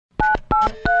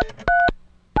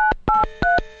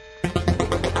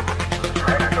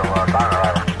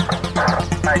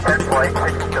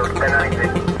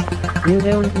You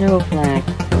don't know flag.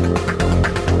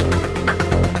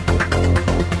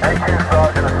 Thank you,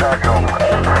 Sergeant Essential.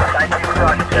 Thank you,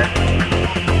 Sergeant.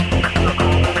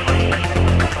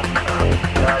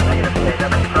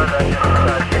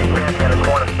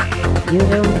 You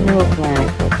don't know flag.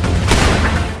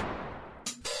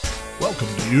 Welcome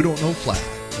to You Don't Know Flag,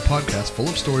 a podcast full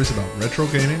of stories about retro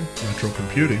gaming, retro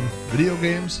computing, video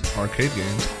games, arcade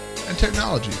games, and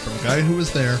technology from a guy who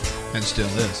was there and still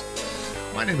is.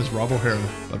 My name is Rob O'Hara,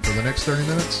 but for the next 30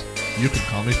 minutes, you can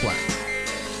call me Flag.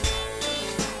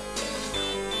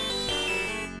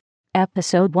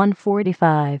 Episode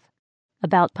 145,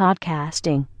 about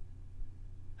podcasting.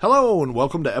 Hello, and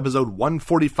welcome to episode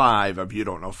 145 of You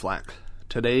Don't Know Flack.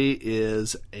 Today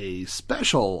is a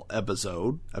special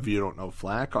episode of You Don't Know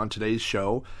Flack. On today's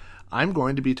show, I'm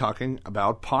going to be talking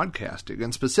about podcasting,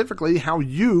 and specifically how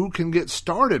you can get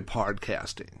started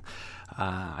podcasting.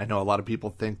 I know a lot of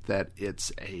people think that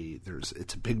it's a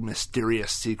big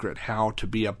mysterious secret how to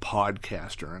be a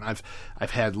podcaster, and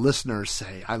I've had listeners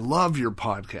say, "I love your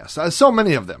podcast." So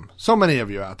many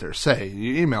of you out there say,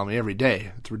 you email me every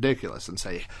day, it's ridiculous, and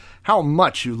say how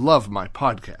much you love my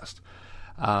podcast.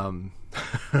 At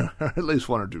least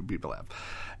one or two people have,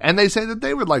 and they say that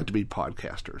they would like to be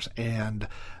podcasters. And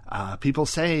people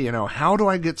say, how do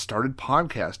I get started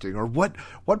podcasting, or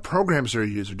what programs are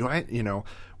you using? Do I,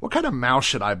 what kind of mouse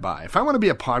should I buy? If I want to be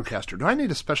a podcaster, do I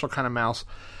need a special kind of mouse?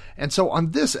 And so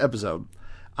on this episode,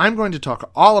 I'm going to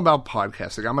talk all about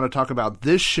podcasting. I'm going to talk about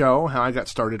this show, how I got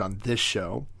started on this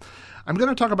show. I'm going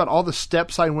to talk about all the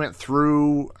steps I went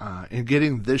through in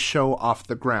getting this show off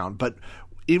the ground. But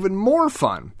even more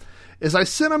fun is I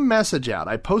sent a message out.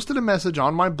 I posted a message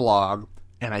on my blog,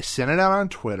 and I sent it out on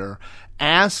Twitter,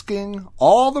 asking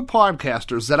all the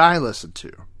podcasters that I listen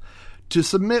to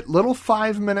submit little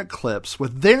 5-minute clips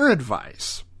with their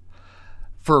advice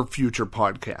for future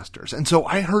podcasters. And so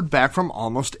I heard back from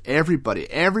almost everybody.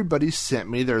 Everybody sent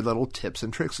me their little tips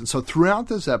and tricks. And so throughout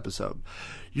this episode,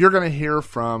 you're going to hear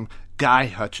from Guy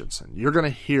Hutchinson. You're going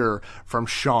to hear from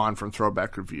Sean from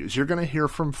Throwback Reviews. You're going to hear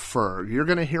from Ferg. You're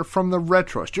going to hear from the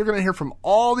Retroist. You're going to hear from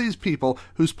all these people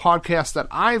whose podcasts that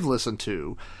I've listened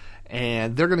to,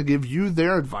 and they're going to give you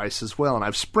their advice as well. And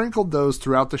I've sprinkled those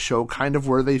throughout the show kind of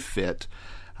where they fit.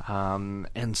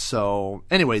 And so,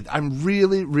 anyway, I'm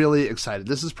really, really excited.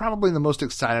 This is probably the most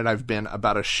excited I've been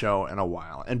about a show in a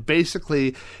while. And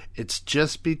basically, it's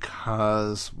just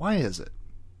because, why is it?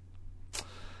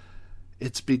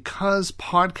 It's because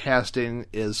podcasting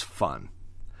is fun.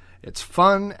 It's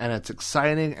fun and it's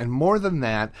exciting. And more than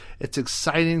that, it's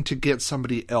exciting to get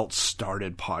somebody else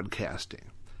started podcasting.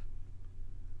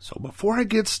 So before I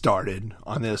get started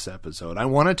on this episode, I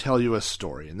want to tell you a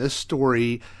story. And this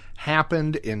story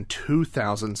happened in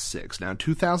 2006. Now, in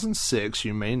 2006,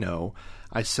 you may know,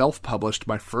 I self-published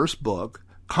my first book,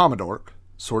 Commodore,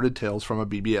 Sordid Tales from a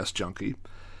BBS Junkie.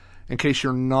 In case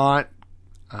you're not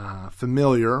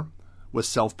familiar with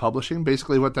self-publishing,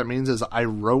 basically what that means is I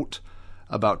wrote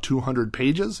about 200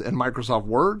 pages in Microsoft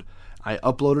Word. I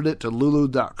uploaded it to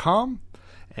lulu.com,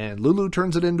 and Lulu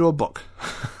turns it into a book.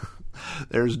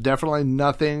 There's definitely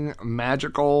nothing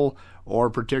magical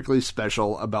or particularly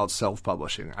special about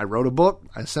self-publishing. I wrote a book,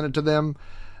 I sent it to them,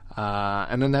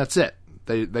 and then that's it.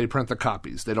 They print the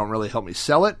copies. They don't really help me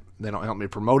sell it. They don't help me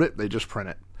promote it. They just print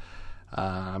it.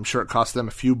 I'm sure it costs them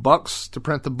a few bucks to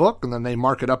print the book, and then they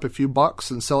mark it up a few bucks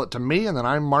and sell it to me, and then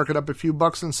I mark it up a few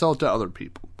bucks and sell it to other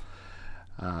people.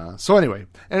 So anyway,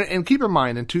 and keep in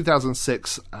mind, in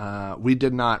 2006, we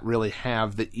did not really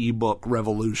have the ebook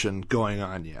revolution going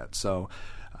on yet. So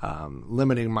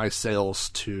limiting my sales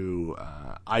to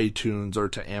iTunes or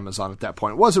to Amazon at that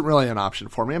point wasn't really an option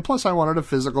for me. And plus, I wanted a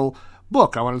physical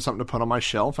book. I wanted something to put on my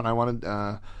shelf, and I wanted,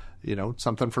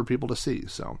 something for people to see.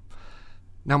 So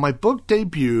now my book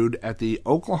debuted at the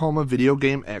Oklahoma Video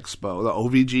Game Expo, the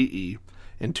OVGE,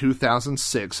 in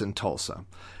 2006 in Tulsa.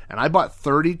 And I bought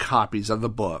 30 copies of the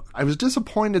book. I was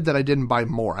disappointed that I didn't buy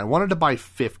more. I wanted to buy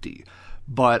 50,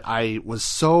 but I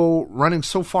was running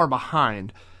so far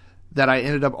behind that I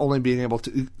ended up only being able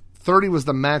to. 30 was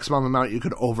the maximum amount you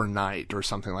could overnight or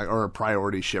something or a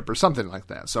priority ship or something like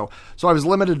that. So I was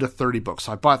limited to 30 books.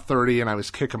 So I bought 30 and I was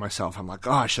kicking myself. I'm like,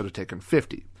 I should have taken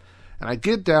 50. And I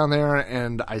get down there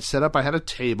and I set up, I had a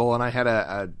table and I had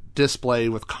a display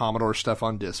with Commodore stuff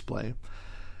on display.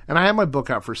 And I had my book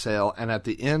out for sale, and at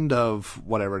the end of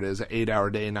whatever it is, an 8-hour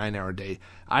day, 9-hour day,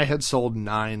 I had sold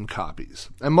 9 copies.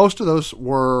 And most of those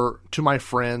were to my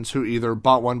friends who either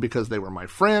bought one because they were my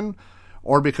friend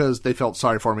or because they felt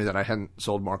sorry for me that I hadn't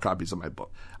sold more copies of my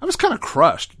book. I was kind of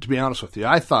crushed, to be honest with you.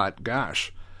 I thought,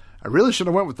 gosh, I really should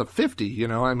have went with the 50, you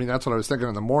know. I mean, that's what I was thinking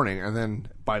in the morning. And then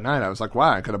by night, I was like,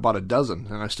 wow, I could have bought a dozen,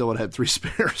 and I still would have had 3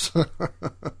 spares.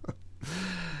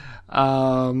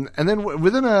 And then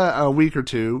within a week or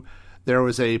two, there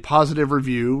was a positive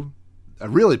review, a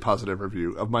really positive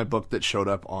review of my book that showed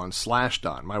up on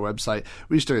Slashdot, my website.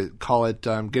 We used to call it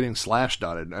getting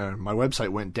Slashdotted. My website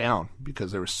went down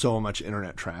because there was so much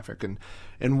internet traffic. And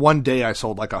in one day, I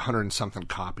sold like 100 and something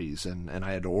copies, and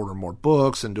I had to order more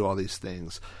books and do all these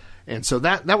things. And so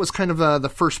that was kind of the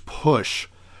first push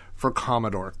for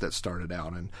Commodore that started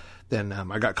out. And then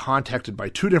I got contacted by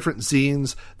 2 different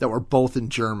zines that were both in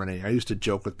Germany. I used to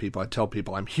joke with people. I tell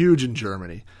people I'm huge in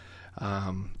Germany.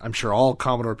 I'm sure all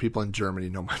Commodore people in Germany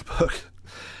know my book.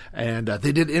 And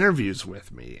they did interviews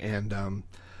with me. And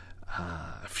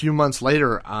a few months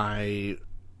later, I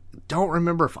don't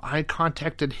remember if I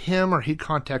contacted him or he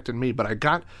contacted me, but I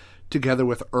got together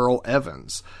with Earl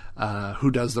Evans,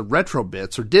 who does the Retro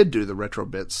Bits, or did do the Retro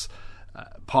Bits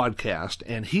podcast,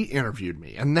 and he interviewed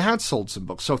me, and that sold some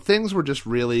books. So things were just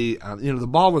really, the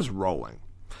ball was rolling.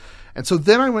 And so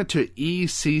then I went to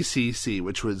ECCC,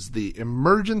 which was the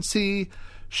Emergency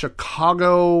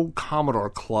Chicago Commodore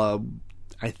Club,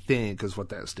 I think is what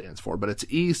that stands for, but it's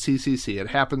ECCC. It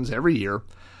happens every year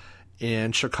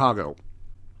in Chicago.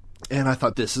 And I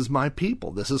thought, this is my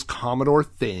people. This is Commodore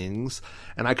things.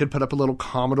 And I could put up a little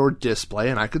Commodore display,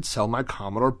 and I could sell my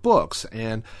Commodore books.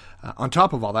 And on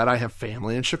top of all that, I have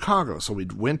family in Chicago. So we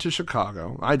went to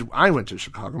Chicago. I went to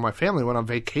Chicago. My family went on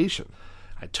vacation.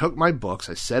 I took my books.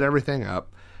 I set everything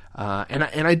up. And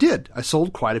I did. I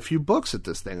sold quite a few books at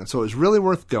this thing. And so it was really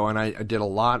worth going. I did a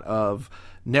lot of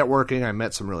networking. I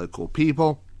met some really cool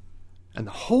people. And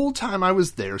the whole time I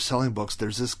was there selling books,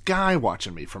 there's this guy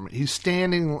watching me he's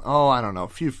standing, I don't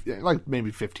know, like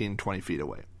maybe 15, 20 feet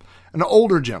away. An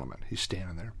older gentleman. He's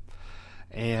standing there.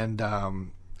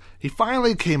 And he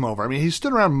finally came over. I mean, he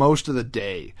stood around most of the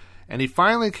day. And he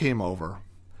finally came over.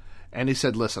 And he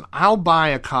said, listen, I'll buy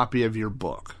a copy of your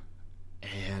book.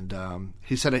 And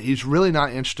he said he's really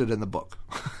not interested in the book.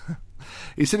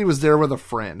 He said he was there with a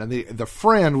friend, and the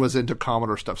friend was into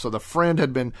Commodore stuff. So the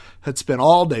friend had spent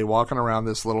all day walking around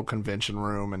this little convention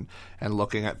room and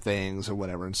looking at things or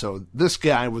whatever. And so this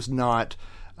guy was not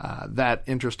that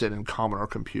interested in Commodore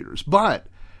computers. But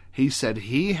he said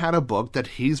he had a book that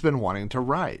he's been wanting to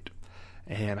write.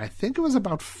 And I think it was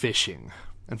about fishing.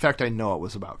 In fact, I know it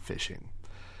was about fishing.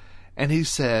 And he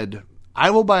said, I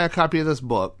will buy a copy of this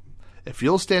book if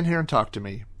you'll stand here and talk to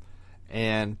me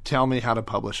and tell me how to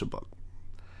publish a book.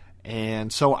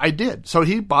 And so I did. So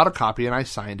he bought a copy and I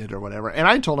signed it or whatever. And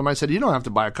I told him, I said, you don't have to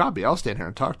buy a copy. I'll stand here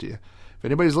and talk to you. If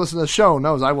anybody's listening to the show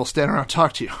knows I will stand around and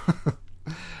talk to you.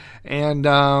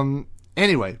 And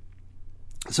anyway,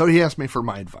 so he asked me for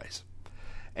my advice.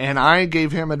 And I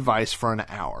gave him advice for an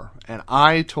hour. And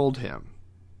I told him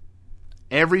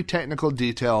every technical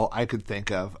detail I could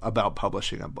think of about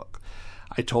publishing a book.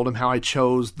 I told him how I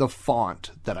chose the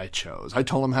font that I chose. I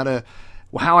told him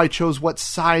how I chose what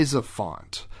size of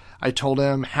font. I told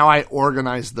him how I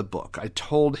organized the book. I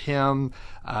told him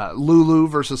Lulu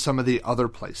versus some of the other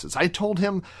places. I told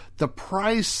him the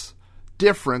price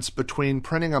difference between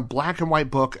printing a black and white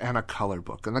book and a color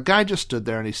book. And the guy just stood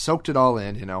there and he soaked it all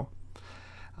in,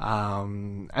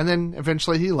 And then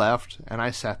eventually he left and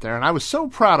I sat there and I was so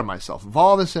proud of myself of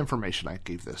all this information I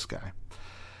gave this guy.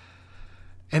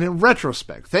 And in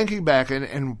retrospect, thinking back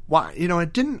and why, I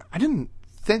didn't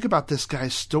think about this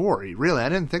guy's story, really. I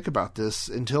didn't think about this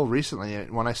until recently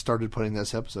when I started putting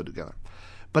this episode together.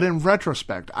 But in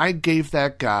retrospect, I gave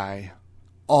that guy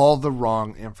all the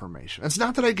wrong information. It's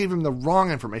not that I gave him the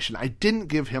wrong information. I didn't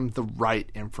give him the right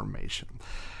information.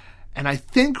 And I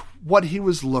think what he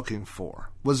was looking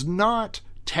for was not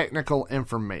technical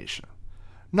information,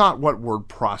 not what word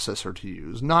processor to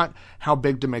use, not how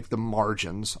big to make the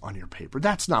margins on your paper.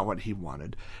 That's not what he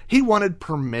wanted. He wanted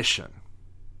permission.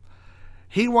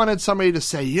 He wanted somebody to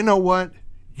say, you know what?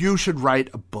 You should write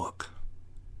a book.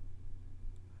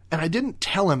 And I didn't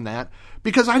tell him that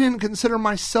because I didn't consider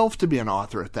myself to be an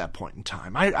author at that point in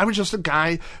time. I was just a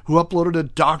guy who uploaded a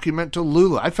document to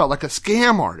Lulu. I felt like a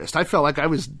scam artist. I felt like I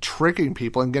was tricking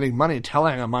people and getting money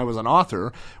telling them I was an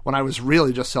author when I was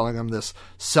really just selling them this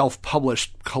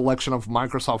self-published collection of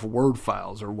Microsoft Word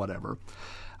files or whatever.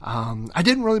 I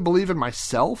didn't really believe in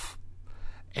myself.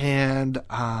 And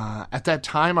at that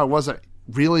time, I wasn't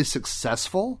really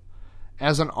successful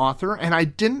as an author, and I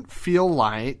didn't feel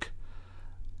like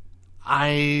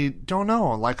I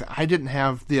didn't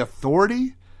have the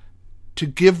authority to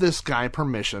give this guy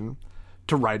permission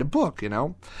to write a book,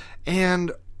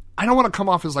 And I don't want to come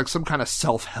off as like some kind of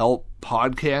self-help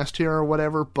podcast here or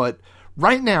whatever, but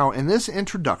right now in this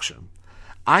introduction,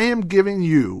 I am giving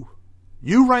you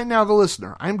right now, the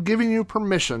listener, I'm giving you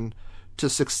permission to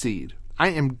succeed. I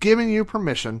am giving you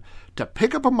permission to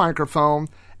pick up a microphone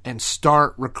and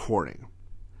start recording.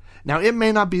 Now, it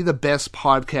may not be the best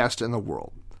podcast in the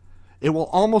world. It will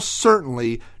almost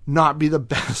certainly not be the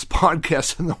best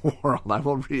podcast in the world. I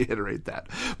will reiterate that.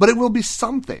 But it will be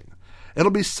something.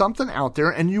 It'll be something out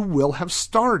there, and you will have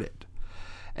started.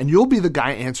 And you'll be the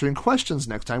guy answering questions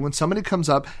next time when somebody comes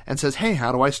up and says, hey,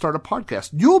 how do I start a podcast?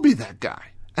 You'll be that guy.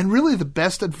 And really, the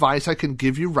best advice I can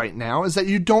give you right now is that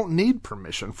you don't need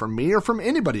permission from me or from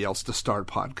anybody else to start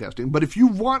podcasting. But if you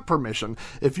want permission,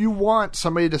 if you want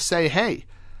somebody to say, hey,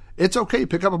 it's okay,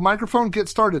 pick up a microphone, get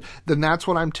started, then that's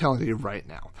what I'm telling you right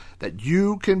now, that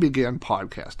you can begin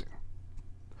podcasting.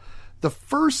 The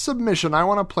first submission I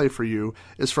want to play for you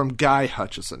is from Guy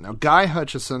Hutchison. Now, Guy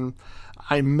Hutchison,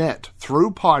 I met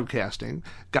through podcasting.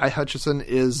 Guy Hutchison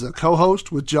is a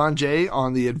co-host with John Jay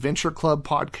on the Adventure Club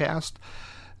podcast.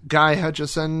 Guy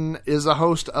Hutchison is a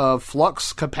host of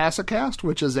Flux Capacicast,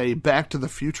 which is a Back to the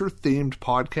Future themed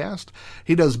podcast.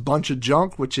 He does Bunch of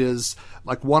Junk, which is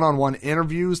like one-on-one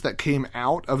interviews that came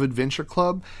out of Adventure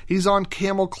Club. He's on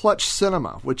Camel Clutch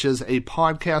Cinema, which is a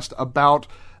podcast about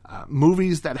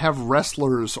movies that have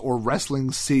wrestlers or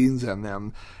wrestling scenes in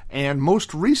them. And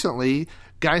most recently,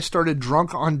 Guy started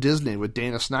Drunk on Disney with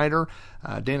Dana Snyder.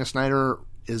 Dana Snyder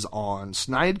is on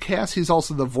Snidecast. He's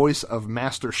also the voice of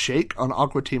Master Shake on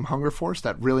Aqua Team Hunger Force.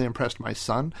 That really impressed my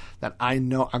son, that I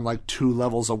know I'm like 2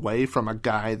 levels away from a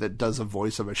guy that does a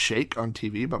voice of a Shake on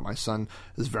TV, but my son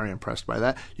is very impressed by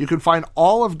that. You can find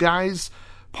all of Guy's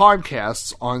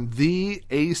podcasts on the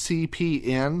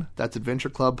ACPN, that's Adventure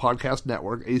Club Podcast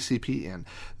Network, ACPN,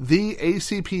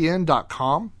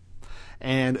 theacpn.com.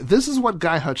 And this is what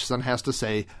Guy Hutchison has to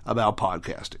say about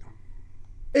podcasting.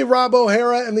 Hey, Rob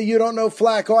O'Hara and the You Don't Know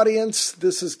Flack audience.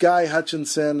 This is Guy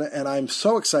Hutchinson, and I'm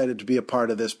so excited to be a part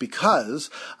of this because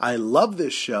I love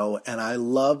this show and I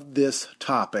love this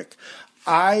topic.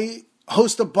 I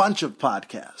host a bunch of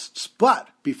podcasts, but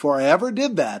before I ever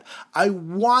did that, I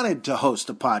wanted to host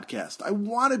a podcast. I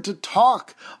wanted to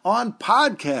talk on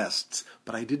podcasts,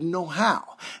 but I didn't know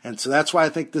how. And so that's why I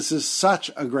think this is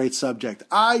such a great subject.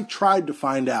 I tried to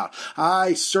find out.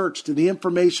 I searched, and the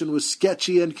information was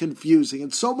sketchy and confusing.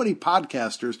 And so many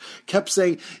podcasters kept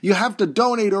saying, you have to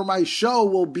donate or my show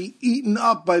will be eaten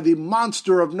up by the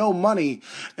monster of no money.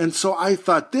 And so I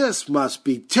thought this must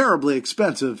be terribly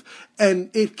expensive, and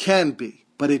it can be.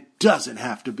 But it doesn't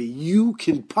have to be. You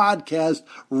can podcast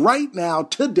right now,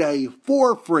 today,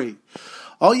 for free.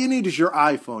 All you need is your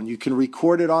iPhone. You can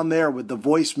record it on there with the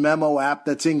voice memo app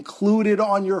that's included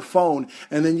on your phone,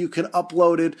 and then you can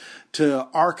upload it to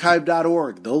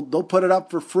archive.org. They'll put it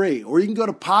up for free. Or you can go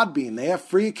to Podbean. They have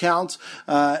free accounts,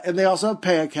 and they also have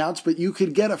pay accounts, but you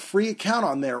could get a free account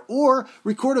on there. Or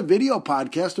record a video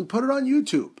podcast and put it on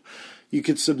YouTube. You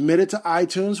can submit it to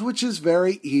iTunes, which is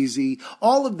very easy.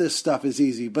 All of this stuff is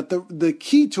easy, but the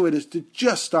key to it is to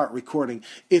just start recording.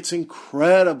 It's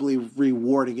incredibly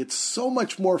rewarding. It's so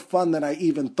much more fun than I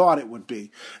even thought it would be.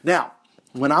 Now,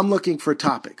 when I'm looking for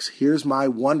topics, here's my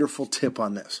wonderful tip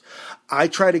on this. I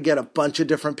try to get a bunch of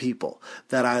different people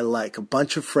that I like, a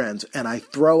bunch of friends, and I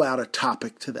throw out a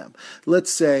topic to them.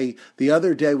 Let's say the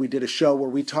other day we did a show where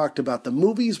we talked about the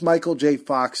movies Michael J.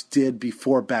 Fox did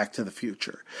before Back to the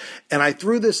Future. And I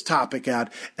threw this topic out,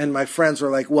 and my friends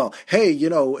were like, well, hey,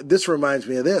 this reminds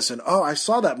me of this. And, oh, I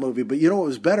saw that movie, but what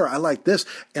was better? I like this.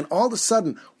 And all of a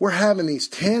sudden, we're having these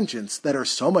tangents that are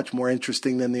so much more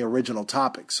interesting than the original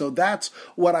topic. So that's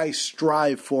what I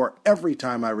strive for every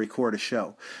time I record a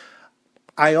show.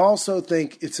 I also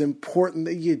think it's important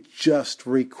that you just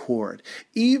record.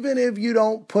 Even if you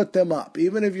don't put them up,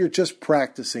 even if you're just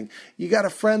practicing, you got a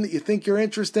friend that you think you're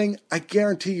interesting, I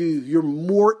guarantee you're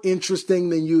more interesting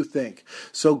than you think.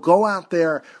 So go out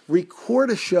there, record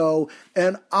a show,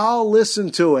 and I'll listen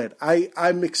to it.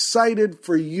 I'm excited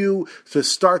for you to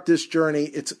start this journey.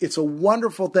 It's a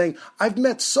wonderful thing. I've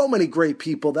met so many great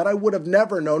people that I would have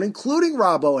never known, including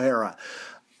Rob O'Hara.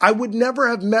 I would never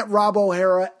have met Rob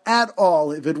O'Hara at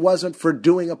all if it wasn't for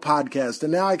doing a podcast.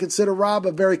 And now I consider Rob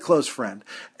a very close friend.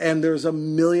 And there's a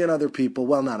million other people,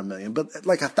 well, not a million, but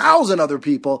like 1,000 other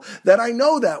people that I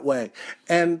know that way.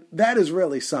 And that is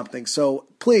really something. So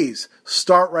please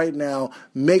start right now,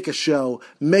 make a show,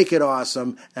 make it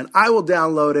awesome, and I will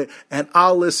download it and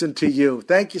I'll listen to you.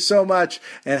 Thank you so much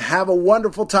and have a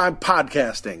wonderful time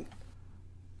podcasting.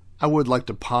 I would like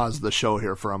to pause the show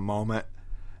here for a moment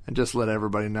and just let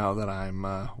everybody know that I'm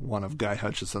one of Guy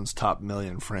Hutchison's top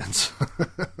million friends.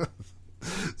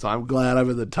 So I'm glad I'm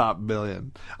in the top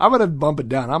million. I'm going to bump it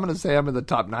down. I'm going to say I'm in the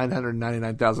top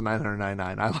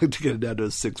 999,999. I like to get it down to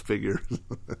a six figure.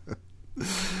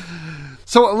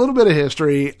 So a little bit of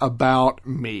history about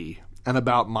me and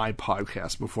about my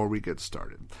podcast before we get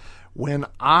started. When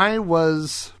I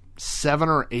was 7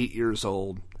 or 8 years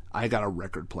old, I got a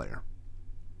record player.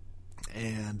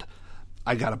 And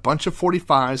I got a bunch of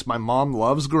 45s. My mom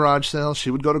loves garage sales.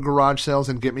 She would go to garage sales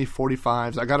and get me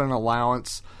 45s. I got an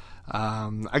allowance.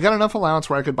 I got enough allowance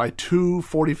where I could buy 2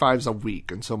 45s a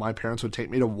week. And so my parents would take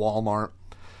me to Walmart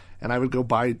and I would go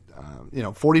buy,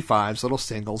 45s, little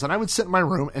singles. And I would sit in my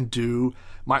room and do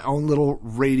my own little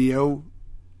radio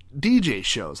DJ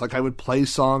shows. Like I would play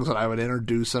songs and I would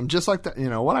introduce them just like that,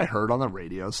 what I heard on the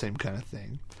radio, same kind of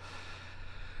thing.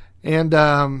 And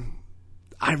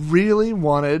I really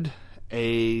wanted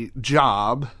a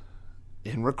job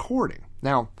in recording.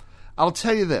 Now, I'll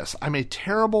tell you this. I'm a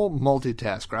terrible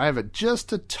multitasker. I have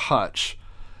just a touch.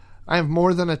 I have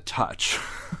more than a touch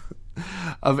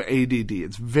of ADD.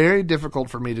 It's very difficult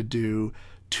for me to do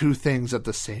two things at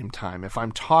the same time. If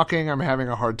I'm talking, I'm having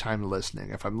a hard time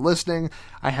listening. If I'm listening,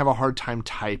 I have a hard time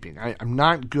typing. I'm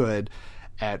not good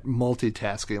at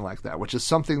multitasking like that, which is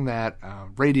something that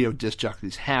radio disc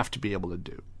jockeys have to be able to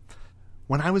do.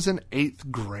 When I was in 8th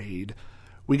grade,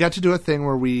 we got to do a thing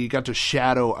where we got to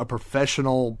shadow a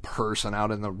professional person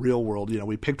out in the real world.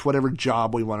 We picked whatever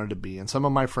job we wanted to be. And some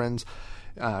of my friends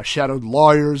shadowed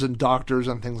lawyers and doctors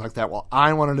and things like that. Well,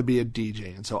 I wanted to be a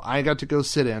DJ. And so I got to go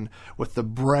sit in with the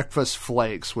Breakfast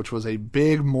Flakes, which was a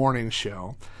big morning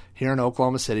show here in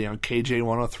Oklahoma City on KJ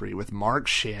 103 with Mark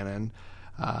Shannon,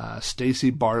 Stacy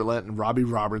Bartlett, and Robbie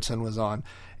Robertson was on.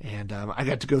 And I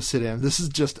got to go sit in. This is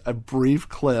just a brief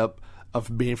clip of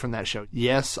me from that show.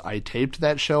 Yes, I taped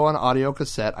that show on audio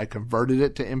cassette. I converted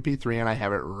it to MP3 and I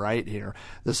have it right here.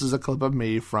 This is a clip of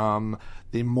me from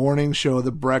the morning show,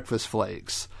 The Breakfast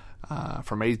Flakes,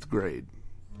 from 8th grade.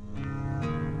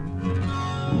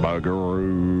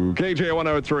 Bugaroo. KJ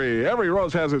 103. Every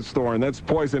rose has its thorn. That's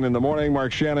Poison in the Morning.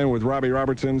 Mark Shannon with Robbie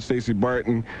Robertson, Stacy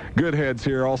Barton. Good heads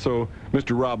here. Also,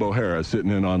 Mr. Rob O'Hara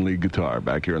sitting in on lead guitar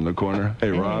back here in the corner.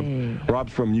 Hey, Rob.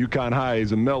 Rob's from Yukon High.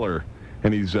 He's a Miller.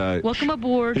 And he's welcome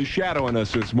aboard. He's shadowing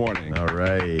us this morning. All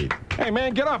right. Hey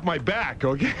man, get off my back,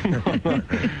 okay?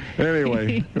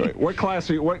 Anyway, what class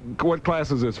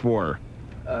is this for?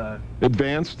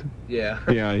 Advanced? Yeah.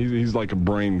 Yeah, he's like a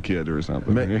brain kid or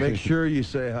something. Make sure you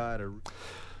say hi to.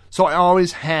 So I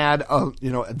always had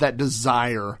that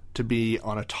desire to be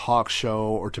on a talk show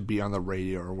or to be on the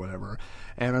radio or whatever.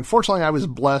 And unfortunately, I was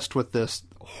blessed with this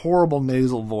horrible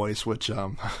nasal voice, which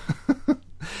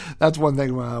that's one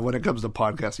thing when it comes to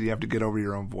podcasting, you have to get over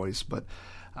your own voice. But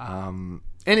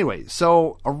anyway,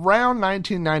 so around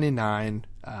 1999,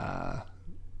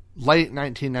 late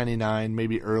 1999,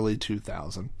 maybe early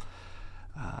 2000,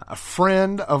 a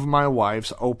friend of my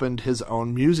wife's opened his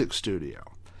own music studio.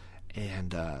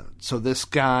 And so this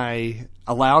guy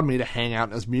allowed me to hang out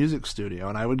in his music studio,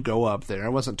 and I would go up there.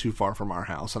 It wasn't too far from our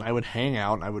house, and I would hang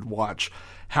out, and I would watch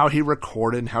how he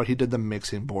recorded and how he did the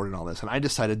mixing board and all this. And I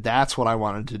decided that's what I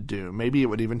wanted to do. Maybe it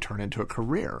would even turn into a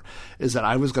career, is that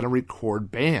I was going to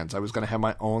record bands. I was going to have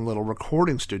my own little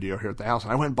recording studio here at the house.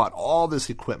 And I went and bought all this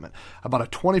equipment. I bought a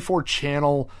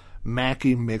 24-channel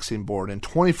Mackie mixing board and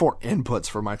 24 inputs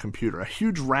for my computer, a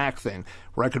huge rack thing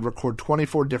where I could record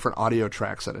 24 different audio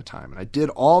tracks at a time. And I did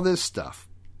all this stuff.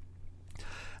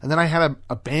 And then I had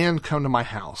a band come to my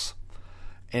house.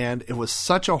 And it was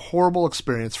such a horrible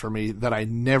experience for me that I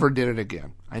never did it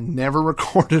again. I never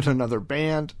recorded another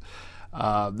band.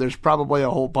 There's probably a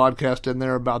whole podcast in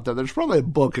there about that. There's probably a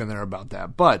book in there about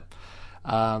that. But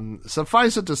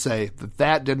suffice it to say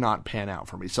that did not pan out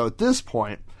for me. So at this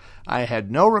point, I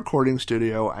had no recording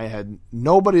studio. I had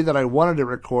nobody that I wanted to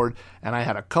record. And I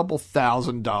had a couple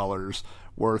 $1,000s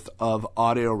worth of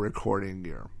audio recording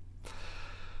gear.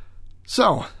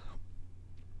 So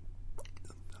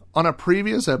on a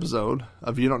previous episode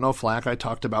of You Don't Know Flack, I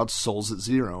talked about Souls at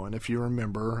Zero. And if you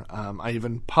remember, I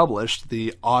even published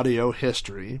the audio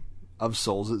history of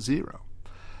Souls at Zero.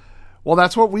 Well,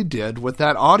 that's what we did with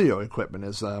that audio equipment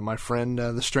is my friend,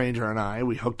 the stranger, and I,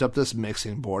 we hooked up this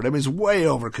mixing board. I mean, it's way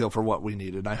overkill for what we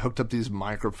needed. I hooked up these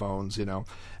microphones, and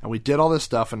we did all this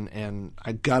stuff, and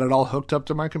I got it all hooked up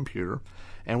to my computer.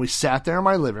 And we sat there in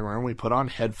my living room, we put on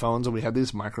headphones, and we had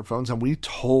these microphones, and we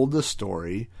told the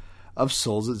story of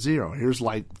Souls at Zero. Here's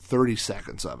like 30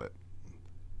 seconds of it.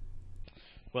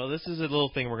 Well, this is a little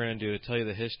thing we're going to do to tell you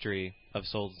the history of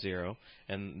Souls at Zero.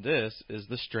 And this is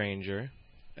the stranger.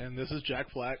 And this is Jack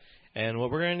Flack. And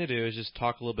what we're going to do is just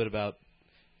talk a little bit about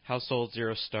how Souls at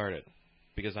Zero started.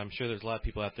 Because I'm sure there's a lot of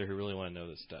people out there who really want to know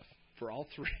this stuff. For all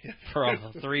three. For all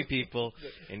 3 people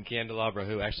in Candelabra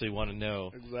who actually want to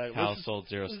know how Soul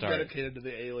Zero started. This is dedicated to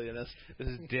the alienist. This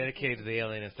is dedicated to the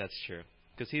alienist, that's true.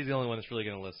 Because he's the only one that's really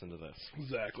going to listen to this.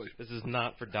 Exactly. This is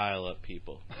not for dial-up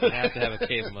people. You have to have a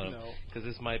cable modem, because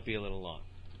this might be a little long.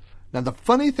 Now, the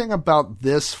funny thing about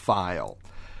this file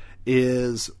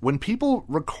is when people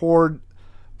record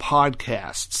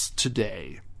podcasts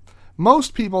today,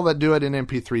 most people that do it in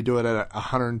MP3 do it at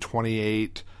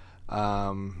 128,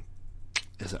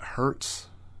 is it hertz?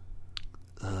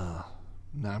 Now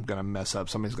I'm going to mess up.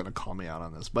 Somebody's going to call me out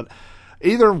on this. But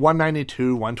either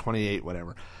 192, 128,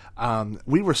 whatever.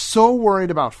 We were so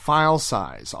worried about file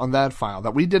size on that file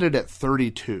that we did it at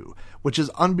 32, which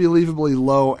is unbelievably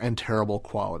low and terrible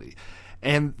quality.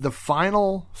 And the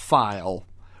final file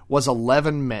was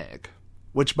 11 meg,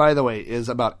 which, by the way, is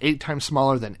about 8 times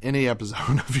smaller than any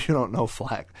episode of You Don't Know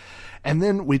Flack. And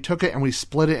then we took it and we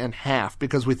split it in half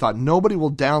because we thought nobody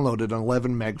will download an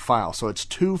 11 meg file. So it's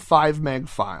 2 5 meg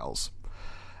files.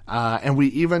 And we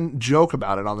even joke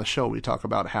about it on the show. We talk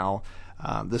about how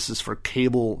this is for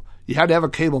cable. You had to have a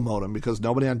cable modem because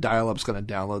nobody on dial-up is going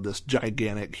to download this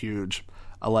gigantic, huge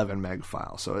 11 meg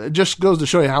file. So it just goes to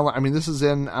show you how, I mean, this is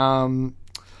in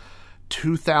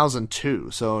 2002.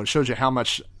 So it shows you how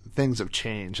much things have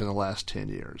changed in the last 10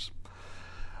 years.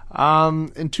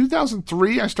 In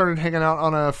 2003, I started hanging out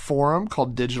on a forum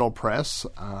called Digital Press.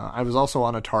 I was also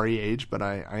on Atari Age, but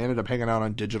I ended up hanging out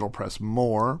on Digital Press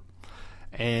more.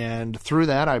 And through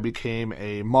that, I became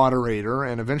a moderator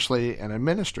and eventually an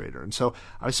administrator. And so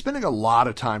I was spending a lot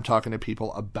of time talking to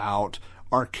people about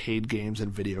arcade games and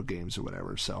video games or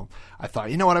whatever. So I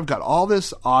thought, you know what? I've got all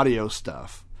this audio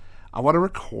stuff. I want to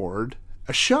record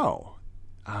a show.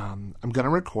 I'm going to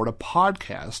record a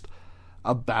podcast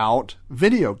about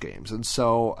video games. And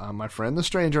so my friend The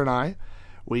Stranger and I,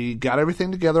 we got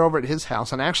everything together over at his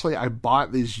house. And actually, I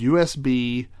bought these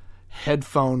USB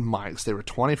headphone mics. They were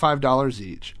 $25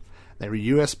 each. They were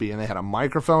USB, and they had a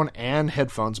microphone and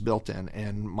headphones built in.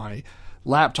 And my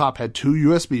laptop had 2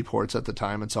 USB ports at the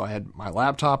time, and so I had my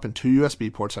laptop and 2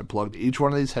 USB ports. I plugged each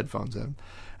one of these headphones in,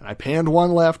 and I panned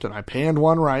one left and I panned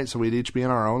one right, so we'd each be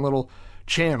in our own little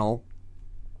channel.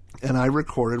 And I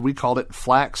recorded, we called it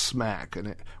Flack Smack,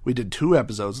 and we did 2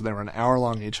 episodes, and they were an hour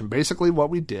long each. And basically what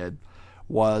we did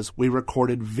was we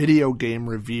recorded video game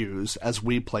reviews as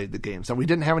we played the games. And we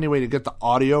didn't have any way to get the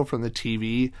audio from the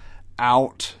TV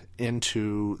out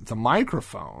into the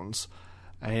microphones.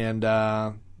 And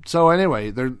so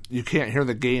anyway, you can't hear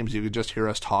the games. You could just hear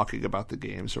us talking about the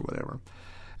games or whatever.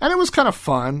 And it was kind of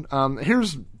fun.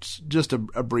 Here's just a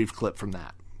brief clip from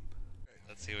that.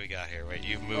 Let's see what we got here. Wait,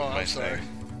 you've moved my thing.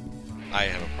 I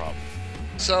have a problem.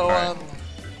 So,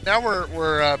 now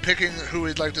we're picking who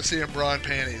we'd like to see in bra and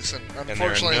panties, and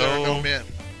unfortunately there are no men.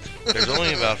 There's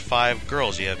only about 5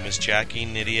 girls. You have Miss Jackie,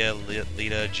 Nydia,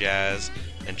 Lita, Jazz,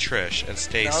 and Trish, and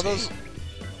Stacy.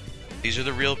 These are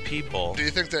the real people. Do you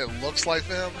think that it looks like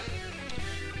them?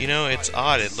 You know, it's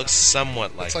odd. It looks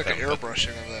somewhat like them. It's like an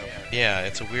airbrushing of them. Yeah,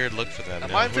 it's a weird look for them. Now,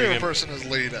 my favorite person is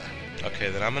Lita. Okay,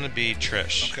 then I'm going to be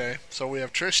Trish. Okay, so we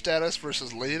have Trish Stratus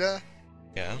versus Lita.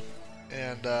 Yeah.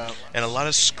 And a lot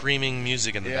of screaming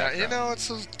music in the background. Yeah, you know, it's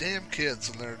those damn kids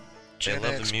and their Gen They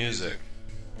love X the music.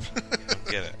 Don't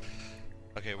get it.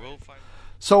 Okay, we'll find.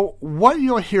 So what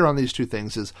you'll hear on these 2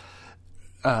 things is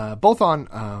both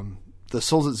on the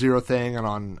Souls at Zero thing and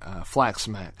on Flack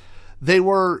Smack. They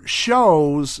were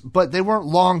shows, but they weren't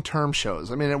long-term shows.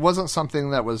 I mean, it wasn't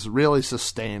something that was really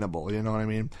sustainable, you know what I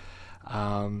mean?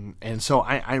 And so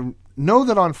I know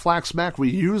that on Flack Smack we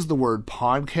use the word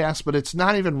podcast, but it's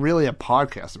not even really a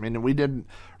podcast. I mean, we didn't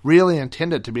really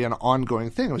intend it to be an ongoing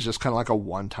thing. It was just kind of like a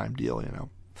one-time deal, you know?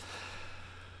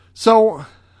 So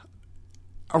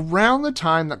around the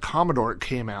time that Commodore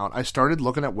came out, I started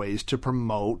looking at ways to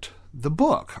promote the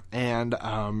book. And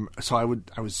so I would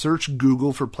search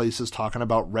Google for places talking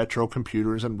about retro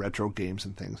computers and retro games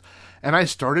and things. And I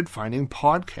started finding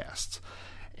podcasts.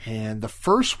 And the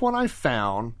first one I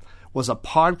found was a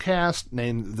podcast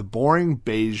named The Boring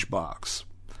Beige Box.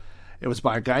 It was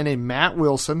by a guy named Matt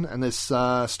Wilson, and this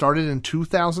started in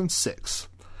 2006.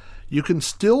 You can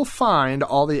still find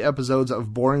all the episodes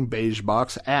of Boring Beige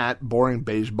Box at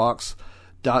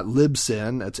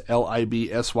boringbeigebox.libsyn, that's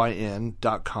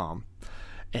libsyn.com.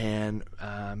 And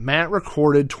Matt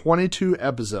recorded 22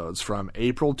 episodes from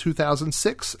April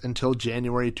 2006 until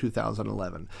January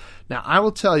 2011. Now, I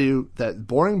will tell you that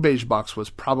Boring Beige Box was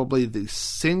probably the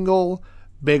single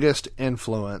biggest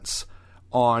influence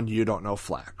on You Don't Know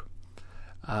Flack.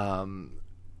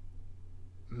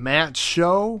 Matt's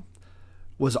show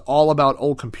was all about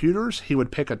old computers. He would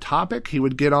pick a topic. He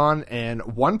would get on and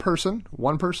one person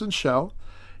show.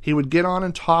 He would get on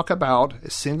and talk about a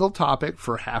single topic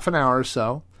for half an hour or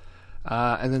so,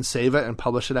 and then save it and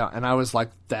publish it out. And I was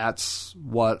like, that's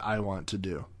what I want to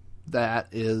do. That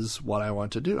is what I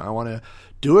want to do. I want to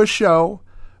do a show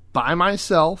by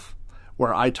myself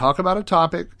where I talk about a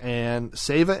topic and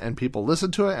save it and people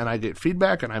listen to it and I get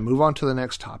feedback and I move on to the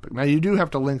next topic. Now, you do have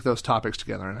to link those topics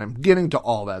together, and I'm getting to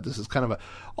all that. This is kind of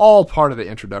all part of the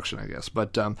introduction, I guess.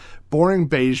 But Boring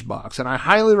Beige Box, and I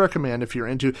highly recommend if you're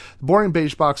into... Boring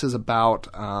Beige Box is about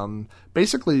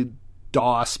basically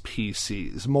DOS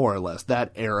PCs, more or less,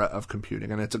 that era of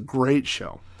computing, and it's a great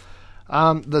show.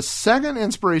 The second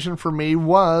inspiration for me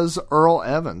was Earl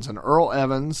Evans, and Earl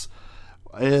Evans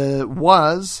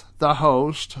was the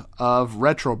host of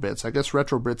Retro Bits. I guess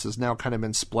Retro Bits has now kind of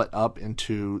been split up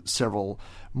into several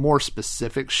more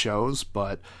specific shows,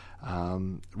 but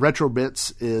Retro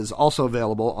Bits is also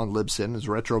available on Libsyn. It's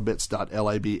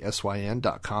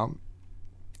retrobits.libsyn.com.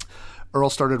 Earl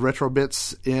started Retro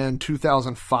Bits in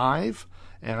 2005,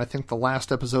 and I think the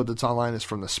last episode that's online is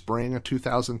from the spring of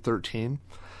 2013.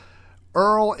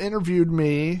 Earl interviewed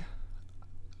me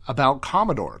about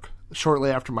Commodore shortly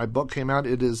after my book came out.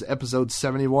 It is episodes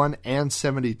 71 and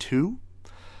 72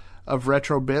 of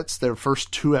Retro Bits. Their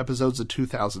first two episodes of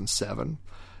 2007.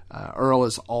 Earl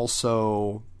is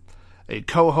also a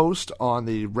co-host on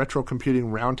the Retro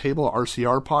Computing Roundtable,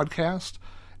 RCR podcast,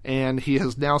 and he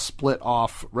has now split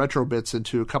off Retro Bits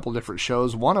into a couple different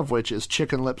shows, one of which is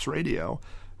Chicken Lips Radio,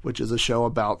 which is a show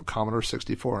about Commodore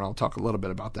 64, and I'll talk a little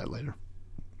bit about that later.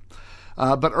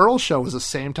 But Earl's show was the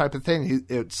same type of thing.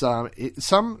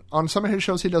 On some of his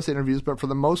shows he does interviews, but for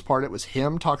the most part it was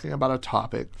him talking about a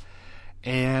topic.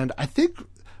 And I think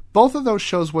both of those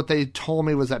shows, what they told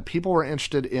me was that people were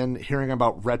interested in hearing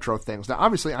about retro things. Now,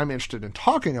 obviously, I'm interested in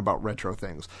talking about retro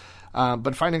things,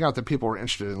 but finding out that people were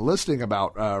interested in listening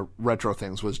about retro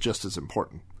things was just as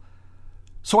important.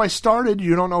 So I started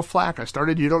You Don't Know Flack. I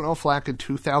started You Don't Know Flack in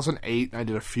 2008. I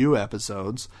did a few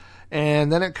episodes,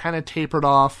 and then it kind of tapered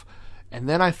off. And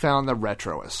then I found The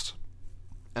Retroist.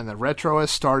 And The Retroist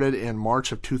started in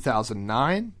March of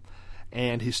 2009.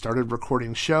 And he started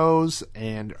recording shows.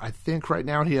 And I think right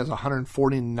now he has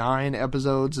 149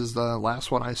 episodes is the last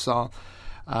one I saw.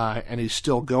 And he's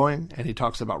still going. And he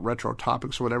talks about retro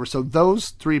topics or whatever. So those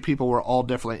three people were all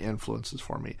definitely influences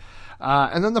for me.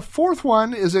 And then the fourth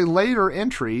one is a later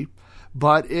entry.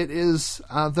 But it is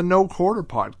the No Quarter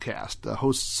podcast. The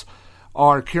hosts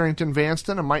are Carrington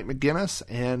Vanston and Mike McGinnis.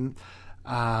 And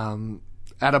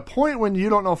at a point when You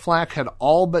Don't Know Flack had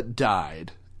all but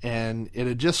died and it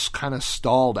had just kind of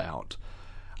stalled out,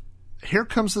 here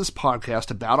comes this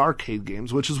podcast about arcade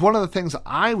games, which is one of the things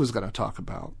I was going to talk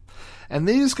about. And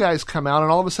these guys come out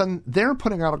and all of a sudden they're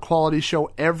putting out a quality show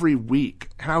every week.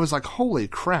 And I was like, holy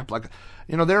crap. Like,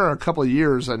 you know, there are a couple of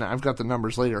years, and I've got the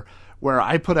numbers later, where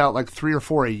I put out like 3 or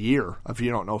 4 a year of You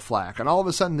Don't Know Flack. And all of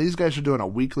a sudden these guys are doing a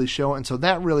weekly show. And so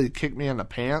that really kicked me in the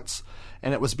pants.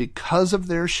 And it was because of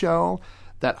their show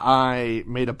that I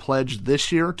made a pledge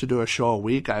this year to do a show a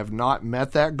week. I have not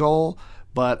met that goal,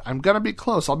 but I'm going to be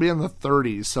close. I'll be in the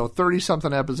 30s. So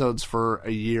 30-something episodes for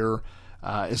a year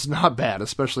is not bad,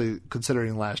 especially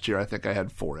considering last year I think I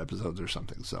had 4 episodes or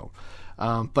something. So,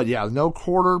 but yeah, No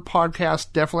Quarter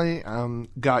podcast definitely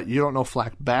got You Don't Know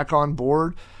Flack back on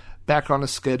board, back on a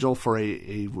schedule for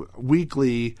a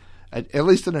weekly, at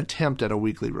least an attempt at a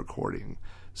weekly recording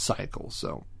cycle.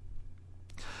 So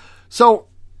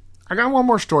I got one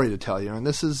more story to tell you, and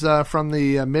this is from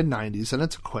the mid-90s, and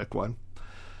it's a quick one.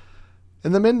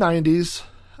 In the mid-90s,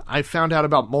 I found out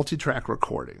about multi-track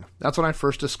recording. That's when I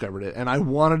first discovered it, and I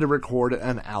wanted to record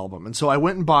an album. And so I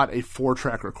went and bought a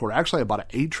 4-track recorder. Actually, I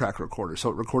bought an 8-track recorder, so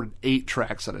it recorded 8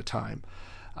 tracks at a time.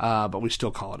 But we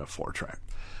still call it a 4-track.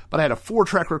 But I had a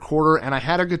 4-track recorder, and I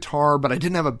had a guitar, but I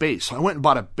didn't have a bass. So I went and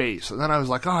bought a bass. And then I was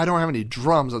like, I don't have any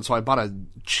drums. And so I bought a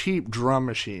cheap drum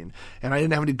machine. And I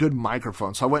didn't have any good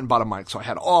microphones. So I went and bought a mic. So I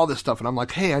had all this stuff. And I'm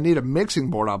like, hey, I need a mixing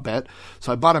board, I'll bet.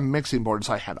 So I bought a mixing board. And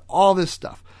so I had all this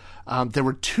stuff. There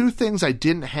were 2 things I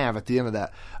didn't have at the end of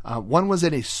that. One was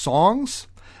any songs,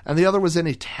 and the other was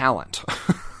any talent.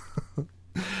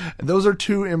 And those are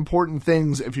 2 important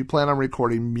things if you plan on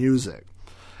recording music.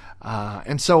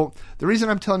 And so the reason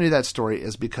I'm telling you that story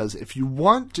is because if you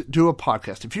want to do a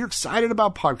podcast, if you're excited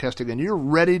about podcasting and you're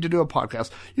ready to do a podcast,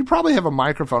 you probably have a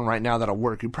microphone right now that'll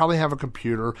work. You probably have a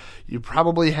computer. You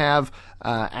probably have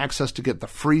access to get the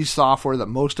free software that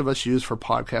most of us use for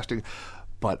podcasting.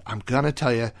 But I'm going to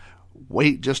tell you,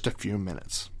 wait just a few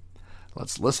minutes.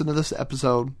 Let's listen to this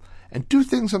episode and do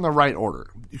things in the right order.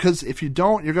 Because if you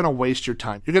don't, you're going to waste your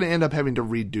time. You're going to end up having to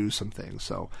redo some things.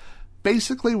 So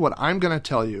basically, what I'm going to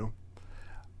tell you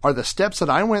are the steps that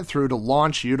I went through to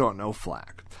launch You Don't Know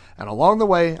Flack. And along the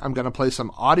way, I'm going to play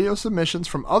some audio submissions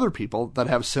from other people that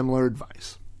have similar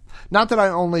advice. Not that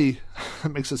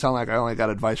it makes it sound like I only got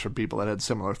advice from people that had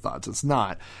similar thoughts. It's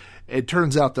not. It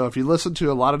turns out, though, if you listen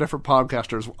to a lot of different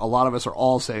podcasters, a lot of us are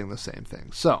all saying the same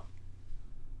thing. So,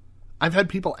 I've had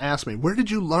people ask me, where did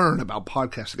you learn about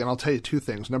podcasting? And I'll tell you two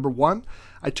things. Number one,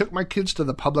 I took my kids to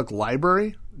the public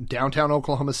library, downtown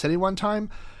Oklahoma City one time,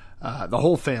 the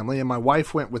whole family, and my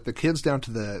wife went with the kids down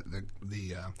to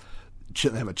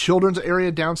they have a children's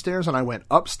area downstairs, and I went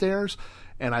upstairs,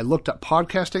 and I looked up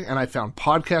podcasting, and I found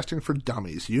Podcasting for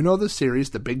Dummies. You know the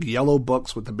series, the big yellow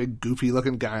books with the big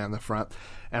goofy-looking guy on the front.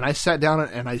 And I sat down,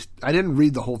 and I didn't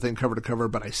read the whole thing cover to cover,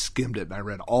 but I skimmed it, and I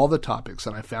read all the topics,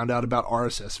 and I found out about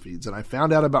RSS feeds, and I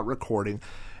found out about recording,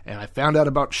 and I found out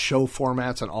about show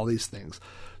formats and all these things.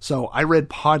 So I read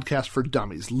Podcast for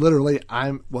Dummies. Literally,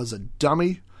 I was a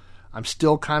dummy. I'm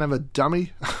still kind of a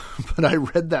dummy, but I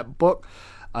read that book.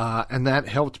 And that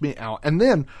helped me out. And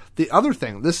then the other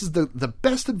thing, this is the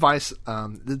best advice.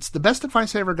 It's the best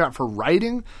advice I ever got for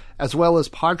writing as well as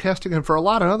podcasting and for a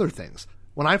lot of other things.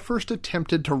 When I first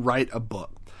attempted to write a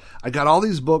book, I got all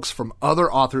these books from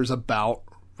other authors about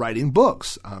writing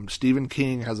books. Stephen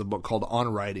King has a book called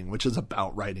On Writing, which is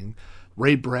about writing.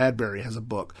 Ray Bradbury has a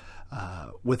book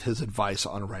with his advice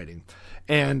on writing.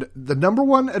 And the number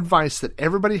one advice that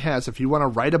everybody has if you want to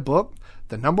write a book,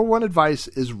 the number one advice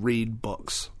is read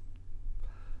books.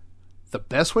 The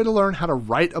best way to learn how to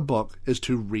write a book is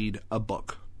to read a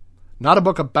book. Not a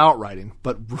book about writing,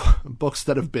 but books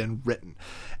that have been written.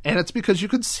 And it's because you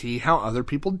can see how other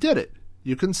people did it.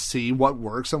 You can see what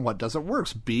works and what doesn't work.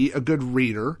 Be a good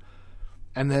reader,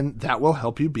 and then that will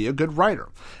help you be a good writer.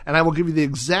 And I will give you the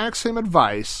exact same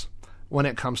advice when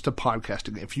it comes to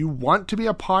podcasting. If you want to be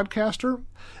a podcaster,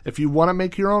 if you want to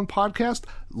make your own podcast,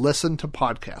 listen to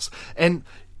podcasts. And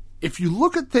if you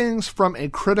look at things from a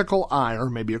critical eye, or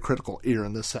maybe a critical ear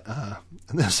in this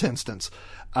instance,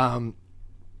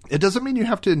 it doesn't mean you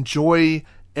have to enjoy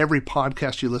every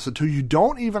podcast you listen to. You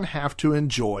don't even have to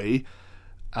enjoy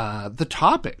the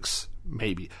topics,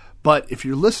 maybe. But if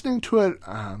you're listening to it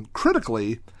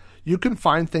critically, you can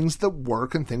find things that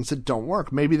work and things that don't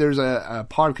work. Maybe there's a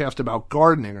podcast about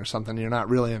gardening or something. You're not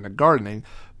really into gardening,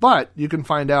 but you can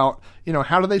find out,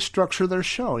 how do they structure their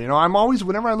show? I'm always,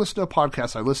 whenever I listen to a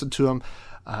podcast, I listen to them.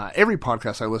 Every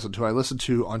podcast I listen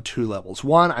to on two levels.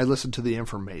 One, I listen to the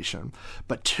information,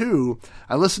 but two,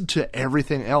 I listen to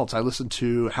everything else. I listen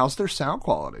to how's their sound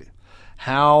quality?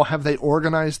 How have they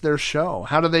organized their show?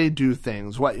 How do they do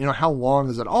things? What, how long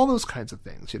is it? All those kinds of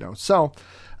things, So,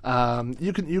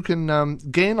 you can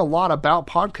gain a lot about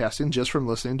podcasting just from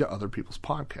listening to other people's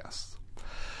podcasts.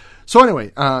 So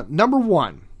anyway, number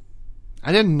one,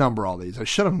 I didn't number all these. I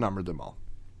should have numbered them all.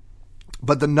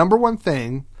 But the number one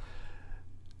thing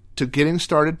to getting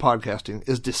started podcasting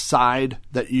is decide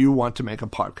that you want to make a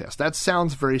podcast. That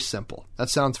sounds very simple. That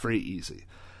sounds very easy.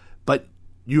 But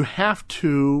you have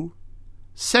to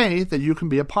say that you can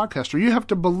be a podcaster. You have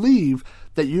to believe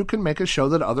that you can make a show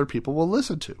that other people will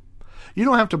listen to. You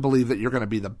don't have to believe that you're going to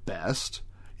be the best.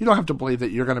 You don't have to believe that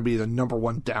you're going to be the number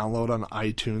one download on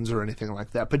iTunes or anything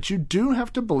like that. But you do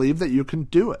have to believe that you can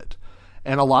do it.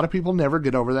 And a lot of people never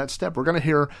get over that step. We're going to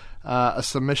hear a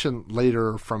submission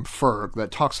later from Ferg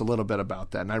that talks a little bit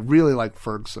about that. And I really like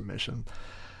Ferg's submission.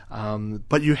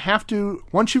 But you have to,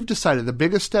 once you've decided, the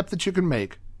biggest step that you can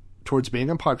make towards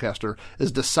being a podcaster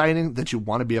is deciding that you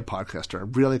want to be a podcaster.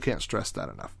 I really can't stress that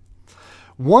enough.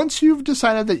 Once you've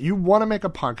decided that you want to make a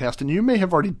podcast, and you may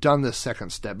have already done this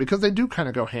second step because they do kind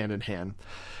of go hand in hand,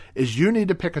 is you need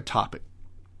to pick a topic.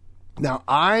 Now,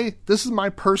 this is my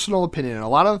personal opinion, and a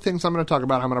lot of the things I'm going to talk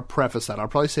about, I'm going to preface that. I'll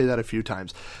probably say that a few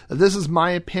times. This is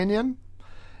my opinion,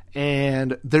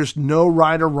 and there's no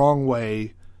right or wrong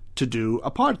way to do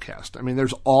a podcast. I mean,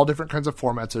 there's all different kinds of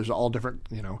formats. There's all different,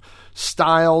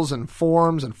 styles and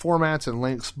forms and formats and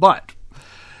links. But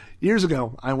years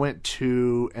ago, I went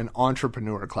to an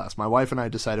entrepreneur class. My wife and I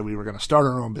decided we were going to start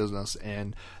our own business,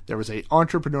 and there was an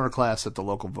entrepreneur class at the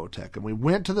local Votech. And we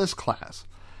went to this class,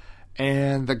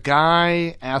 and the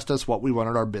guy asked us what we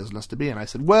wanted our business to be. And I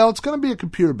said, well, it's going to be a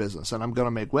computer business, and I'm going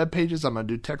to make web pages. I'm going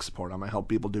to do tech support. I'm going to help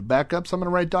people do backups. I'm going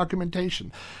to write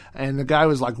documentation. And the guy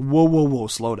was like, whoa,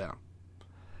 slow down.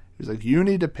 He was like, you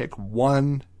need to pick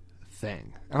one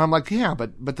thing. And I'm like, yeah,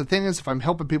 but the thing is, if I'm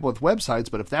helping people with websites,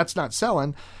 but if that's not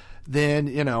selling, then,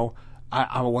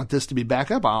 I want this to be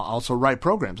backup. I'll also write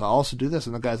programs. I'll also do this.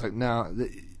 And the guy's like, no.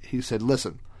 He said,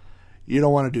 listen, you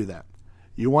don't want to do that.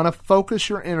 You want to focus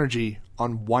your energy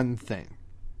on one thing.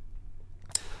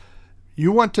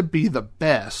 You want to be the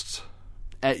best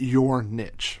at your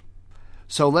niche.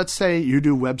 So let's say you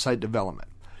do website development.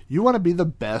 You want to be the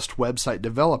best website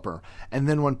developer. And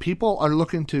then when people are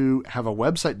looking to have a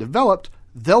website developed,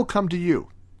 they'll come to you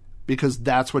because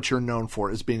that's what you're known for,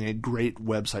 is being a great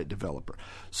website developer.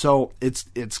 So it's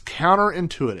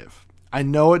counterintuitive. I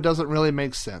know it doesn't really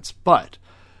make sense, but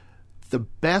the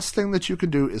best thing that you can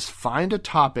do is find a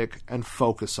topic and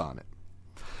focus on it.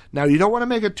 Now, you don't want to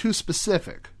make it too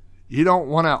specific. You don't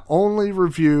want to only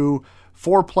review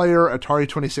 4-player Atari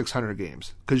 2600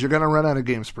 games because you're going to run out of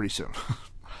games pretty soon.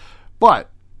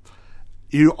 But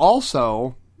you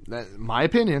also, in my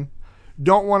opinion,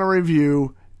 don't want to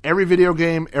review every video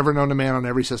game ever known to man on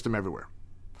every system everywhere.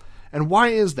 And why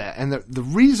is that? And the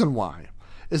reason why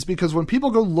is because when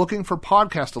people go looking for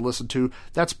podcasts to listen to,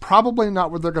 that's probably not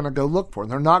what they're going to go look for.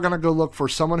 They're not going to go look for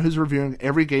someone who's reviewing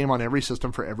every game on every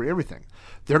system for everything.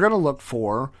 They're going to look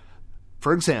for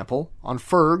example, on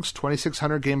Ferg's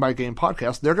 2600 Game by Game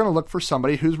podcast, they're going to look for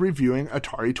somebody who's reviewing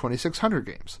Atari 2600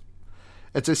 games.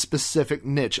 It's a specific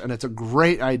niche, and it's a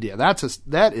great idea.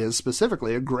 That is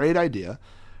specifically a great idea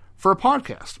for a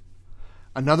podcast.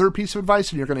 Another piece of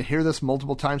advice, and you're going to hear this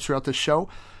multiple times throughout this show,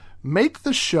 make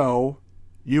the show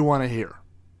you want to hear.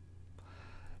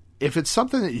 If it's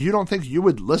something that you don't think you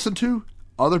would listen to,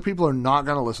 other people are not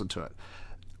going to listen to it.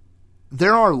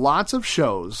 There are lots of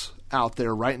shows out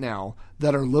there right now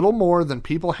that are little more than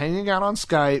people hanging out on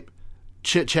Skype,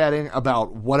 chit-chatting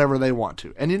about whatever they want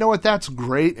to. And you know what? That's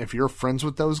great if you're friends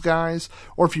with those guys,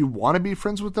 or if you want to be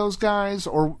friends with those guys,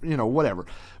 or, whatever.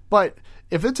 But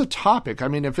if it's a topic,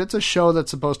 if it's a show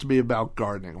that's supposed to be about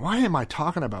gardening, why am I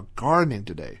talking about gardening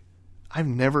today?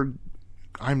 I'm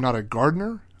not a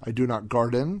gardener. I do not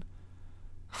garden.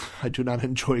 I do not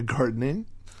enjoy gardening.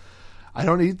 I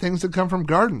don't eat things that come from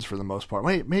gardens for the most part.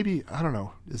 Wait, maybe, I don't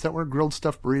know. Is that where grilled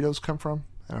stuffed burritos come from?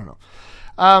 I don't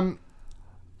know.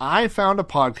 I found a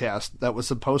podcast that was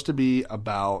supposed to be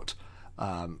about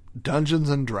Dungeons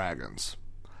and Dragons.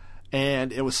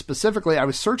 And it was specifically, I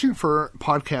was searching for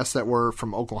podcasts that were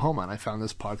from Oklahoma, and I found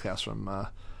this podcast from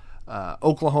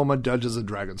Oklahoma Dungeons and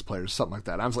Dragons players, something like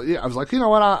that. I was like, you know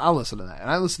what, I'll listen to that. And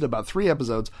I listened to about 3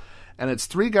 episodes, and it's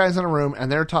 3 guys in a room,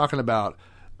 and they're talking about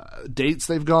dates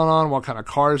they've gone on, what kind of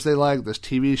cars they like, this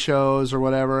TV shows or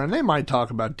whatever, and they might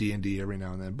talk about D&D every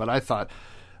now and then. But I thought,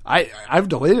 I've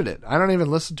deleted it. I don't even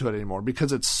listen to it anymore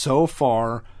because it's so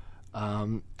far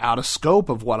out of scope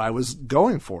of what I was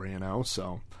going for,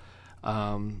 So,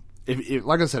 if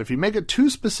like I said, if you make it too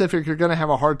specific, you're going to have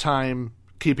a hard time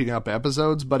keeping up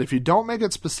episodes. But if you don't make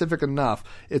it specific enough,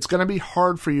 it's going to be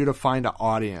hard for you to find an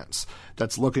audience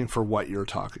that's looking for what you're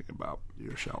talking about,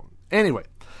 your show. Anyway,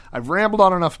 I've rambled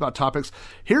on enough about topics.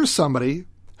 Here's somebody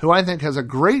who I think has a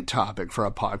great topic for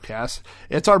a podcast.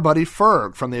 It's our buddy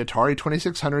Ferg from the Atari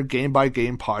 2600 Game by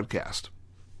Game podcast.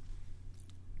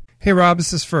 Hey Rob,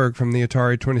 this is Ferg from the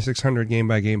Atari 2600 Game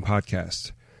by Game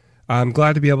podcast. I'm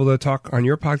glad to be able to talk on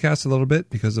your podcast a little bit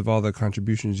because of all the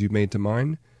contributions you've made to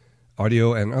mine,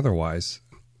 audio and otherwise.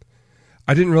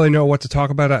 I didn't really know what to talk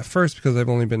about at first because I've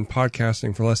only been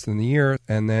podcasting for less than a year,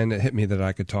 and then it hit me that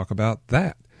I could talk about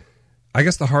that. I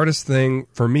guess the hardest thing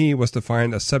for me was to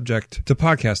find a subject to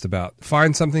podcast about.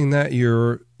 Find something that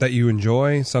you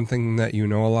enjoy, something that you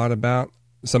know a lot about,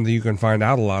 something you can find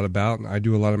out a lot about. I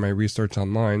do a lot of my research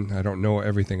online. I don't know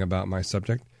everything about my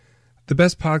subject. The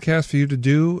best podcast for you to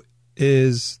do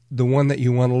is the one that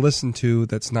you want to listen to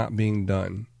that's not being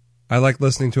done. I like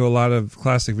listening to a lot of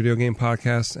classic video game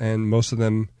podcasts, and most of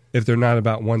them, if they're not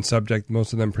about one subject,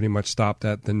 most of them pretty much stopped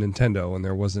at the Nintendo, and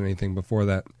there wasn't anything before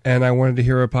that. And I wanted to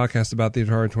hear a podcast about the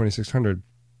Atari 2600.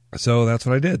 So that's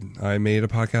what I did. I made a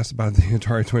podcast about the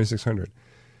Atari 2600.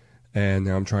 And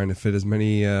now I'm trying to fit as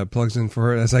many plugs in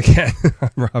for it as I can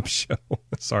on Rob's show.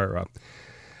 Sorry, Rob.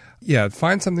 Yeah,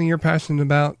 find something you're passionate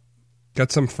about.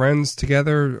 Get some friends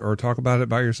together or talk about it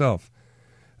by yourself.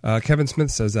 Kevin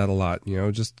Smith says that a lot.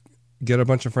 Just get a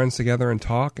bunch of friends together and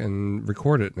talk and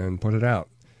record it and put it out.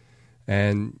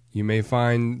 And you may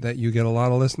find that you get a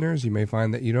lot of listeners. You may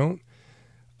find that you don't.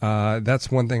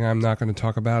 That's one thing I'm not going to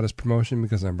talk about is promotion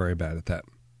because I'm very bad at that.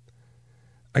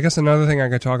 I guess another thing I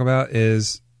could talk about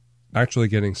is actually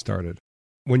getting started.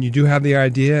 When you do have the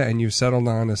idea and you've settled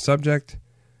on a subject,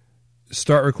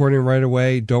 start recording right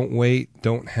away. Don't wait.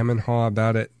 Don't hem and haw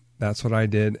about it. That's what I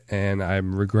did, and I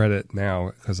regret it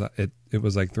now because it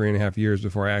was like 3.5 years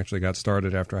before I actually got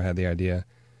started after I had the idea.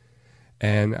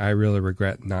 And I really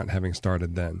regret not having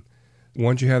started then.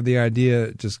 Once you have the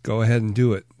idea, just go ahead and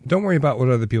do it. Don't worry about what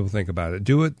other people think about it.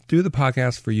 Do it. Do the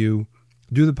podcast for you.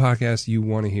 Do the podcast you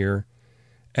want to hear.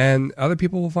 And other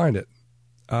people will find it.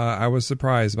 I was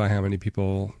surprised by how many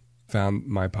people found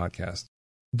my podcast.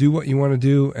 Do what you want to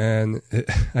do, and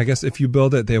I guess if you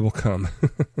build it, they will come.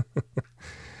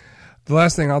 the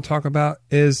last thing I'll talk about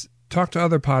is talk to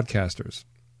other podcasters.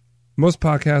 Most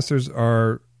podcasters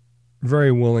are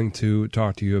very willing to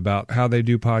talk to you about how they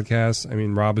do podcasts. I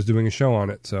mean, Rob is doing a show on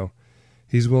it, so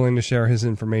he's willing to share his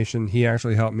information. He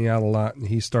actually helped me out a lot.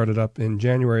 He started up in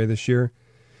January this year.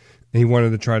 He wanted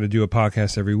to try to do a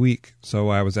podcast every week. So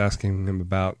I was asking him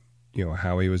about,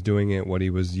 how he was doing it, what he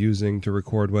was using to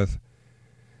record with.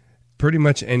 Pretty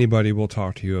much anybody will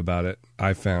talk to you about it,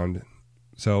 I've found.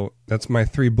 So that's my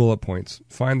 3 bullet points.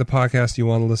 Find the podcast you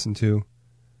want to listen to,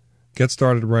 get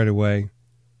started right away,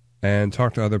 and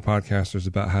talk to other podcasters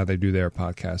about how they do their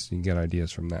podcast. You can get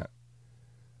ideas from that.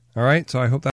 All right, so I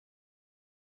hope that.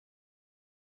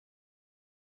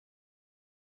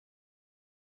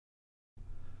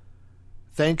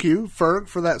 Thank you, Ferg,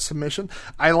 for that submission.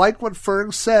 I like what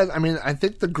Ferg said. I mean, I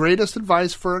think the greatest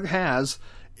advice Ferg has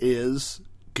is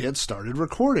get started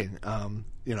recording.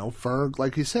 Ferg,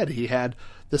 like he said, he had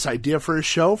this idea for his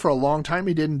show for a long time.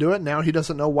 He didn't do it. Now he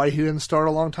doesn't know why he didn't start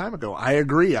a long time ago. I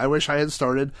agree. I wish I had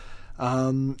started,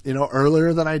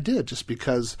 earlier than I did, just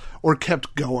because, or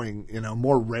kept going,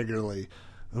 more regularly.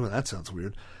 Oh, that sounds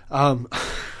weird.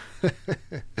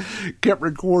 Kept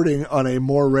recording on a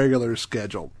more regular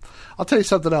schedule. I'll tell you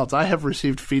something else. I have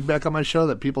received feedback on my show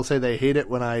that people say they hate it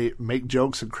when I make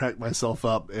jokes and crack myself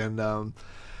up. And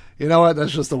you know what?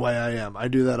 That's just the way I am. I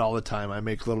do that all the time. I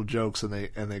make little jokes and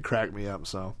they crack me up.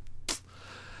 So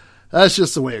that's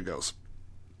just the way it goes.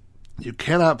 You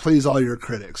cannot please all your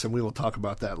critics, and we will talk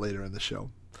about that later in the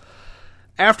show.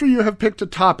 After you have picked a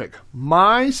topic,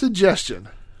 my suggestion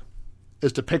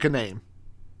is to pick a name.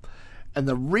 And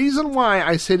the reason why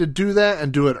I say to do that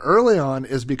and do it early on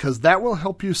is because that will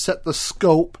help you set the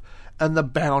scope and the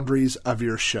boundaries of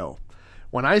your show.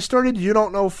 When I started You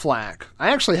Don't Know Flack,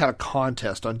 I actually had a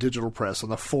contest on Digital Press on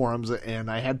the forums, and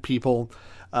I had people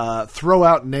throw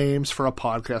out names for a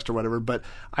podcast or whatever, but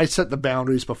I set the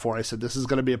boundaries before. I said, this is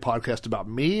going to be a podcast about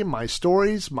me, my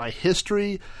stories, my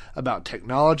history, about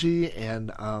technology,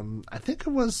 and I think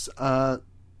it was a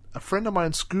friend of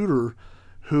mine, Scooter,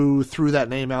 who threw that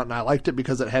name out, and I liked it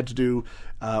because it had to do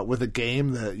with a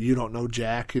game that You Don't Know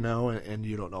Jack, and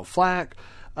You Don't Know Flack.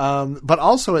 But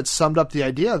also it summed up the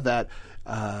idea that,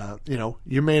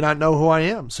 you may not know who I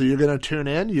am. So you're going to tune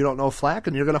in, You Don't Know Flack,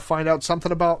 and you're going to find out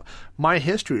something about my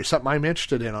history or something I'm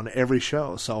interested in on every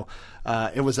show. So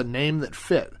it was a name that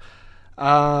fit.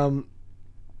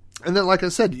 And then, like I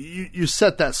said, you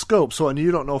set that scope. So, and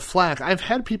You Don't Know Flack, I've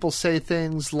had people say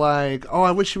things like, "Oh,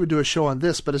 I wish you would do a show on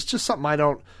this," but it's just something I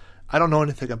don't know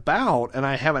anything about, and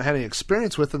I haven't had any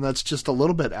experience with, and that's just a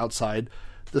little bit outside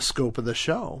the scope of the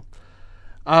show.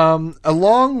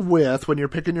 Along with, when you're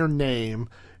picking your name,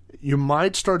 you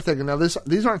might start thinking, now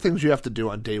these aren't things you have to do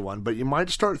on day one, but you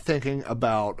might start thinking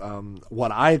about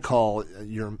what I call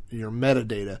your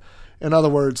metadata. In other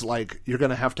words, like, you're going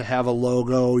to have a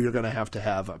logo, you're going to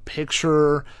have a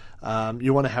picture,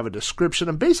 you want to have a description,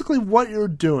 and basically what you're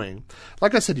doing.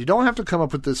 Like I said, you don't have to come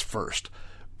up with this first,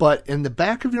 but in the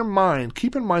back of your mind,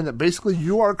 keep in mind that basically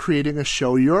you are creating a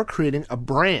show, you're creating a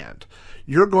brand.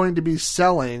 You're going to be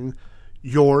selling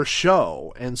your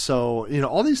show, and so,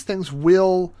 all these things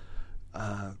will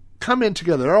come in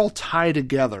together. They're all tied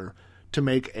together to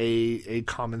make a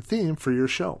common theme for your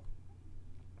show.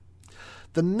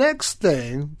 The next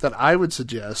thing that I would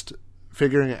suggest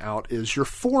figuring out is your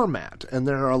format. And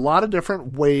there are a lot of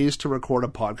different ways to record a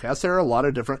podcast. There are a lot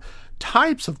of different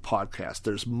types of podcasts.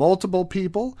 There's multiple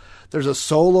people. There's a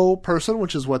solo person,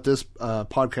 which is what this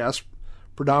podcast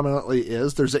predominantly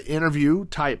is. There's an interview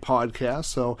type podcast.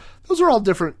 So those are all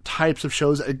different types of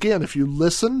shows. Again, if you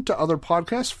listen to other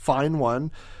podcasts, find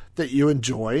one that you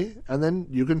enjoy, and then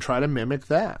you can try to mimic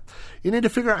that. You need to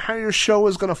figure out how your show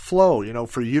is going to flow.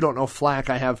 For You Don't Know Flack,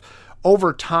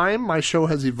 over time, my show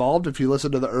has evolved. If you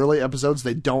listen to the early episodes,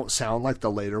 they don't sound like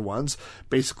the later ones.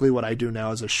 Basically, what I do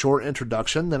now is a short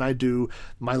introduction. Then I do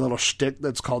my little shtick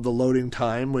that's called the loading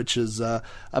time, which is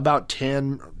about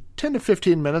 10 to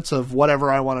 15 minutes of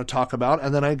whatever I want to talk about,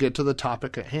 and then I get to the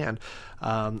topic at hand.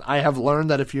 I have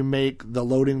learned that if you make the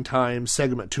loading time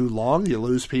segment too long, you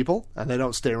lose people, and they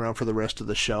don't stay around for the rest of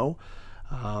the show.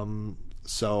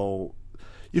 So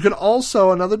you can also,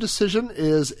 another decision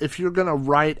is if you're going to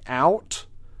write out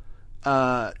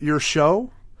your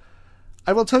show.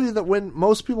 I will tell you that when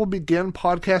most people begin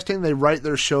podcasting, they write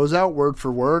their shows out word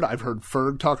for word. I've heard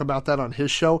Ferg talk about that on his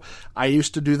show. I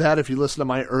used to do that. If you listen to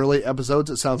my early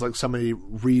episodes, it sounds like somebody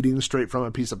reading straight from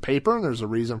a piece of paper, and there's a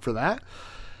reason for that.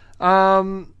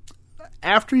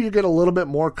 After you get a little bit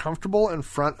more comfortable in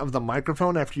front of the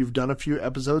microphone, after you've done a few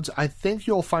episodes, I think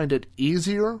you'll find it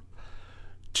easier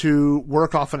to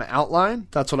work off an outline.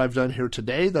 That's what I've done here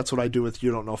today. That's what I do with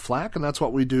You Don't Know Flack, and that's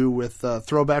what we do with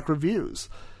Throwback Reviews.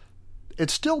 It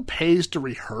still pays to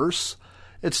rehearse.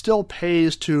 It still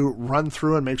pays to run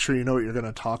through and make sure you know what you're going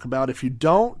to talk about. If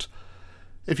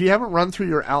you haven't run through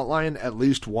your outline at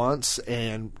least once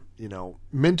and,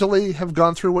 mentally have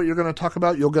gone through what you're going to talk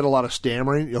about, you'll get a lot of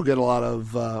stammering. You'll get a lot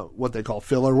of what they call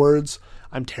filler words.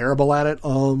 I'm terrible at it,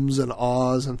 ums and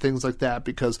ahs and things like that,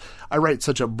 because I write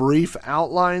such a brief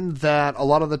outline that a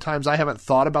lot of the times I haven't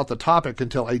thought about the topic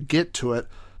until I get to it.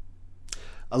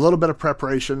 A little bit of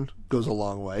preparation goes a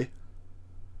long way.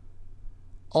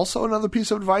 Also, another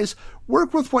piece of advice,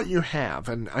 work with what you have.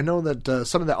 And I know that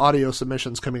some of the audio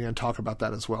submissions coming in talk about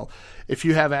that as well. If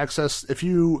you have access, if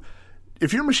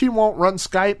your machine won't run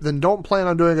Skype, then don't plan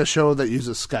on doing a show that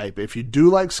uses Skype. If you do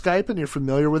like Skype and you're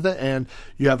familiar with it and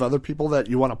you have other people that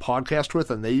you want to podcast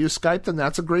with and they use Skype, then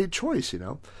that's a great choice,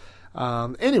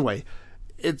 Anyway,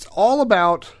 it's all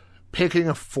about picking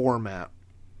a format.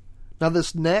 Now,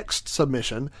 this next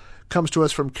submission comes to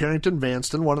us from Carrington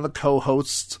Vanston, one of the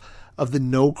co-hosts of the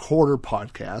No Quarter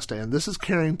podcast, and this is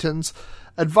Carrington's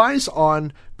advice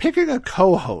on picking a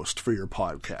co-host for your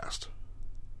podcast.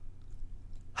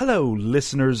 Hello,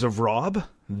 listeners of Rob.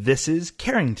 This is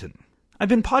Carrington. I've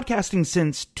been podcasting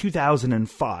since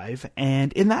 2005,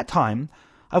 and in that time,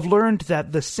 I've learned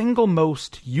that the single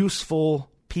most useful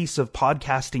piece of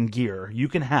podcasting gear you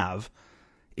can have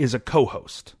is a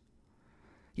co-host.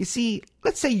 You see,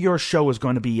 let's say your show is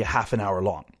going to be a half an hour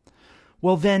long.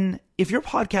 Well then, if you're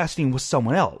podcasting with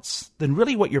someone else, then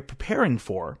really what you're preparing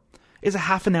for is a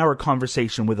half an hour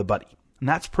conversation with a buddy, and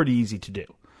that's pretty easy to do.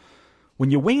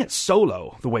 When you wing it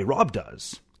solo, the way Rob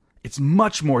does, it's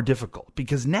much more difficult,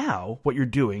 because now what you're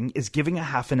doing is giving a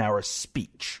half an hour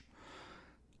speech.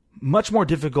 Much more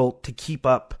difficult to keep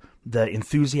up the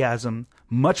enthusiasm,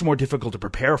 much more difficult to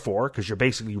prepare for, because you're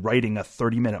basically writing a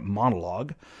 30-minute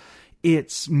monologue.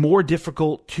 It's more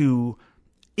difficult to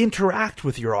interact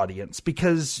with your audience,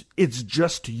 because it's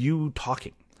just you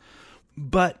talking.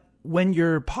 But when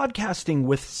you're podcasting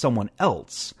with someone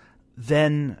else,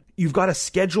 then you've got a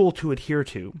schedule to adhere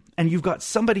to, and you've got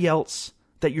somebody else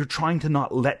that you're trying to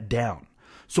not let down.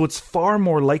 So it's far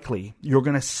more likely you're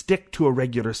going to stick to a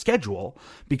regular schedule,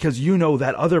 because you know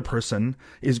that other person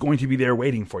is going to be there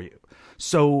waiting for you.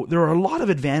 So there are a lot of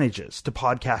advantages to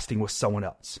podcasting with someone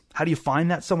else. How do you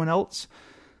find that someone else?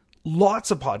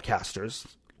 Lots of podcasters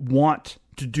want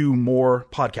to do more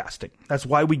podcasting. That's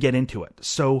why we get into it.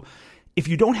 So if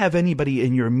you don't have anybody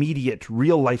in your immediate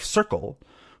real life circle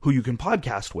who you can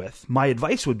podcast with, my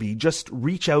advice would be just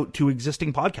reach out to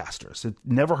existing podcasters. It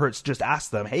never hurts to just ask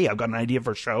them, hey, I've got an idea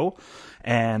for a show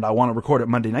and I want to record it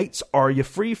Monday nights. Are you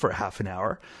free for half an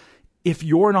hour? If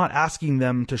you're not asking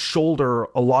them to shoulder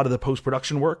a lot of the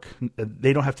post-production work,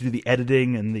 they don't have to do the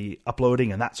editing and the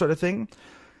uploading and that sort of thing,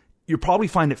 you'll probably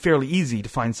find it fairly easy to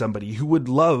find somebody who would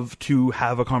love to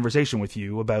have a conversation with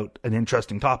you about an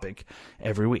interesting topic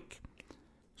every week.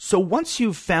 So once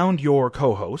you've found your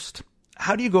co-host,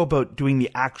 how do you go about doing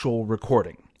the actual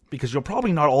recording? Because you'll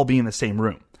probably not all be in the same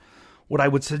room. What I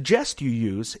would suggest you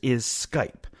use is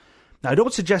Skype. Now, I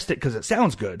don't suggest it because it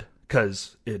sounds good,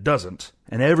 because it doesn't,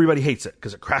 and everybody hates it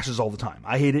because it crashes all the time.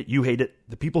 I hate it, you hate it.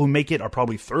 The people who make it are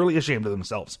probably thoroughly ashamed of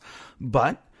themselves.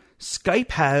 But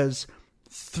Skype has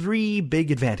 3 big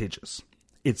advantages.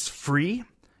 It's free,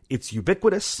 it's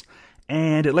ubiquitous,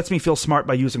 and it lets me feel smart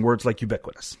by using words like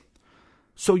ubiquitous.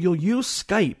 So you'll use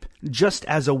Skype just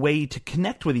as a way to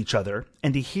connect with each other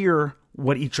and to hear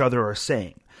what each other are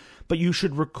saying. But you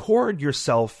should record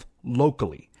yourself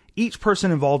locally. Each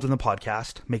person involved in the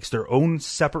podcast makes their own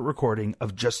separate recording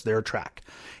of just their track.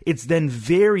 It's then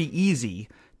very easy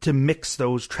to mix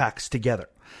those tracks together.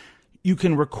 You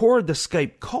can record the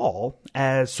Skype call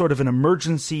as sort of an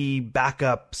emergency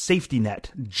backup safety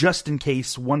net, just in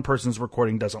case one person's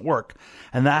recording doesn't work.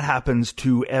 And that happens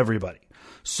to everybody.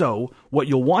 So what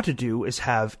you'll want to do is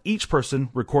have each person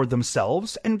record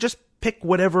themselves and just pick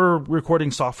whatever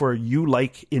recording software you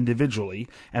like individually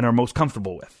and are most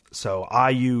comfortable with. So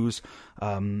I use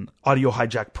Audio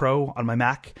Hijack Pro on my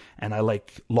Mac, and I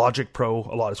like Logic Pro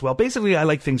a lot as well. Basically, I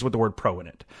like things with the word Pro in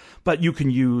it. But you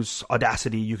can use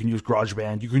Audacity, you can use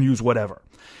GarageBand, you can use whatever.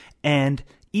 And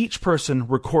each person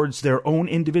records their own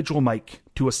individual mic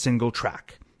to a single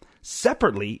track.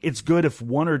 Separately, it's good if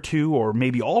one or two or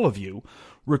maybe all of you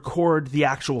record the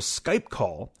actual Skype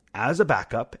call as a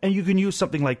backup, and you can use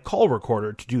something like Call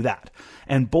Recorder to do that.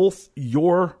 And both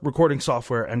your recording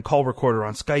software and Call Recorder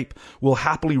on Skype will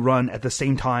happily run at the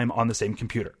same time on the same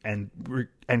computer and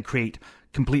create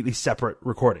completely separate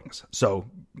recordings. So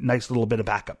nice little bit of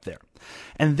backup there.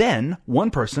 And then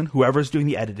one person, whoever's doing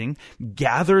the editing,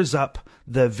 gathers up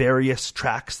the various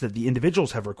tracks that the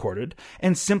individuals have recorded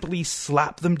and simply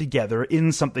slap them together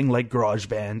in something like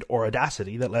GarageBand or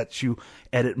Audacity that lets you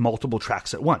edit multiple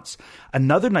tracks at once.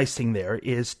 Another nice thing there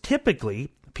is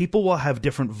typically people will have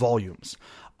different volumes.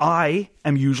 I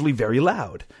am usually very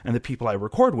loud, and the people I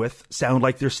record with sound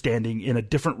like they're standing in a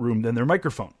different room than their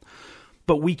microphone.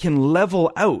 But we can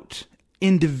level out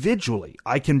individually.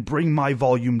 I can bring my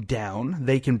volume down,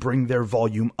 they can bring their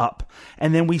volume up,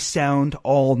 and then we sound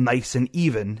all nice and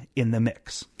even in the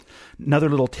mix. Another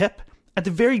little tip, at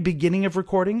the very beginning of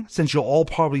recording, since you'll all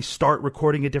probably start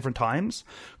recording at different times,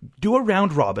 do a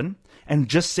round robin and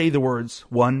just say the words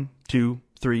 1, 2,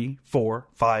 3, 4,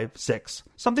 5, 6,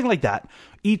 something like that,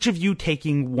 each of you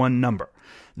taking one number.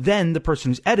 Then the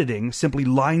person who's editing simply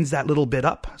lines that little bit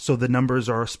up so the numbers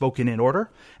are spoken in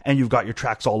order, and you've got your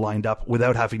tracks all lined up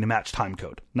without having to match time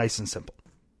code. Nice and simple.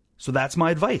 So that's my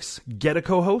advice. Get a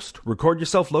co-host, record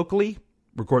yourself locally,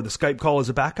 record the Skype call as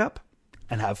a backup,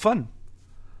 and have fun.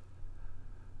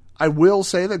 I will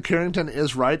say that Carrington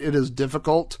is right. It is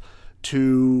difficult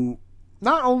to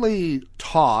not only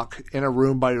talk in a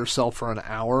room by yourself for an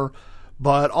hour,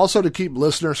 but also to keep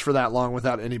listeners for that long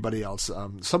without anybody else.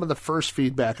 Some of the first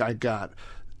feedback I got,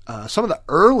 some of the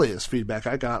earliest feedback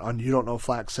I got on You Don't Know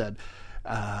Flack said,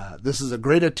 this is a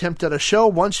great attempt at a show.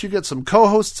 Once you get some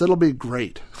co-hosts, it'll be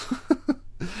great.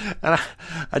 And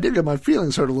I did get my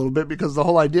feelings hurt a little bit because the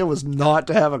whole idea was not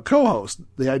to have a co-host.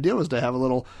 The idea was to have a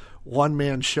little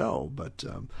one-man show. But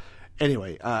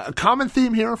anyway, a common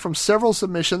theme here from several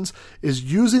submissions is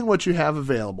using what you have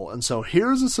available. And so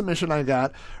here's a submission I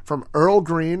got from Earl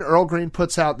Green. Earl Green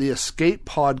puts out the Escape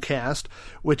Podcast,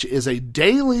 which is a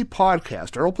daily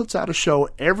podcast. Earl puts out a show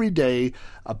every day,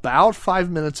 about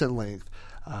 5 minutes in length.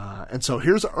 And so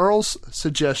here's Earl's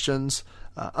suggestions,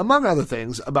 among other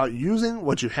things, about using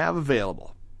what you have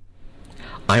available.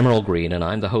 I'm Earl Green, and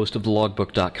I'm the host of the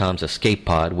Logbook.com's Escape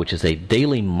Pod, which is a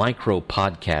daily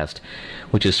micro-podcast,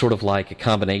 which is sort of like a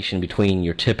combination between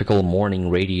your typical morning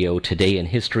radio Today in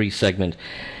History segment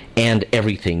and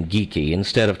everything geeky.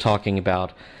 Instead of talking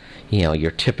about,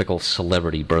 your typical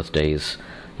celebrity birthdays,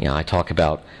 I talk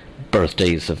about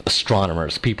birthdays of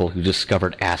astronomers, people who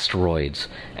discovered asteroids,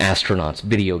 astronauts,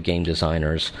 video game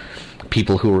designers,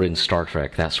 people who were in Star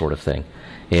Trek, that sort of thing.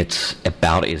 It's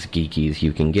about as geeky as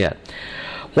you can get.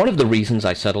 One of the reasons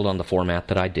I settled on the format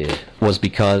that I did was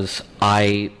because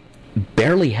I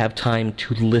barely have time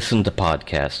to listen to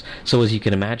podcasts. So as you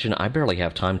can imagine, I barely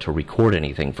have time to record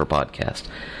anything for podcasts.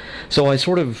 So I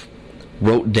sort of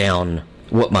wrote down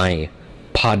what my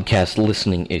podcast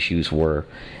listening issues were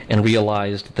and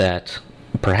realized that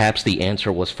perhaps the answer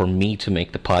was for me to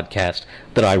make the podcast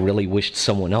that I really wished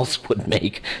someone else would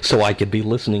make so I could be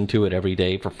listening to it every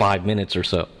day for 5 minutes or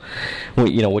so.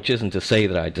 Which isn't to say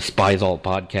that I despise all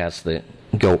podcasts that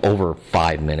go over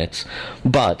 5 minutes,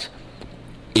 but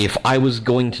if I was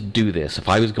going to do this, if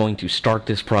I was going to start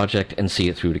this project and see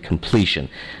it through to completion,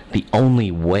 the only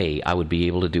way I would be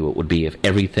able to do it would be if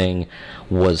everything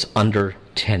was under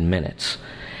 10 minutes.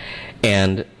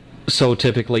 And so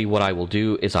typically what I will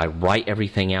do is I write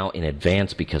everything out in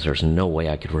advance because there's no way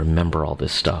I could remember all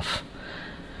this stuff.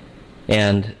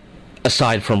 And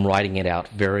aside from writing it out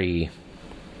very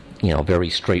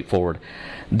straightforward,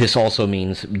 this also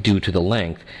means, due to the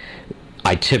length,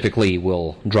 I typically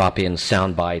will drop in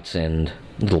sound bites and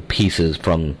little pieces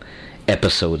from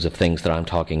episodes of things that I'm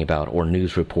talking about, or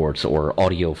news reports, or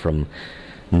audio from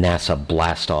NASA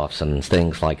blastoffs and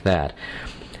things like that.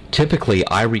 Typically,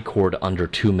 I record under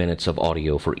 2 minutes of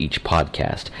audio for each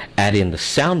podcast. Add in the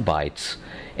sound bites,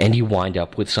 and you wind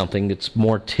up with something that's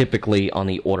more typically on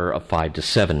the order of 5 to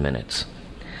 7 minutes.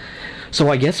 So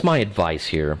I guess my advice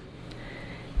here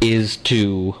is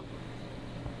to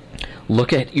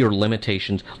look at your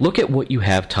limitations, look at what you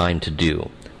have time to do.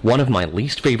 One of my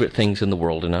least favorite things in the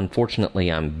world, and unfortunately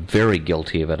I'm very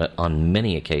guilty of it on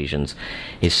many occasions,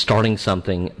 is starting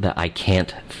something that I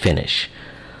can't finish.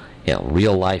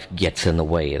 Real life gets in the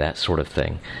way, that sort of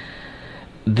thing.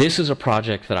 This is a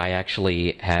project that I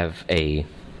actually have a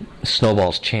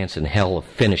snowball's chance in hell of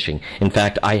finishing. In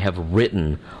fact, I have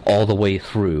written all the way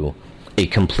through a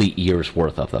complete year's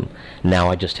worth of them. Now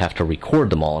I just have to record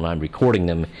them all, and I'm recording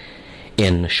them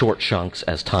in short chunks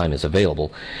as time is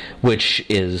available, which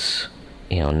is,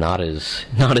 not as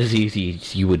easy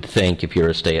as you would think if you're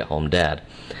a stay-at-home dad.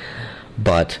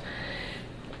 But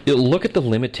look at the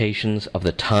limitations of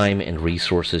the time and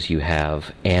resources you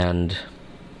have and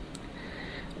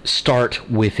start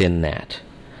within that.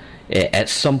 At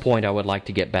some point, I would like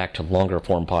to get back to longer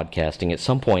form podcasting. At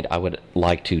some point, I would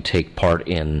like to take part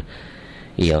in,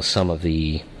 some of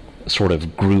the sort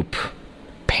of group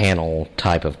panel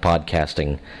type of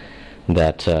podcasting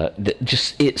that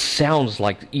it sounds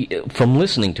like, from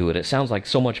listening to it, it sounds like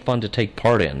so much fun to take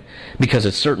part in, because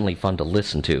it's certainly fun to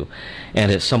listen to.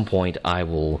 And at some point, I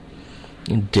will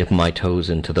dip my toes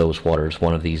into those waters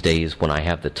one of these days when I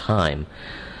have the time.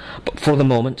 But for the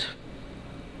moment,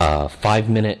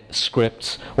 5-minute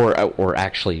scripts, or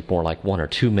actually more like 1 or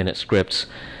 2 minute scripts,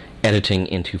 editing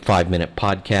into 5-minute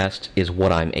podcasts is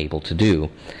what I'm able to do.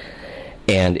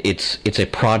 And it's a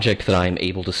project that I'm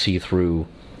able to see through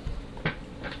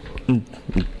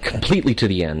completely to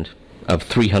the end of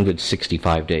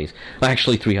 365 days.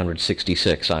 Actually,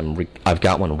 366. I've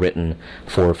got one written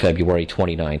for February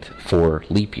 29th for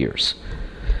leap years.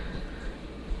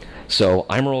 So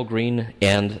I'm Earl Green,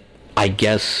 and I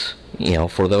guess,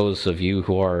 for those of you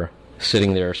who are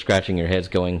sitting there scratching your heads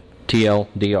going,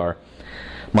 TLDR,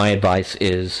 my advice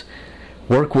is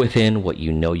work within what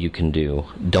you know you can do.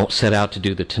 Don't set out to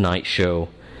do the Tonight Show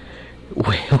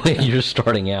when you're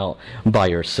starting out by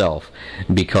yourself,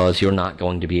 because you're not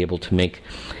going to be able to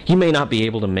you may not be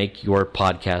able to make your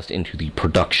podcast into the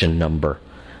production number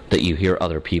that you hear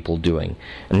other people doing.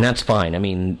 And that's fine. I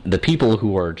mean, the people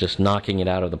who are just knocking it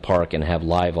out of the park and have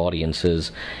live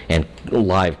audiences and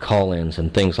live call-ins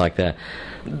and things like that,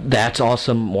 that's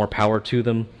awesome. More power to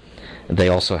them. They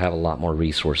also have a lot more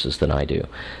resources than I do.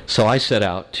 So I set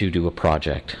out to do a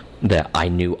project that I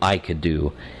knew I could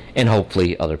do, and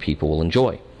hopefully other people will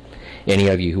enjoy. Any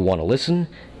of you who want to listen,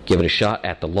 give it a shot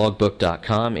at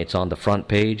thelogbook.com. It's on the front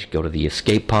page. Go to the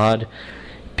Escape Pod.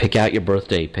 Pick out your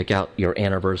birthday. Pick out your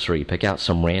anniversary. Pick out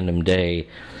some random day.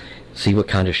 See what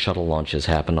kind of shuttle launches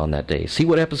happened on that day. See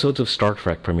what episodes of Star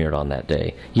Trek premiered on that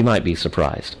day. You might be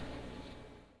surprised.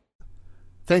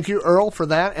 Thank you, Earl, for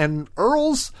that. And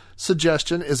Earl's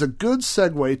suggestion is a good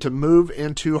segue to move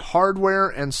into hardware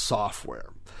and software.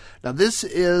 Now, this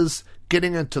is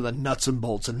getting into the nuts and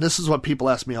bolts, and this is what people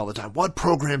ask me all the time. What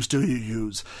programs do you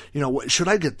use? Should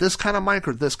I get this kind of mic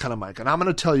or this kind of mic? And I'm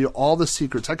going to tell you all the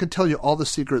secrets. I can tell you all the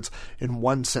secrets in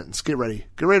one sentence. Get ready.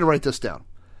 Get ready to write this down.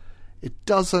 It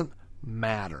doesn't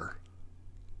matter.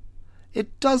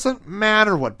 It doesn't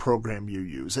matter what program you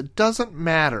use. It doesn't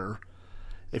matter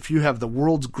if you have the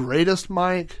world's greatest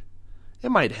mic.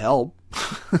 It might help.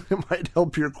 It might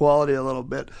help your quality a little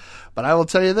bit. But I will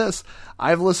tell you this.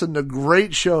 I've listened to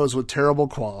great shows with terrible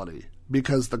quality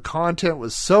because the content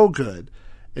was so good.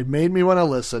 It made me want to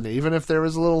listen, even if there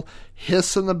was a little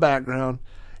hiss in the background,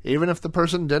 even if the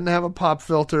person didn't have a pop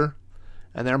filter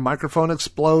and their microphone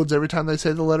explodes every time they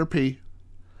say the letter P.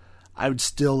 I would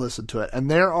still listen to it.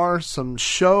 And there are some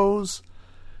shows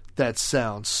that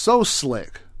sound so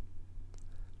slick.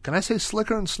 Can I say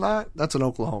slicker and snot? That's an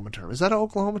Oklahoma term. Is that an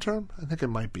Oklahoma term? I think it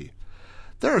might be.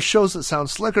 There are shows that sound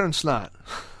slicker and snot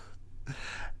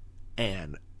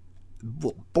and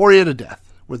will bore you to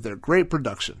death with their great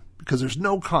production because there's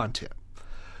no content.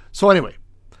 So anyway,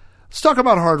 let's talk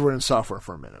about hardware and software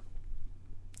for a minute.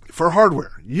 For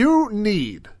hardware, you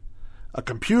need a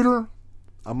computer,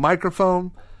 a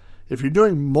microphone. If you're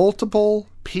doing multiple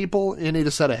people, you need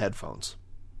a set of headphones.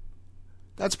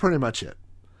 That's pretty much it.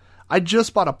 I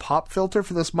just bought a pop filter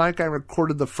for this mic. I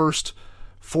recorded the first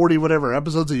 40 whatever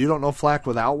episodes of You Don't Know Flack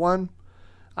without one.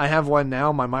 I have one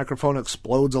now. My microphone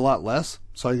explodes a lot less,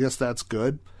 so I guess that's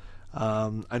good.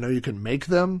 I know you can make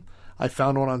them. I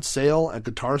found one on sale at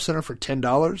Guitar Center for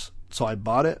 $10, so I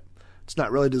bought it. It's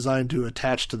not really designed to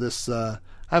attach to this. I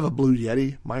have a Blue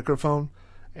Yeti microphone,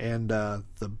 and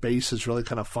the bass is really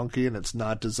kind of funky, and it's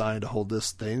not designed to hold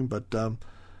this thing, but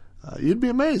you'd be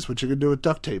amazed what you can do with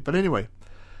duct tape. But anyway,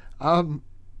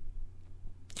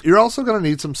 you're also going to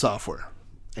need some software.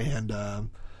 And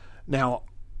now,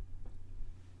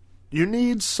 you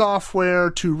need software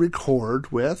to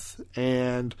record with,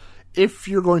 and if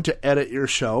you're going to edit your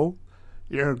show,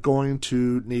 you're going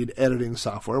to need editing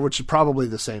software, which is probably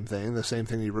the same thing. The same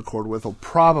thing you record with will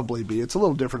probably be. It's a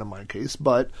little different in my case,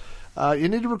 but you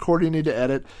need to record, you need to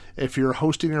edit. If you're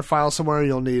hosting your file somewhere,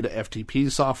 you'll need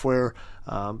FTP software.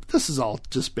 This is all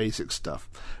just basic stuff.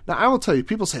 Now, I will tell you,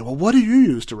 people say, well, what do you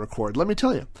use to record? Let me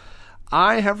tell you.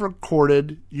 I have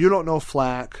recorded You Don't Know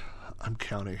Flack. I'm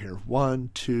counting here.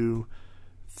 1, 2,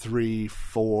 3,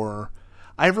 4.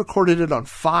 I've recorded it on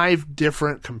 5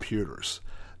 different computers.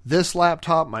 This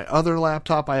laptop, my other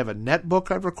laptop, I have a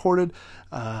netbook I've recorded.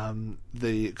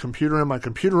 The computer in my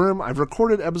computer room, I've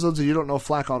recorded episodes of You Don't Know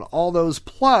Flack on all those.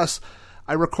 Plus,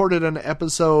 I recorded an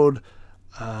episode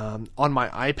on my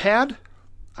iPad.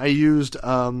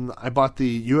 I bought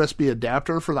the USB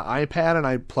adapter for the iPad, and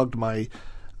I plugged my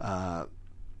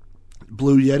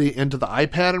Blue Yeti into the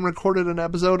iPad and recorded an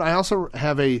episode. I also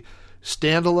have a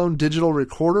standalone digital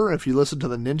recorder. If you listen to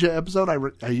the Ninja episode,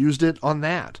 I used it on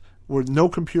that with no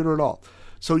computer at all.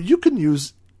 So you can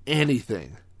use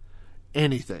anything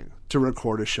to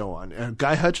record a show on. And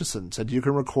Guy Hutchison said you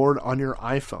can record on your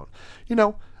iPhone. You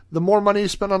know, the more money you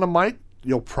spend on a mic,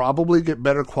 you'll probably get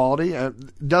better quality.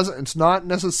 It's not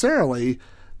necessarily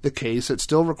the case. It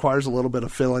still requires a little bit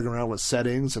of fiddling around with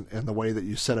settings and the way that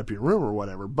you set up your room or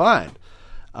whatever. But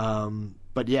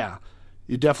yeah,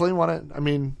 you definitely want to, I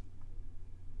mean,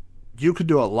 you could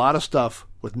do a lot of stuff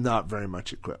with not very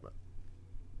much equipment.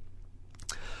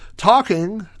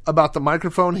 Talking about the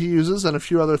microphone he uses and a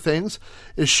few other things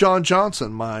is Sean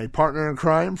Johnson, my partner in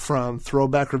crime from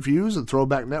Throwback Reviews and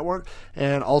Throwback Network,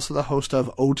 and also the host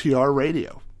of OTR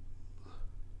Radio.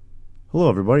 Hello,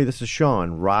 everybody. This is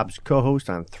Sean, Rob's co-host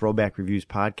on Throwback Reviews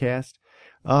podcast.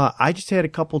 I just had a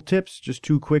couple tips, just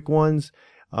two quick ones.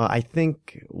 I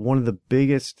think one of the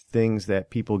biggest things that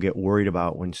people get worried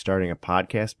about when starting a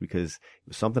podcast, because it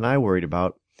was something I worried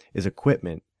about, is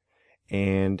equipment.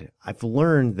 And I've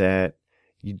learned that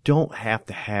you don't have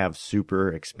to have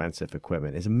super expensive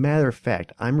equipment. As a matter of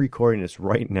fact, I'm recording this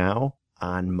right now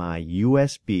on my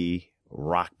USB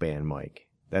Rock Band mic.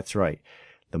 That's right.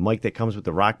 The mic that comes with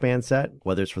the Rock Band set,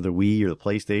 whether it's for the Wii or the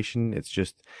PlayStation,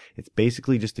 it's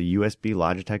basically just a USB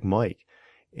Logitech mic.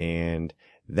 And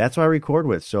that's what I record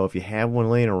with. So if you have one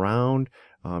laying around,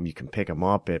 you can pick them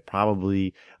up at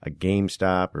probably a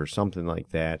GameStop or something like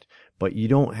that. But you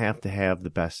don't have to have the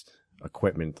best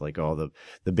equipment like all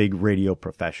the big radio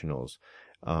professionals.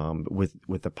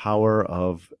 With the power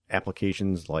of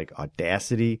applications like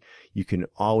Audacity, you can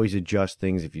always adjust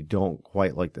things. If you don't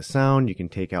quite like the sound, you can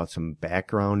take out some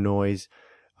background noise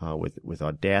with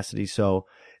Audacity. So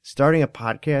starting a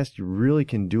podcast, you really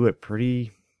can do it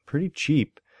pretty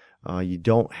cheap. You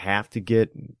don't have to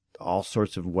get all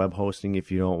sorts of web hosting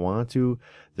if you don't want to.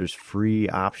 There's free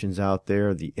options out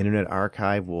there. The Internet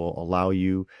Archive will allow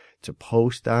you to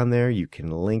post on there. You can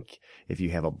link if you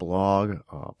have a blog,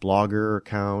 a Blogger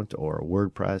account, or a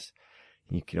WordPress.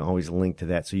 You can always link to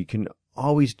that. So you can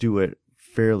always do it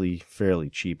fairly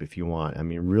cheap if you want. I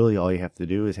mean, really all you have to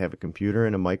do is have a computer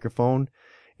and a microphone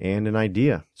and an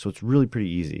idea. So it's really pretty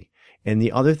easy. And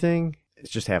the other thing is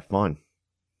just have fun.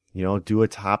 You know, do a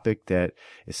topic that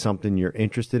is something you're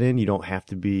interested in. You don't have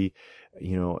to be,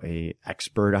 a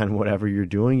expert on whatever you're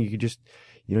doing. You could just,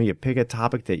 you pick a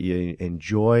topic that you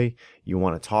enjoy, you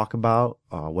want to talk about,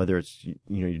 whether it's,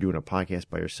 you're doing a podcast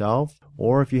by yourself,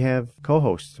 or if you have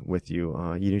co-hosts with you,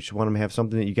 you just want them to have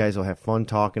something that you guys will have fun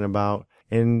talking about,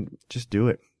 and just do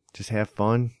it. Just have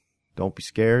fun. Don't be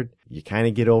scared. You kind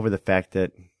of get over the fact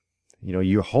that,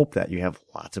 you hope that you have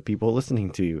lots of people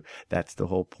listening to you. That's the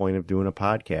whole point of doing a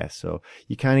podcast. So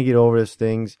you kind of get over those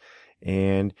things,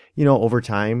 and, over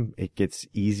time it gets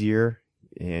easier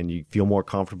and you feel more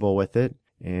comfortable with it.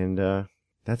 And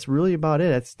that's really about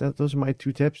it. Those are my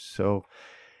two tips. So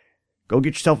go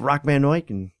get yourself a Rock Band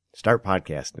mic and start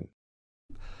podcasting.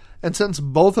 And since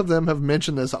both of them have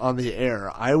mentioned this on the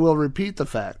air, I will repeat the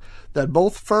fact that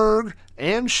both Ferg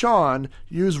and Sean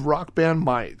use Rock Band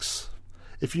mics.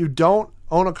 If you don't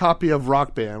own a copy of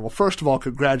Rock Band, well, first of all,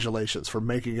 congratulations for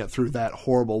making it through that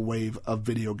horrible wave of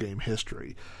video game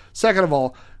history. Second of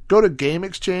all, go to Game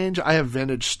Exchange. I have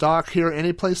vintage stock here,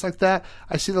 any place like that.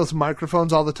 I see those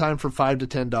microphones all the time for $5 to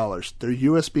 $10. They're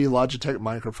USB Logitech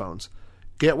microphones.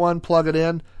 Get one, plug it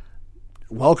in.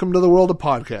 Welcome to the world of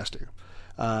podcasting.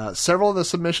 Several of the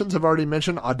submissions have already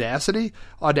mentioned Audacity.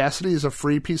 Audacity is a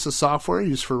free piece of software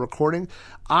used for recording.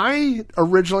 I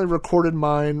originally recorded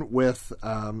mine with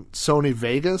Sony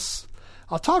Vegas.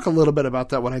 I'll talk a little bit about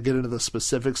that when I get into the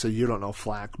specifics so you don't know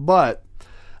flack. But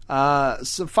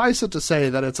suffice it to say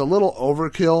that it's a little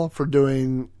overkill for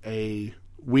doing a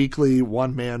weekly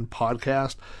one-man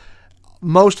podcast.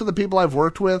 Most of the people I've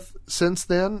worked with since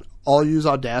then all use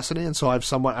Audacity, and so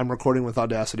I'm recording with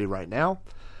Audacity right now.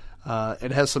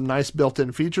 It has some nice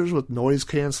built-in features with noise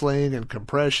canceling and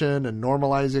compression and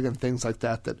normalizing and things like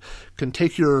that can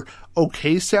take your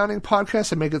okay-sounding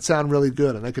podcast and make it sound really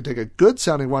good. And they can take a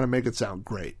good-sounding one and make it sound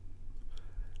great.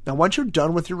 Now, once you're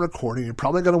done with your recording, you're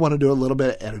probably going to want to do a little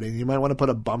bit of editing. You might want to put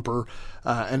a bumper,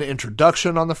 an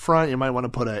introduction on the front. You might want to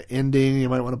put an ending. You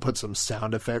might want to put some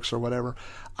sound effects or whatever.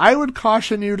 I would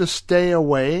caution you to stay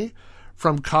away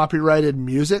from copyrighted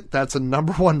music. That's a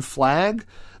number one flag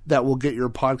that will get your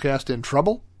podcast in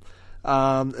trouble,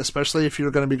 especially if you're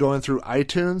going to be going through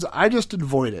iTunes. I just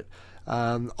avoid it.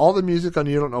 All the music on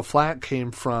You Don't Know Flack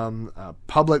came from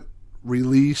public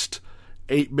released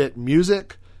 8-bit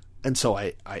music. And so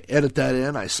I edit that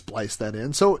in, I splice that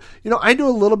in. So, I do a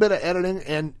little bit of editing,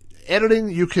 and editing,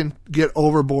 you can get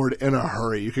overboard in a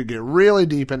hurry. You could get really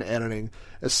deep in editing,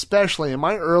 especially in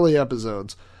my early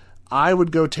episodes. I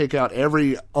would go take out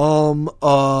every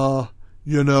I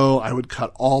would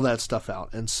cut all that stuff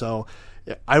out. And so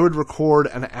I would record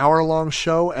an hour-long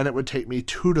show, and it would take me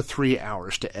 2 to 3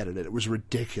 hours to edit it. It was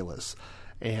ridiculous.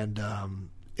 And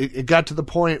it got to the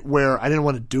point where I didn't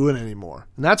want to do it anymore.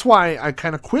 And that's why I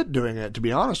kind of quit doing it, to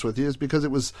be honest with you, is because it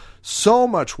was so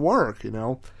much work,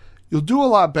 You'll do a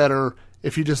lot better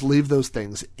if you just leave those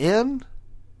things in,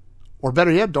 or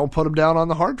better yet, don't put them down on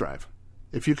the hard drive.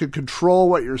 If you could control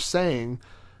what you're saying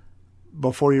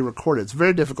before you record it. It's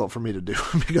very difficult for me to do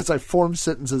because I form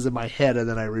sentences in my head and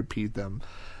then I repeat them.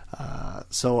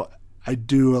 So I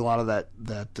do a lot of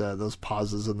that those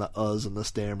pauses and the uhs and the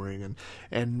stammering.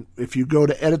 And if you go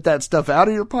to edit that stuff out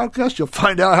of your podcast, you'll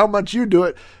find out how much you do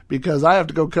it, because I have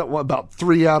to go cut about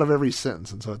 3 out of every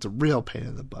sentence. And so it's a real pain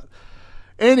in the butt.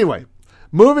 Anyway,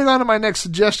 moving on to my next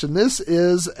suggestion. This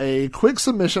is a quick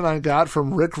submission I got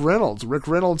from Rick Reynolds. Rick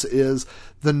Reynolds is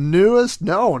the newest,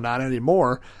 no, not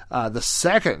anymore, the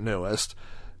second newest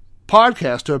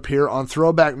podcast to appear on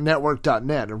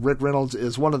throwbacknetwork.net. And Rick Reynolds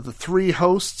is one of the 3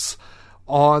 hosts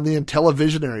on the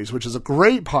Intellivisionaries, which is a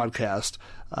great podcast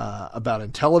about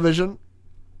Intellivision.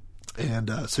 And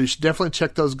so you should definitely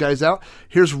check those guys out.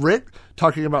 Here's Rick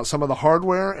talking about some of the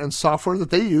hardware and software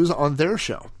that they use on their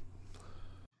show.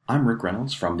 I'm Rick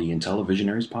Reynolds from the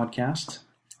Intellivisionaries podcast.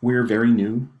 We're very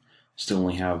new, still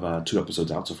only have 2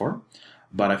 episodes out so far,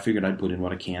 but I figured I'd put in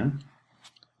what I can.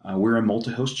 We're a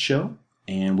multi-host show,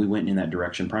 and we went in that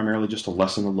direction primarily just to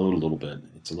lessen the load a little bit.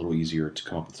 It's a little easier to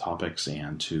come up with topics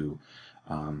and to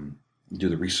do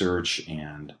the research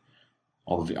and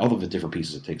all of the different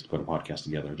pieces it takes to put a podcast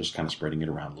together, just kind of spreading it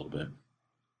around a little bit.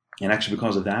 And actually,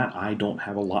 because of that, I don't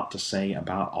have a lot to say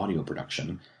about audio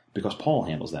production, because Paul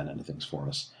handles that end of things for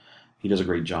us. He does a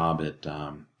great job at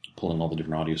pulling all the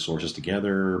different audio sources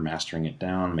together, mastering it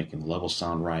down, making the levels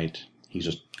sound right. He's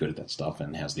just good at that stuff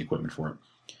and has the equipment for it.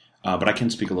 But I can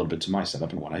speak a little bit to my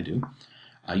setup and what I do.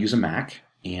 I use a Mac,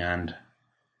 and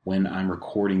when I'm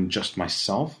recording just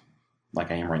myself,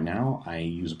 like I am right now, I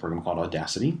use a program called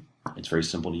Audacity. It's very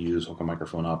simple to use. Hook a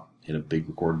microphone up, hit a big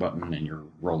record button, and you're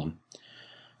rolling.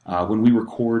 When we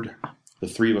record the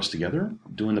 3 of us together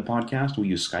doing the podcast, we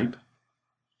use Skype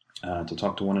to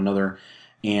talk to one another,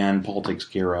 and Paul takes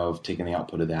care of taking the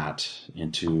output of that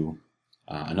into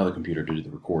another computer to do the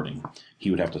recording.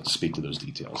 He would have to speak to those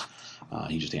details.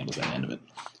 He just handles that end of it.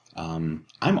 I'm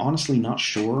honestly not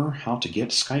sure how to get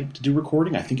Skype to do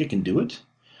recording. I think it can do it.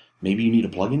 Maybe you need a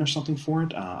plugin or something for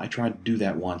it. I tried to do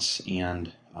that once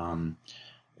and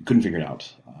couldn't figure it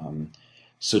out.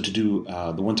 So to do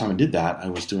the one time I did that, I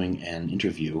was doing an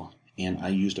interview, and I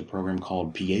used a program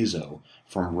called Piezo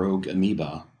from Rogue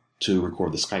Amoeba to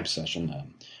record the Skype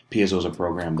session. Piezo is a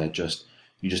program that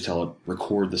you just tell it,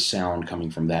 record the sound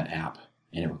coming from that app,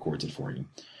 and it records it for you.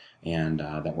 And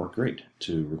that worked great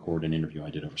to record an interview I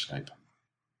did over Skype.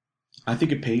 I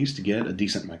think it pays to get a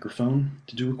decent microphone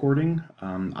to do recording.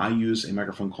 I use a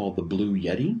microphone called the Blue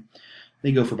Yeti.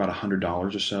 They go for about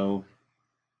 $100 or so.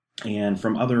 And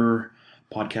from other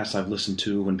podcasts I've listened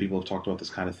to, when people have talked about this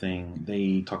kind of thing,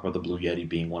 they talk about the Blue Yeti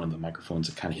being one of the microphones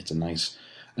that kind of hits a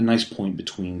nice point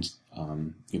between,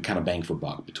 kind of bang for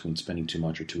buck, between spending too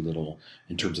much or too little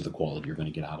in terms of the quality you're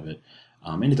going to get out of it.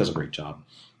 And it does a great job.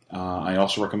 I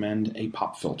also recommend a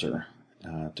pop filter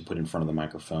to put in front of the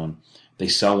microphone. They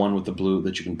sell one with the blue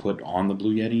that you can put on the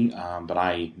Blue Yeti, but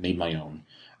I made my own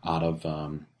out of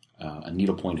a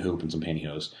needlepoint hoop and some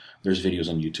pantyhose. There's videos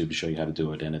on YouTube to show you how to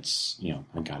do it, and it's,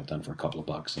 I got it done for a couple of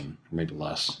bucks and maybe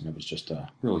less, and it was just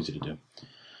real easy to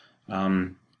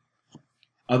do.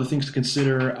 Other things to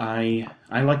consider, I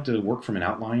like to work from an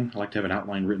outline. I like to have an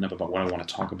outline written up about what I want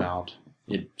to talk about.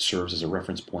 It serves as a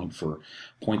reference point for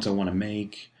points I want to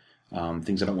make,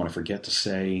 things I don't want to forget to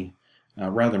say.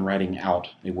 Rather than writing out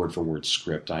a word-for-word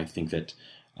script, I think that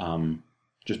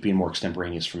just being more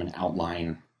extemporaneous from an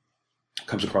outline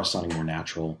comes across sounding more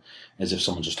natural, as if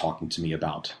someone's just talking to me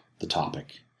about the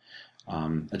topic.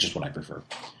 That's just what I prefer.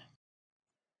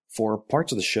 For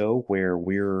parts of the show where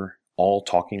we're all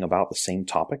talking about the same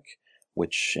topic,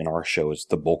 which in our show is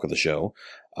the bulk of the show,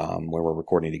 where we're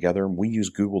recording together, we use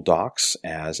Google Docs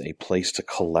as a place to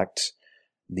collect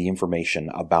the information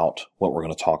about what we're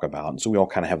going to talk about. And so we all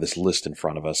kind of have this list in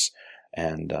front of us,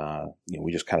 and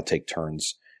we just kind of take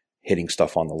turns hitting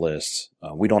stuff on the list.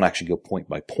 We don't actually go point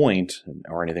by point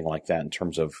or anything like that in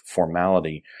terms of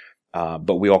formality,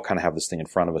 but we all kind of have this thing in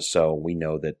front of us, so we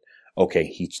know that, okay,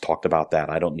 he's talked about that.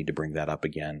 I don't need to bring that up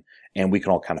again. And we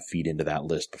can all kind of feed into that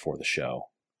list before the show.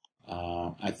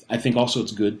 I think also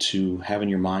it's good to have in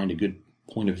your mind a good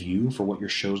point of view for what your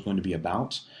show is going to be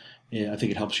about. I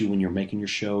think it helps you when you're making your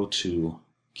show to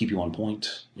keep you on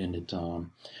point, and it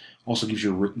also gives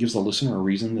the listener a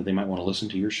reason that they might want to listen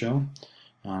to your show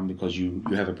because you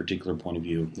have a particular point of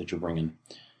view that you're bringing.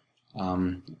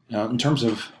 In terms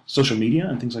of social media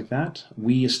and things like that,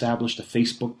 we established a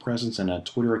Facebook presence and a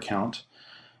Twitter account.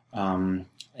 And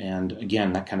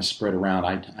again, that kind of spread around.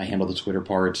 I handle the Twitter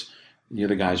part. The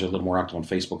other guys are a little more active on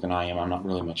Facebook than I am. I'm not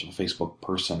really much of a Facebook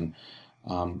person.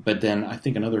 But then I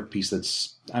think another piece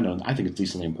I think it's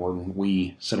decently important.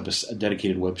 We set up a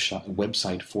dedicated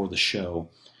website for the show.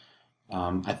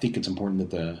 I think it's important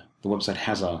that the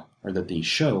website that the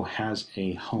show has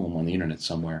a home on the internet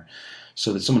somewhere,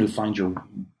 so that someone who finds your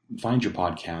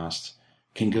podcast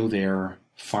can go there,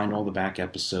 find all the back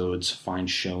episodes, find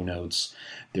show notes.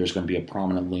 There's going to be a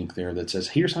prominent link there that says,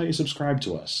 here's how you subscribe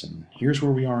to us, and here's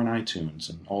where we are in iTunes,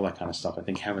 and all that kind of stuff. I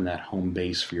think having that home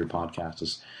base for your podcast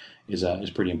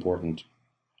is pretty important.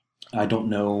 I don't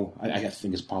know. I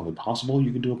think it's probably possible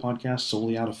you could do a podcast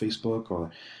solely out of Facebook,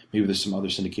 or maybe there's some other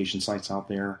syndication sites out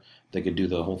there that could do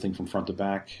the whole thing from front to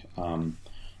back.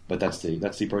 But that's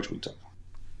the approach we took.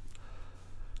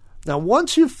 Now,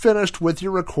 once you've finished with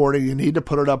your recording, you need to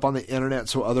put it up on the internet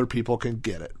so other people can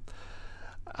get it.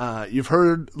 You've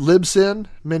heard Libsyn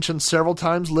mentioned several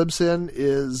times. Libsyn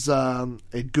is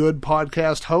a good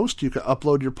podcast host. You can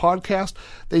upload your podcast.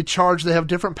 They have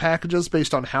different packages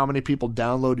based on how many people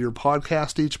download your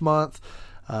podcast each month.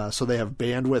 So they have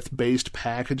bandwidth-based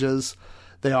packages.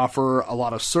 They offer a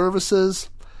lot of services.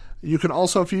 You can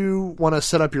also, if you want to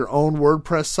set up your own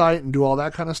WordPress site and do all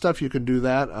that kind of stuff, you can do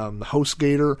that.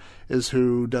 HostGator is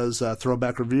who does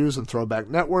Throwback Reviews and Throwback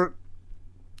Network.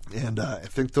 And I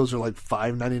think those are like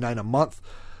 $5.99 a month,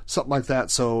 something like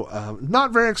that. So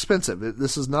not very expensive.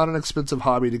 This is not an expensive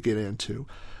hobby to get into.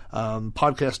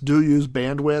 Podcasts do use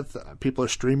bandwidth. People are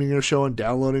streaming your show and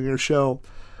downloading your show.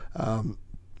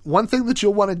 One thing that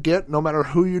you'll want to get, no matter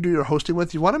who you do your hosting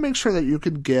with, you want to make sure that you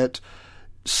can get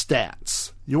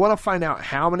stats. You want to find out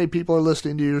how many people are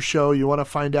listening to your show. You want to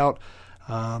find out,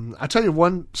 I'll tell you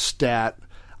one stat.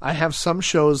 I have some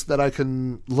shows that I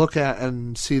can look at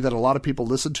and see that a lot of people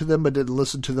listen to them, but didn't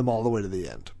listen to them all the way to the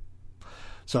end.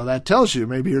 So that tells you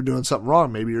maybe you're doing something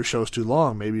wrong. Maybe your show's too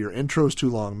long. Maybe your intro's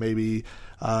too long. Maybe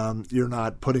you're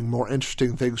not putting more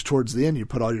interesting things towards the end. You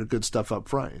put all your good stuff up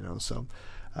front, So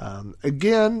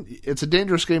again, it's a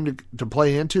dangerous game to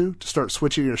play into, to start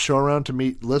switching your show around to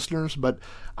meet listeners, but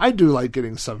I do like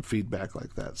getting some feedback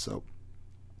like that. So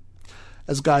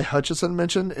as Guy Hutchison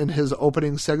mentioned in his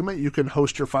opening segment, you can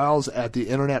host your files at the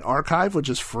Internet Archive, which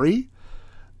is free.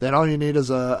 Then all you need is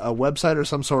a website or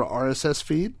some sort of RSS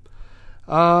feed.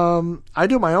 I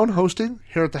do my own hosting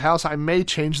here at the house. I may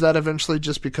change that eventually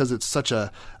just because it's such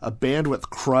a bandwidth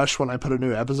crush when I put a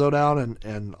new episode out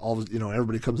and all,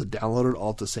 everybody comes to download it all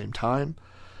at the same time.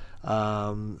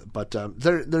 But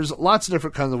there's lots of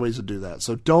different kinds of ways to do that.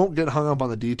 So don't get hung up on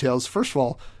the details. First of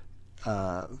all,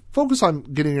 focus on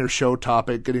getting your show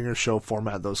topic, getting your show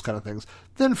format, those kind of things.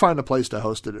 Then find a place to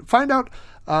host it. Find out,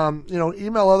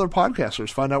 email other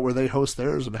podcasters, find out where they host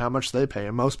theirs and how much they pay.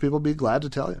 And most people will be glad to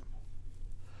tell you.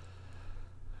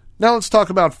 Now let's talk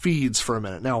about feeds for a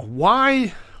minute. Now,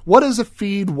 what is a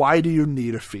feed? Why do you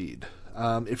need a feed?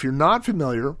 If you're not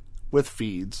familiar with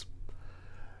feeds,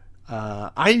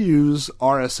 I use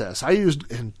RSS.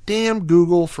 And damn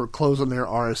Google for closing their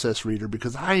RSS reader,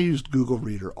 because I used Google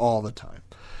Reader all the time.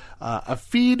 A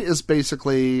feed is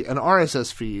basically, an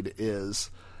RSS feed is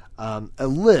a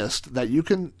list that you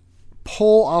can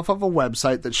pull off of a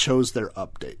website that shows their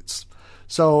updates.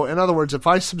 So, in other words, if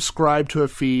I subscribe to a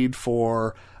feed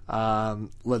for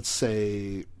let's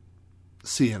say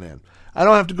CNN. I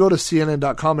don't have to go to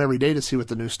CNN.com every day to see what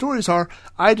the new stories are.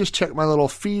 I just check my little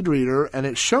feed reader and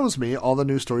it shows me all the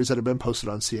news stories that have been posted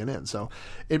on CNN. So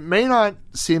it may not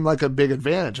seem like a big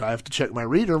advantage. I have to check my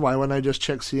reader. Why wouldn't I just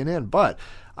check CNN? But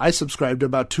I subscribe to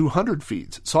about 200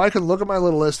 feeds. So I can look at my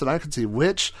little list and I can see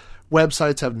which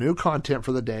websites have new content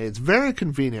for the day. It's very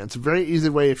convenient. It's a very easy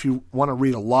way if you want to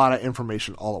read a lot of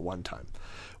information all at one time.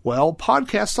 Well,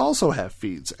 podcasts also have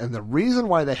feeds, and the reason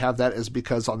why they have that is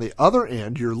because on the other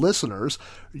end, your listeners,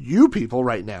 you people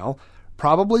right now,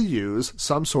 probably use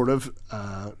some sort of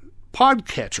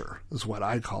podcatcher, is what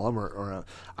I call them.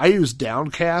 I use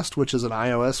Downcast, which is an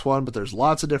iOS one, but there's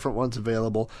lots of different ones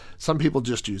available. Some people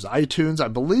just use iTunes. I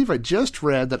believe I just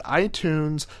read that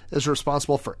iTunes is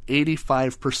responsible for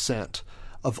 85%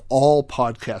 of all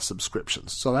podcast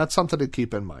subscriptions, so that's something to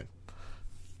keep in mind.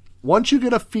 once you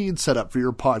get a feed set up for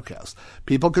your podcast,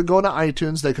 people could go into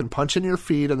iTunes, they can punch in your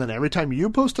feed, and then every time you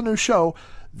post a new show,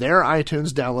 their iTunes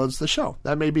downloads the show.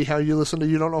 That may be how you listen to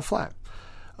You Don't Know Flack.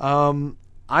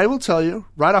 I will tell you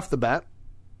right off the bat,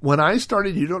 when I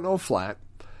started You Don't Know Flack,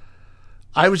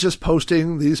 I was just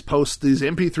posting these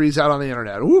MP3s out on the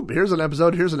internet. Ooh, here's an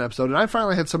episode. And I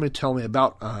finally had somebody tell me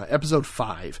about episode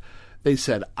 5. They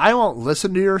said, I won't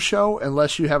listen to your show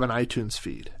unless you have an iTunes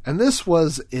feed. And this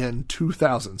was in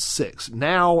 2006.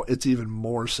 Now it's even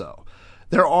more so.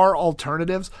 There are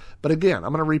alternatives, but again,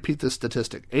 I'm going to repeat this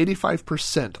statistic.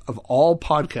 85% of all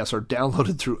podcasts are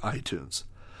downloaded through iTunes.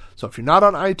 So if you're not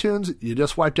on iTunes, you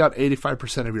just wiped out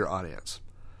 85% of your audience.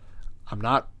 I'm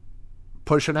not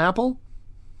pushing Apple,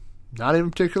 not even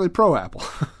particularly pro Apple,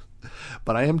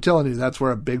 but I am telling you that's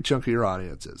where a big chunk of your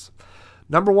audience is.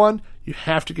 Number one, you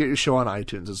have to get your show on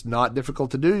iTunes. It's not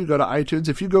difficult to do. You go to iTunes.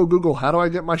 If you go Google, how do I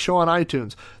get my show on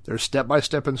iTunes? There's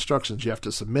step-by-step instructions. You have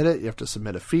to submit it. You have to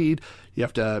submit a feed. You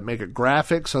have to make it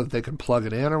graphic so that they can plug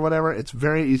it in or whatever. It's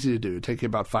very easy to do. It takes you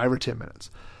about 5 or 10 minutes.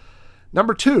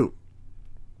 Number two,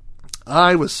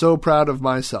 I was so proud of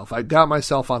myself. I got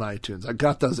myself on iTunes. I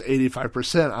got those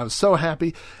 85%. I was so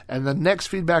happy. And the next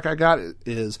feedback I got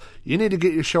is, you need to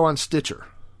get your show on Stitcher.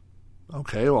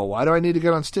 Okay, well, why do I need to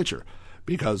get on Stitcher?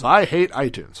 Because I hate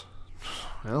iTunes.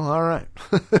 Well, all right.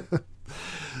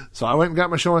 So I went and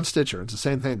got my show on Stitcher. It's the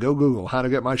same thing. Go Google how to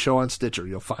get my show on Stitcher.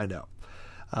 You'll find out.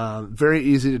 Very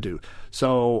easy to do.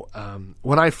 So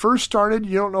when I first started,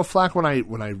 You Don't Know Flack, when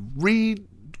I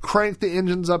cranked the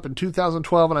engines up in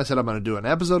 2012 and I said I'm going to do an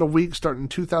episode a week starting in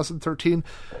 2013,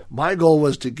 my goal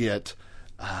was to get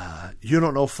You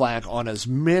Don't Know Flack on as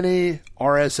many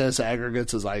RSS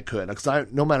aggregates as I could.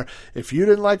 Because no matter, if you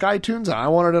didn't like iTunes, I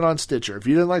wanted it on Stitcher. If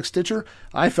you didn't like Stitcher,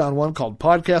 I found one called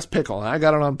Podcast Pickle, and I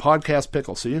got it on Podcast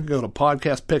Pickle. So you can go to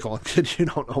Podcast Pickle and get You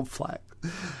Don't Know Flack.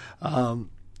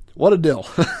 What a deal.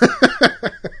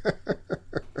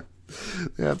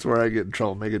 That's where I get in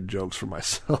trouble, making jokes for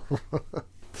myself.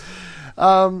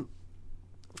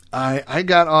 I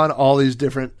got on all these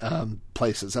different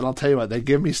places, and I'll tell you what, they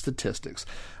give me statistics.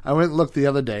 I went and looked the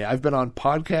other day. I've been on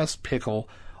Podcast Pickle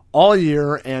all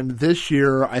year, and this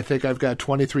year I think I've got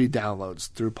 23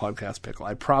 downloads through Podcast Pickle.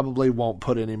 I probably won't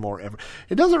put any more ever.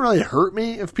 It doesn't really hurt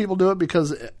me if people do it,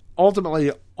 because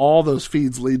ultimately all those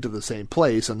feeds lead to the same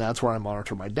place, and that's where I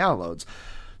monitor my downloads.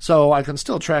 So I can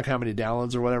still track how many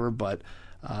downloads or whatever, but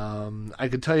I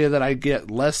can tell you that I get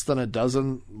less than a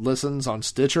dozen listens on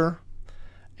Stitcher,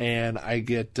 and I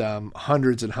get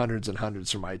hundreds and hundreds and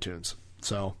hundreds from iTunes.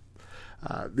 So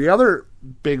the other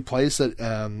big place that,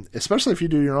 especially if you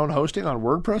do your own hosting on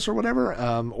WordPress or whatever,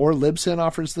 or Libsyn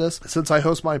offers this. Since I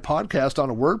host my podcast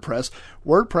on a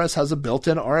WordPress has a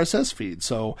built-in RSS feed.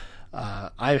 So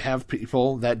I have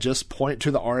people that just point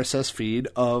to the RSS feed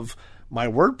of my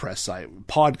WordPress site,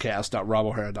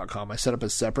 podcast.robohara.com. I set up a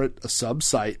sub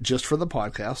site just for the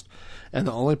podcast, and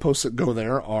the only posts that go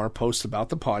there are posts about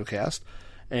the podcast,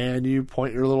 and you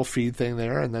point your little feed thing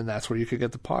there, and then that's where you could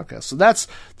get the podcast. So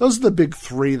those are the big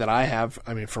three that I have.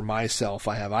 I mean, for myself,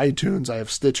 I have iTunes, I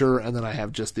have Stitcher, and then I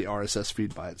have just the RSS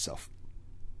feed by itself.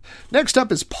 Next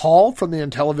up is Paul from the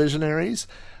Intellivisionaries.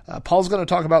 Paul's going to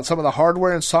talk about some of the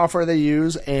hardware and software they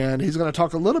use, and he's going to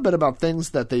talk a little bit about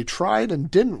things that they tried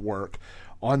and didn't work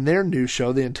on their new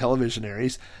show, the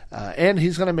Intellivisionaries, and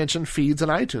he's going to mention feeds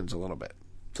and iTunes a little bit.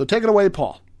 So take it away,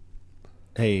 Paul.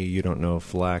 Hey, You Don't Know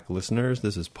Flack listeners.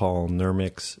 This is Paul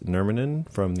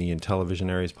Nurminen from the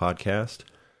Intellivisionaries podcast.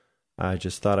 I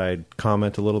just thought I'd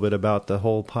comment a little bit about the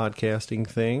whole podcasting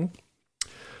thing.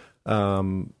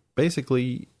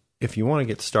 Basically, if you want to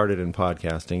get started in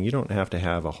podcasting, you don't have to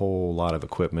have a whole lot of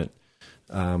equipment.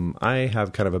 I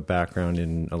have kind of a background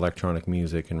in electronic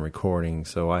music and recording,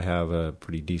 so I have a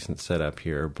pretty decent setup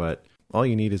here, but all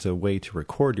you need is a way to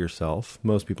record yourself.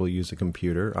 Most people use a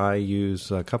computer. I use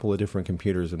a couple of different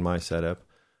computers in my setup.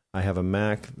 I have a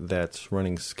Mac that's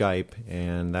running Skype,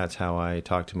 and that's how I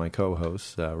talk to my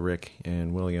co-hosts, Rick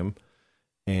and William,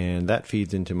 and that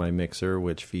feeds into my mixer,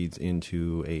 which feeds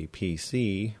into a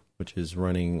PC, which is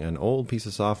running an old piece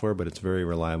of software, but it's very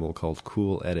reliable, called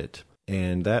Cool Edit.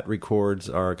 And that records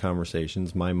our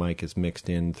conversations. My mic is mixed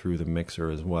in through the mixer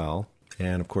as well.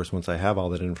 And of course, once I have all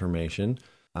that information,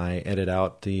 I edit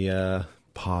out the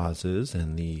pauses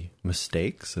and the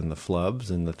mistakes and the flubs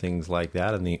and the things like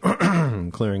that, and the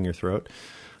clearing your throat.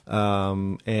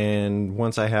 And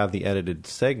once I have the edited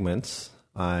segments,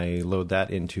 I load that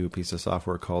into a piece of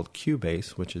software called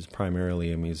Cubase, which is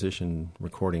primarily a musician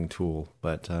recording tool,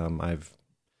 but I've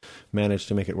managed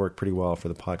to make it work pretty well for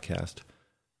the podcast.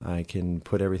 I can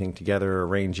put everything together,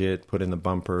 arrange it, put in the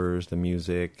bumpers, the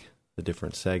music, the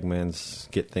different segments,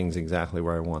 get things exactly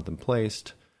where I want them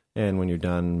placed, and when you're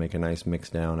done, make a nice mix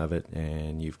down of it,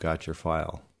 and you've got your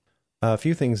file. A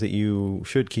few things that you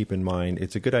should keep in mind.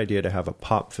 It's a good idea to have a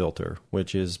pop filter,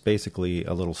 which is basically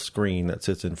a little screen that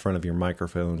sits in front of your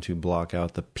microphone to block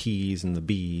out the P's and the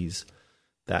B's,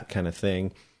 that kind of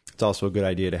thing. It's also a good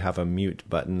idea to have a mute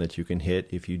button that you can hit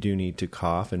if you do need to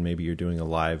cough and maybe you're doing a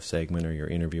live segment or you're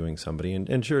interviewing somebody.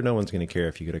 And sure, no one's going to care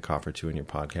if you get a cough or two in your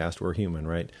podcast. We're human,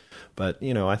 right? But,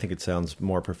 I think it sounds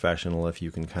more professional if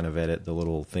you can kind of edit the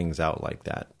little things out like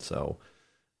that. So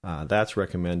that's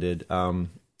recommended.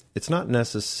 It's not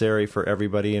necessary for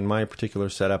everybody. In my particular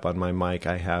setup on my mic,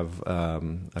 I have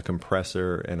a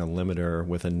compressor and a limiter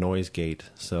with a noise gate.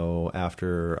 So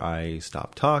after I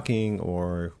stop talking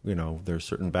or, there's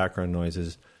certain background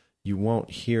noises, you won't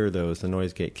hear those. The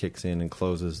noise gate kicks in and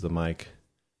closes the mic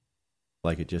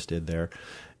like it just did there.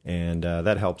 And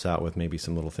that helps out with maybe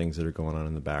some little things that are going on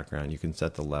in the background. You can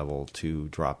set the level to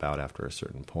drop out after a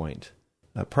certain point.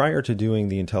 Prior to doing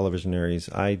the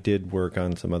Intellivisionaries, I did work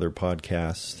on some other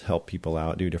podcasts, help people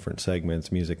out, do different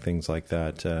segments, music, things like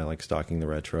that, like Stalking the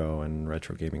Retro and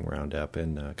Retro Gaming Roundup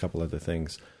and a couple other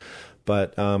things.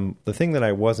 But the thing that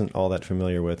I wasn't all that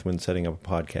familiar with when setting up a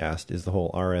podcast is the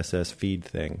whole RSS feed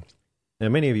thing. Now,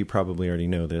 many of you probably already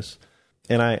know this,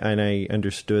 and I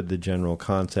understood the general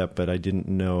concept, but I didn't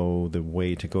know the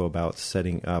way to go about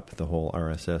setting up the whole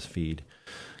RSS feed.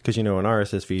 Because, an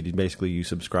RSS feed, basically you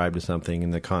subscribe to something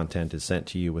and the content is sent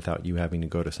to you without you having to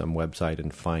go to some website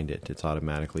and find it. It's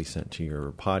automatically sent to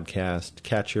your podcast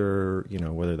catcher,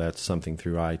 whether that's something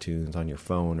through iTunes on your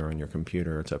phone or on your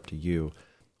computer, it's up to you.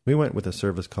 We went with a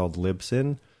service called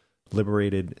Libsyn,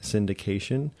 Liberated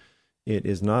Syndication. It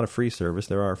is not a free service.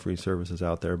 There are free services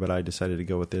out there, but I decided to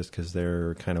go with this because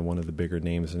they're kind of one of the bigger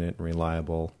names in it and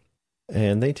reliable.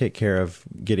 And they take care of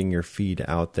getting your feed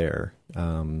out there.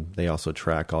 They also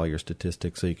track all your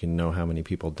statistics so you can know how many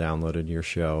people downloaded your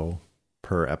show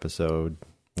per episode,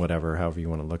 whatever, however you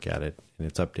want to look at it. And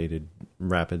it's updated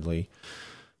rapidly,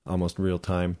 almost real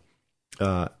time.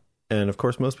 And of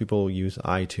course, most people use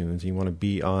iTunes. You want to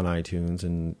be on iTunes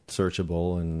and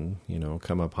searchable and,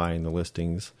 come up high in the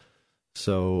listings.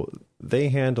 So they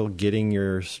handle getting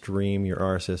your stream, your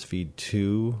RSS feed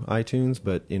to iTunes.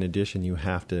 But in addition, you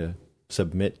have to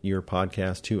submit your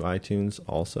podcast to iTunes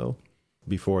also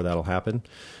before that'll happen.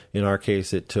 In our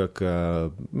case, it took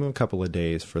a couple of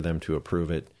days for them to approve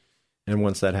it. And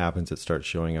once that happens, it starts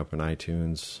showing up in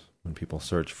iTunes when people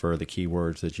search for the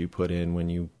keywords that you put in when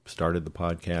you started the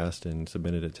podcast and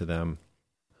submitted it to them.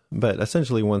 But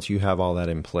essentially, once you have all that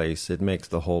in place, it makes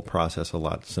the whole process a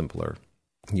lot simpler.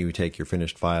 You take your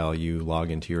finished file, you log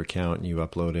into your account, you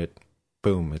upload it,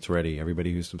 boom, it's ready.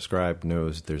 Everybody who's subscribed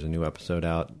knows there's a new episode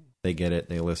out. They get it,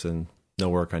 they listen. No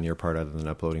work on your part other than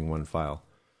uploading one file.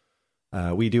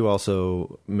 We do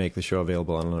also make the show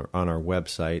available on our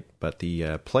website, but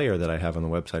the player that I have on the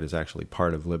website is actually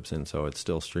part of Libsyn, so it's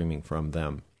still streaming from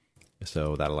them.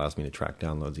 So that allows me to track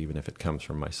downloads even if it comes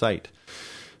from my site.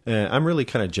 I'm really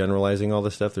kind of generalizing all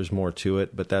this stuff. There's more to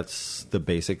it, but that's the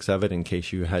basics of it in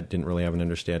case you didn't really have an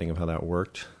understanding of how that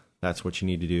worked. That's what you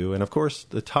need to do. And of course,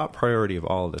 the top priority of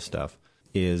all of this stuff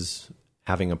is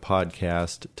having a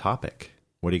podcast topic.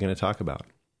 What are you going to talk about?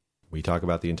 We talk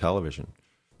about the Intellivision.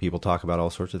 People talk about all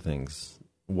sorts of things.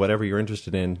 Whatever you're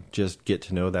interested in, just get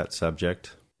to know that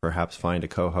subject. Perhaps find a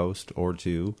co-host or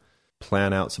two.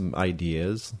 Plan out some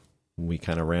ideas. We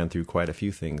kind of ran through quite a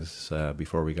few things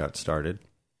before we got started.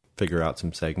 Figure out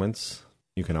some segments.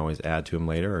 You can always add to them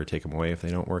later or take them away if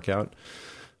they don't work out.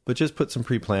 But just put some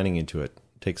pre-planning into it.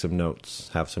 Take some notes.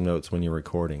 Have some notes when you're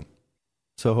recording.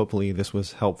 So hopefully this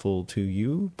was helpful to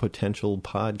you, potential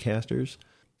podcasters.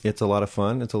 It's a lot of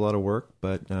fun. It's a lot of work.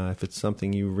 But if it's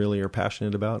something you really are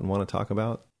passionate about and want to talk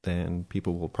about, then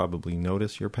people will probably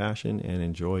notice your passion and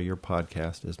enjoy your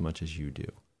podcast as much as you do.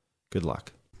 Good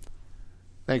luck.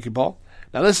 Thank you, Paul.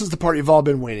 Now, this is the part you've all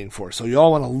been waiting for, so you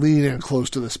all want to lean in close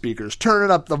to the speakers. Turn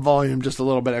it up the volume just a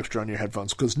little bit extra on your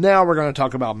headphones, because now we're going to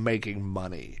talk about making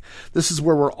money. This is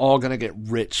where we're all going to get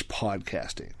rich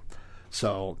podcasting.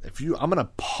 So I'm going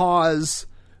to pause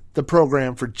the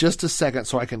program for just a second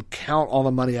so I can count all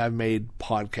the money I've made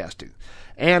podcasting.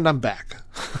 And I'm back.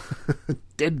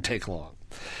 Didn't take long.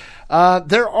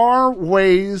 There are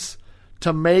ways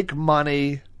to make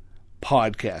money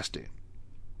podcasting.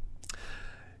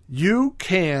 You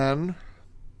can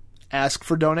ask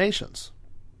for donations.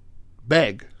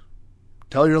 Beg.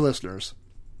 Tell your listeners,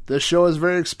 this show is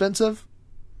very expensive.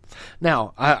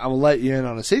 Now, I will let you in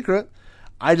on a secret.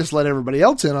 I just let everybody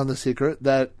else in on the secret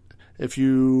that if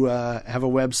you have a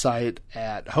website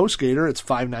at HostGator, it's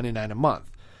 $5.99 a month.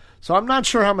 So I'm not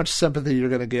sure how much sympathy you're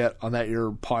going to get on that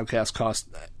your podcast costs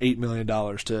 $8 million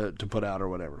to put out or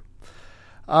whatever.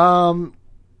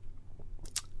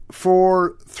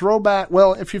 For throwback,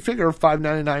 well, if you figure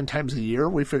 $5.99 times a year,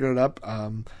 we figured it up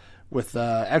with,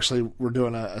 actually, we're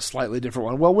doing a slightly different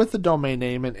one. Well, with the domain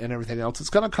name and everything else, it's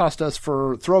going to cost us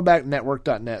for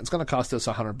throwbacknetwork.net, it's going to cost us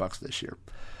 $100 this year.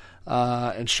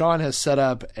 And Sean has set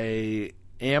up a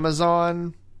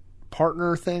Amazon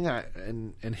partner thing,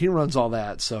 and he runs all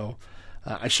that, so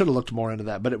I should have looked more into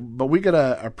that. But we get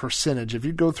a percentage. If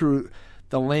you go through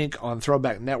the link on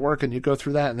Throwback Network and you go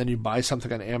through that, and then you buy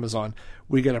something on Amazon,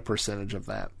 we get a percentage of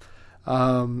that.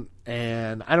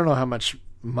 And I don't know how much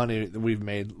money we've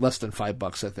made, less than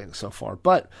 $5, I think, so far.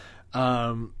 But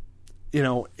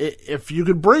if you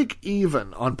could break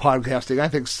even on podcasting, I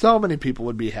think so many people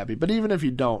would be happy. But even if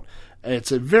you don't,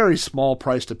 it's a very small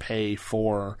price to pay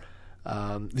for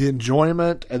the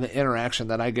enjoyment and the interaction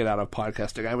that I get out of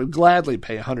podcasting. I would gladly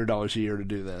pay $100 a year to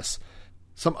do this.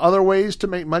 Some other ways to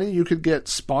make money, you could get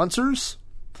sponsors.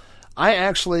 I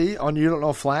actually, on You Don't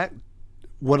Know Flack,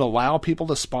 would allow people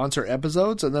to sponsor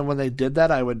episodes, and then when they did that,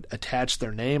 I would attach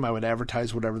their name. I would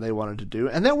advertise whatever they wanted to do,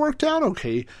 and that worked out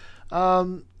okay. I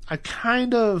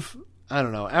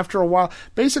don't know, after a while,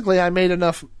 basically I made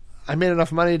enough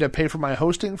money to pay for my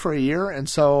hosting for a year, and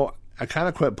so I kind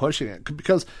of quit pushing it,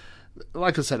 because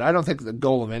like I said, I don't think the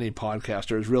goal of any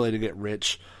podcaster is really to get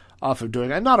rich off of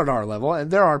doing it. Not at our level, and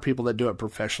there are people that do it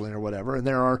professionally or whatever, and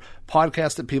there are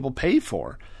podcasts that people pay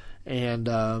for, and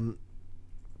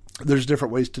there's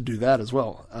different ways to do that as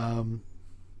well.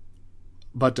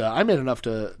 But I made enough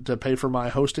to pay for my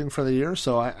hosting for the year,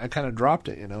 so I kind of dropped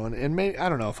it, and maybe, I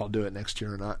don't know if I'll do it next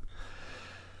year or not.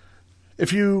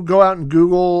 If you go out and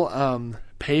Google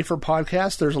pay for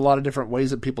podcasts, there's a lot of different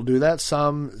ways that people do that.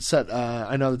 Some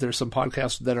I know that there's some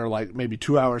podcasts that are like maybe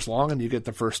 2 hours long and you get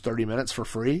the first 30 minutes for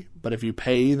free, but if you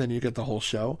pay, then you get the whole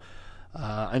show.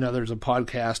 I know there's a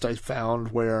podcast I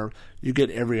found where you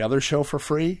get every other show for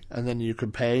free, and then you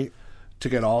can pay to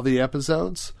get all the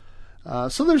episodes.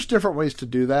 So there's different ways to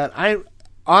do that.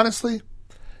 Honestly,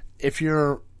 if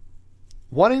you're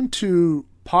wanting to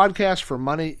podcast for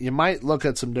money, you might look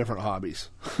at some different hobbies.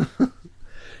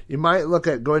 You might look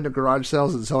at going to garage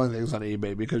sales and selling things on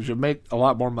eBay, because you'll make a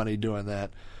lot more money doing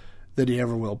that than you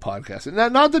ever will podcasting.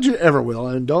 Not that you ever will,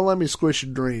 and don't let me squish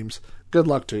your dreams. Good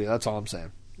luck to you. That's all I'm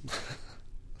saying.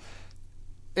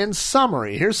 In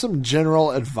summary, here's some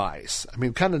general advice.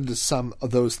 Kind of to sum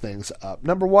those things up.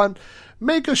 Number one,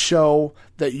 make a show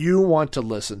that you want to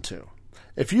listen to.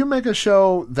 If you make a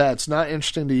show that's not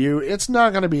interesting to you, it's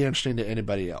not going to be interesting to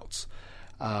anybody else.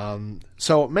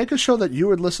 So make a show that you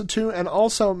would listen to, and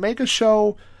also make a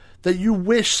show that you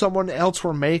wish someone else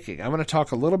were making. I'm going to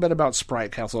talk a little bit about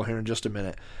Sprite Castle here in just a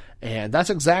minute. And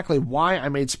that's exactly why I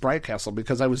made Sprite Castle,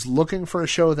 because I was looking for a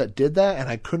show that did that, and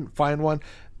I couldn't find one.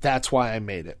 That's why I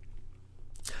made it.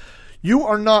 You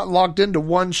are not locked into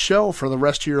one show for the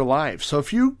rest of your life. So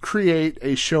if you create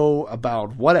a show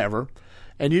about whatever,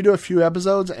 and you do a few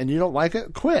episodes and you don't like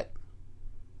it, quit.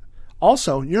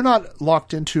 Also, you're not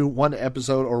locked into one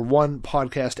episode or one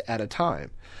podcast at a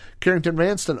time. Carrington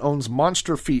Vanston owns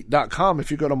MonsterFeet.com. If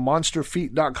you go to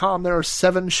MonsterFeet.com, there are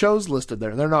 7 shows listed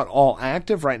there. They're not all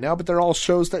active right now, but they're all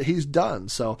shows that he's done.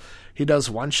 So he does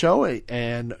one show,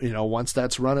 and once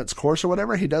that's run its course or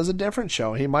whatever, he does a different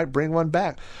show. He might bring one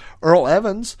back. Earl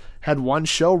Evans had one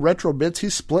show, Retro Bits.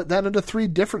 He split that into 3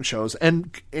 different shows.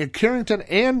 And Carrington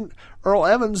and Earl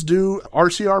Evans do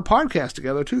RCR podcast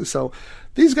together too. So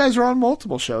these guys are on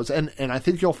multiple shows, and I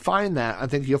think you'll find that. I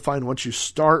think you'll find once you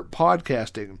start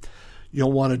podcasting,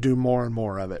 you'll want to do more and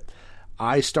more of it.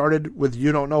 I started with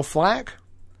You Don't Know Flack.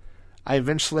 I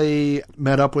eventually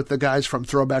met up with the guys from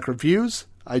Throwback Reviews.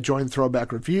 I joined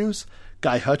Throwback Reviews.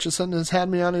 Guy Hutchison has had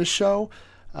me on his show.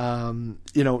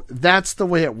 That's the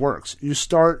way it works. You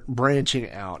start branching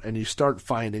out and you start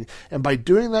finding, and by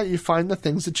doing that, you find the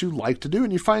things that you like to do,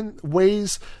 and you find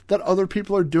ways that other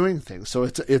people are doing things. So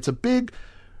it's a big,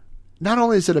 not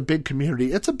only is it a big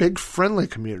community, it's a big friendly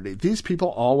community. These people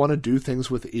all want to do things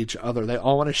with each other. They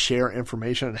all want to share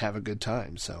information and have a good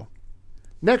time. So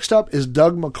next up is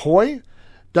Doug McCoy.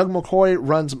 Doug McCoy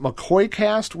runs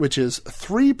McCoycast, which is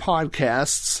 3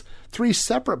 podcasts, 3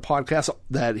 separate podcasts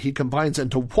that he combines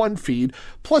into one feed.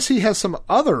 Plus, he has some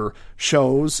other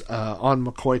shows on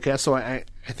McCoycast, so I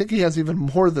think he has even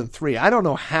more than 3. I don't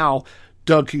know how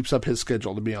Doug keeps up his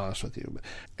schedule, to be honest with you. But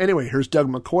anyway, here's Doug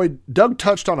McCoy. Doug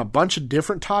touched on a bunch of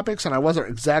different topics, and I wasn't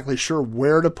exactly sure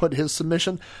where to put his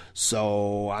submission,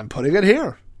 so I'm putting it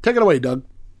here. Take it away, Doug.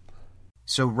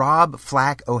 So Rob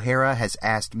Flack O'Hara has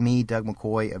asked me, Doug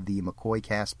McCoy of the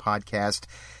McCoycast podcast,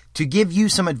 to give you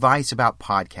some advice about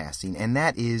podcasting, and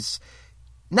that is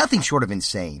nothing short of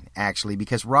insane, actually,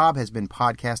 because Rob has been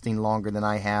podcasting longer than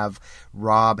I have.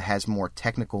 Rob has more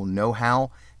technical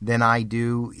know-how than I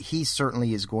do. He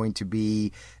certainly is going to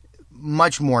be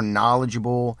much more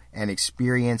knowledgeable and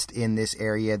experienced in this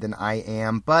area than I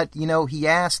am. But, he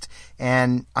asked,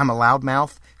 and I'm a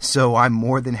loudmouth, so I'm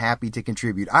more than happy to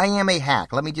contribute. I am a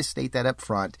hack. Let me just state that up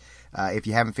front. If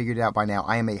you haven't figured it out by now,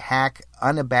 I am a hack,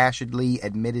 unabashedly,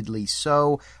 admittedly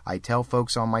so. I tell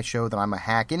folks on my show that I'm a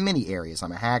hack in many areas.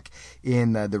 I'm a hack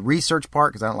in the research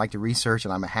part because I don't like to research,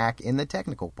 and I'm a hack in the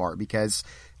technical part because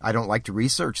I don't like to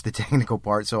research the technical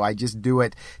part, so I just do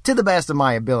it to the best of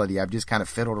my ability. I've just kind of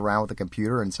fiddled around with the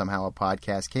computer, and somehow a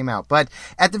podcast came out. But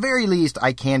at the very least,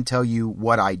 I can tell you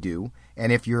what I do.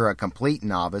 And if you're a complete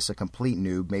novice, a complete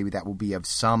noob, maybe that will be of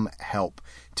some help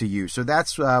to you. So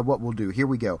that's what we'll do. Here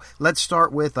we go. Let's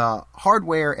start with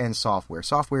hardware and software.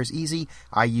 Software is easy.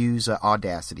 I use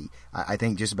Audacity. I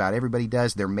think just about everybody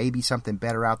does. There may be something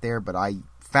better out there, but I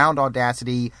found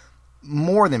Audacity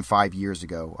more than 5 years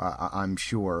ago, I'm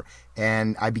sure.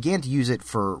 And I began to use it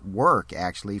for work,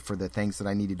 actually, for the things that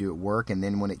I need to do at work. And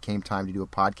then when it came time to do a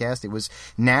podcast, it was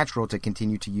natural to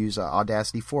continue to use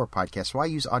Audacity for a podcast. So I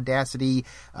use Audacity.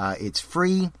 It's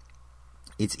free.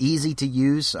 It's easy to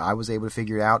use. I was able to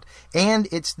figure it out. And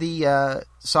it's the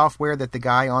software that the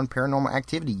guy on Paranormal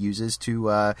Activity uses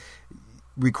to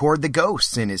record the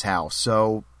ghosts in his house.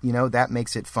 So, that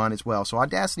makes it fun as well. So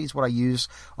Audacity is what I use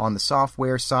on the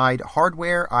software side.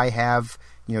 Hardware, I have,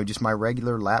 just my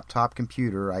regular laptop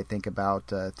computer. I think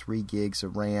about 3 gigs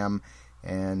of RAM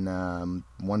and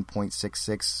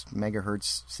 1.66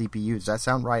 megahertz CPU. Does that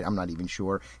sound right? I'm not even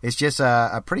sure. It's just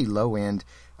a pretty low-end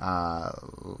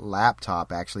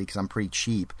laptop, actually, because I'm pretty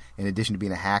cheap. In addition to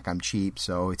being a hack, I'm cheap,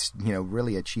 so it's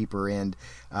really a cheaper end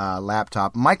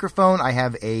laptop. Microphone, I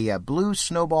have a Blue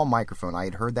Snowball microphone. I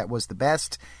had heard that was the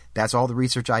best. That's all the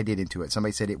research I did into it.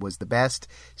 Somebody said it was the best,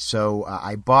 so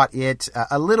I bought it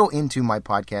a little into my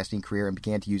podcasting career and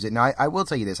began to use it. Now, I will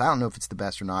tell you this. I don't know if it's the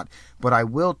best or not, but I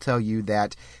will tell you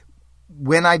that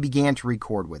when I began to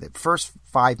record with it, first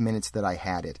 5 minutes that I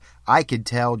had it, I could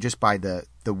tell just by the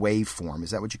waveform,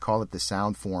 is that what you call it, the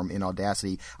sound form in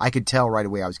Audacity, I could tell right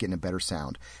away I was getting a better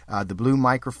sound. The Blue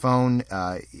microphone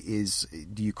is,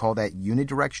 do you call that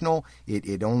unidirectional?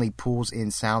 It only pulls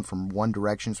in sound from one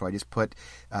direction, so I just put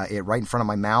it right in front of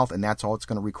my mouth, and that's all it's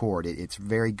going to record. It's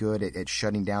very good at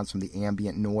shutting down some of the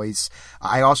ambient noise.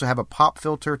 I also have a pop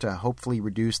filter to hopefully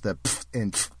reduce the pff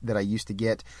and pff that I used to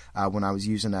get when I was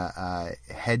using a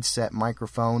headset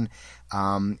microphone.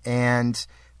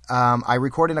 I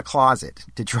record in a closet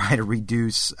to try to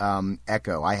reduce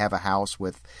echo. I have a house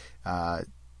with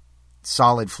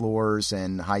solid floors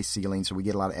and high ceilings, so we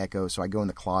get a lot of echo. So I go in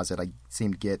the closet. I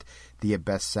seem to get the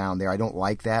best sound there. I don't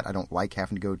like that. I don't like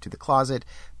having to go to the closet,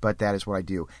 but that is what I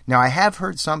do. Now, I have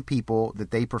heard some people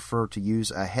that they prefer to use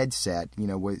a headset,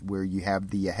 where you have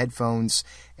the headphones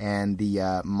and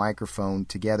the microphone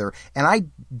together. And I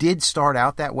did start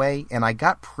out that way, and I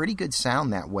got pretty good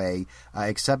sound that way,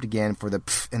 except again for the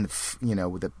pff and the pff,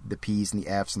 with the P's and the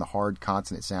F's and the hard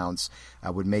consonant sounds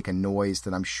would make a noise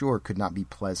that I'm sure could not be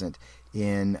pleasant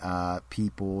in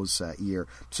people's ear.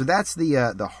 So that's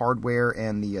the hardware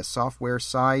and the software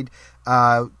side.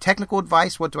 Technical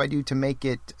advice, what do I do to make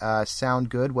it sound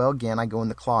good? Well, again, I go in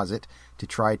the closet to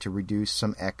try to reduce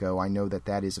some echo. I know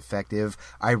that is effective.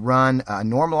 I run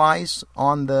normalize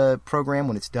on the program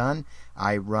when it's done.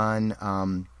 I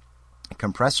run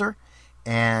compressor.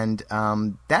 And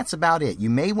that's about it. You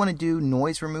may want to do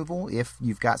noise removal if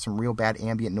you've got some real bad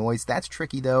ambient noise. That's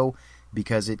tricky, though,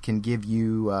 because it can give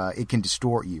you, it can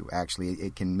distort you, actually.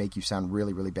 It can make you sound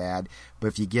really, really bad. But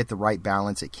if you get the right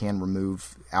balance, it can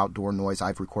remove outdoor noise.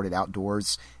 I've recorded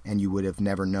outdoors, and you would have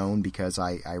never known because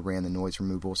I ran the noise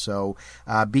removal. So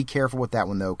be careful with that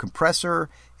one, though. Compressor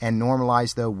and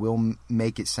normalize, though, will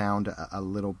make it sound a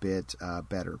little bit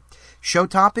better. Show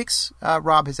topics,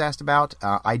 Rob has asked about.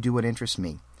 I do what interests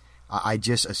me. I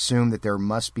just assume that there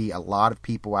must be a lot of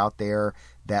people out there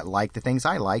that like the things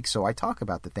I like, so I talk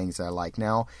about the things that I like.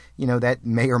 Now, that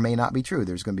may or may not be true.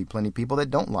 There's going to be plenty of people that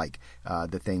don't like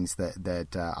the things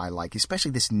that I like,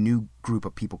 especially this new group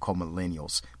of people called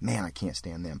millennials. Man, I can't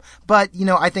stand them. But,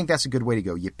 I think that's a good way to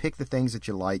go. You pick the things that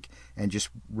you like and just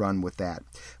run with that.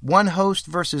 One host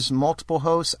versus multiple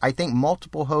hosts. I think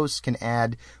multiple hosts can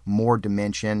add more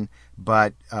dimension,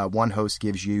 but one host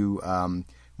gives you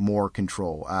more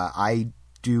control. I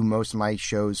do most of my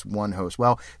shows one host.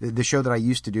 Well, the show that I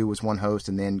used to do was one host,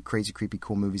 and then Crazy Creepy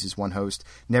Cool Movies is one host.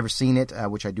 Never Seen It,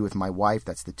 which I do with my wife.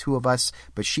 That's the two of us,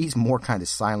 but she's more kind of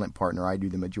silent partner. I do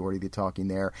the majority of the talking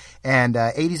there. And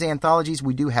 80s Anthologies,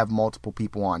 we do have multiple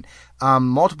people on.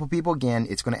 Multiple people, again,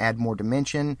 it's going to add more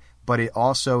dimension, but it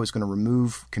also is going to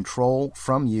remove control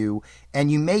from you,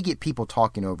 and you may get people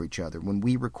talking over each other. When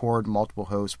we record multiple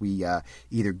hosts, we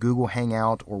either Google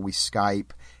Hangout or we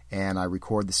Skype, and I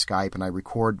record the Skype, and I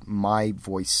record my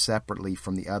voice separately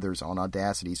from the others on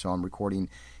Audacity, so I'm recording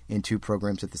in two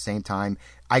programs at the same time.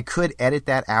 I could edit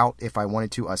that out if I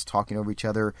wanted to, us talking over each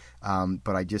other,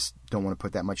 but I just don't want to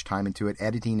put that much time into it.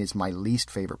 Editing is my least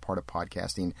favorite part of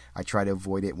podcasting. I try to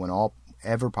avoid it when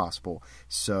ever possible.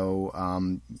 So,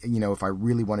 if I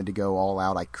really wanted to go all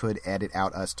out, I could edit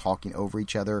out us talking over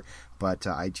each other, but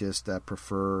I just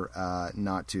prefer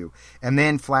not to. And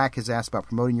then Flack has asked about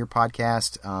promoting your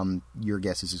podcast. Your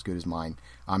guess is as good as mine.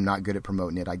 I'm not good at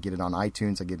promoting it. I get it on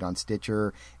iTunes, I get it on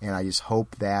Stitcher, and I just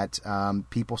hope that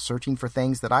people searching for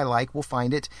things that I like will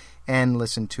find it and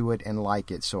listen to it and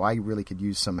like it. So I really could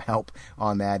use some help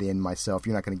on that end myself.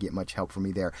 You're not going to get much help from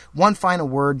me there. One final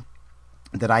word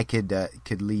that I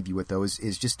could leave you with, though,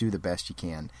 is just do the best you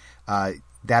can.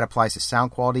 That applies to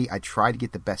sound quality. I try to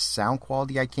get the best sound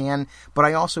quality I can, but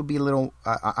I also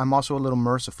I'm also a little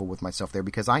merciful with myself there,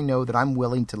 because I know that I'm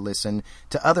willing to listen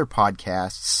to other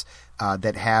podcasts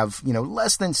that have,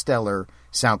 less than stellar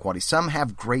sound quality. Some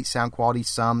have great sound quality.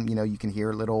 Some, you can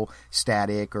hear a little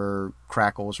static or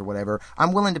crackles or whatever.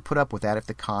 I'm willing to put up with that if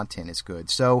the content is good.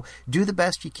 So do the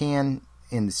best you can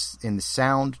in the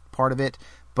sound part of it,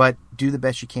 but do the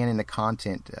best you can in the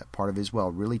content part of it as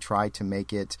well. Really try to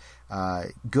make it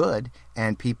good,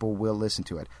 and people will listen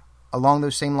to it. Along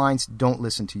those same lines, don't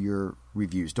listen to your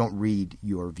reviews. Don't read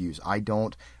your reviews. I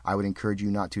don't. I would encourage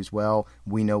you not to as well.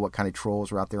 We know what kind of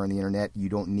trolls are out there on the internet. You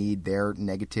don't need their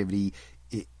negativity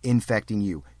infecting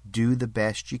you. Do the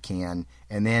best you can,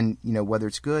 and then, whether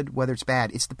it's good, whether it's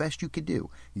bad, it's the best you could do.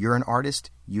 You're an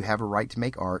artist. You have a right to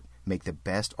make art. Make the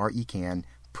best art you can.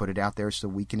 Put it out there so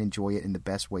we can enjoy it in the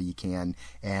best way you can,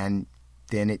 and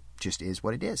then it just is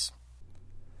what it is.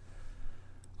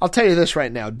 I'll tell you this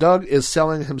right now. Doug is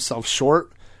selling himself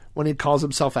short when he calls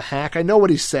himself a hack. I know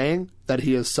what he's saying, that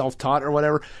he is self-taught or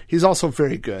whatever. He's also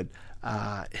very good.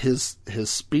 His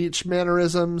speech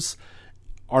mannerisms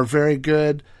are very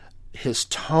good. His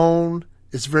tone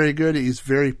is very good. He's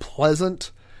very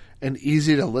pleasant and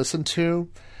easy to listen to.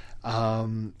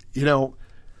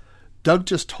 Doug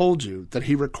just told you that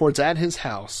he records at his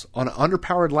house on an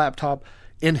underpowered laptop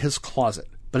in his closet.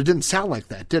 But it didn't sound like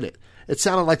that, did it? It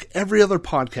sounded like every other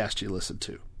podcast you listen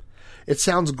to. It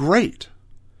sounds great.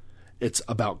 It's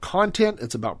about content,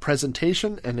 it's about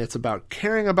presentation, and it's about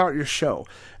caring about your show.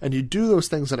 And you do those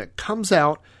things and it comes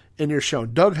out in your show.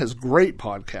 Doug has great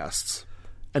podcasts.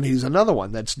 And he's another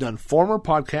one that's done former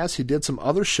podcasts. He did some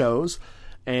other shows.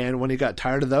 And when he got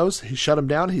tired of those, he shut them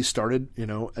down. He started,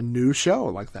 a new show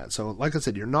like that. So, like I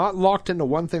said, you're not locked into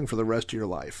one thing for the rest of your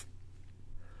life.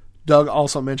 Doug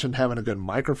also mentioned having a good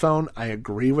microphone. I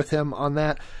agree with him on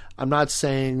that. I'm not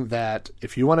saying that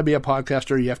if you want to be a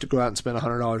podcaster, you have to go out and spend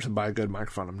 $100 and buy a good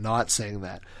microphone. I'm not saying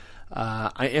that.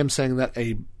 I am saying that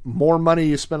a more money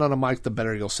you spend on a mic, the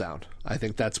better you'll sound. I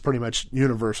think that's pretty much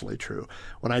universally true.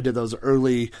 When I did those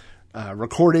early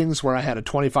recordings where I had a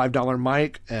 $25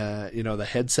 mic, the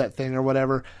headset thing or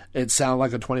whatever, it sounded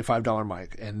like a $25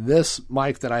 mic. And this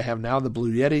mic that I have now, the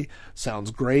Blue Yeti,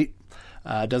 sounds great.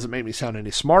 It doesn't make me sound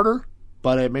any smarter,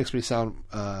 but it makes me sound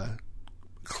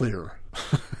clearer.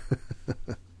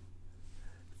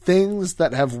 Things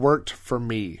that have worked for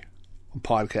me on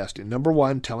podcasting. Number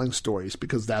one, telling stories,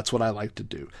 because that's what I like to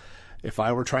do. If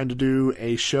I were trying to do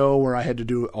a show where I had to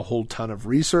do a whole ton of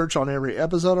research on every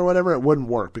episode or whatever, it wouldn't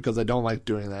work, because I don't like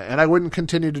doing that. And I wouldn't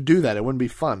continue to do that. It wouldn't be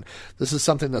fun. This is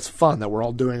something that's fun that we're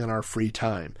all doing in our free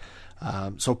time.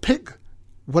 So pick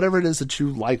whatever it is that you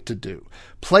like to do.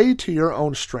 Play to your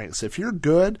own strengths. If you're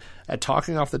good at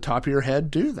talking off the top of your head,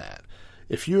 do that.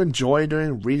 If you enjoy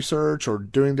doing research or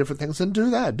doing different things, then do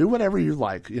that. Do whatever you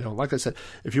like. Like I said,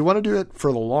 if you want to do it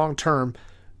for the long term,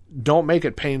 don't make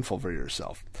it painful for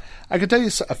yourself. I can tell you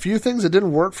a few things that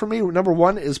didn't work for me. Number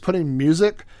one is putting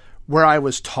music where I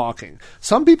was talking.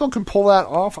 Some people can pull that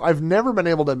off. I've never been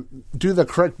able to do the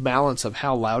correct balance of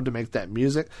how loud to make that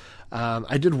music.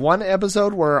 I did one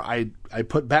episode where I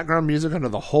put background music under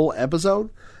the whole episode,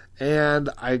 and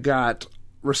I got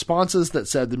responses that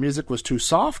said the music was too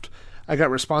soft. I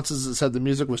got responses that said the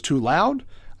music was too loud.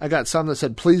 I got some that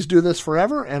said, please do this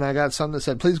forever. And I got some that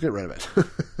said, please get rid of it.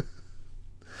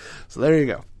 So there you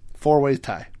go. 4-way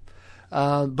tie.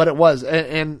 But it was.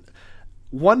 And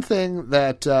one thing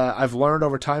that I've learned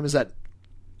over time is that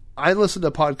I listen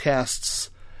to podcasts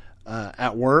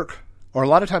at work, or a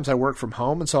lot of times I work from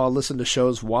home, and so I'll listen to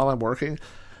shows while I'm working.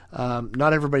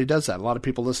 Not everybody does that. A lot of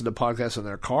people listen to podcasts in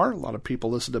their car. A lot of people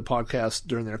listen to podcasts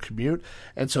during their commute.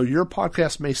 And so your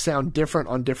podcast may sound different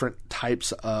on different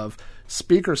types of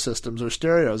speaker systems or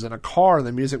stereos. In a car,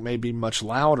 the music may be much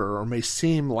louder or may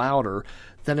seem louder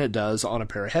than it does on a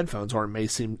pair of headphones, or it may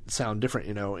sound different,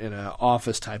 in an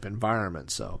office type environment.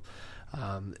 So,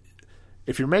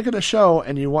 if you're making a show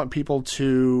and you want people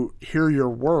to hear your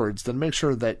words, then make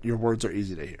sure that your words are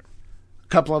easy to hear. A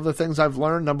couple other things I've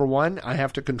learned. Number one, I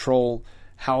have to control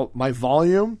my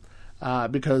volume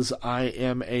because I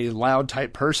am a loud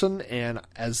type person, and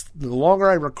as the longer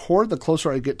I record, the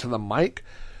closer I get to the mic.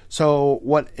 So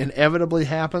what inevitably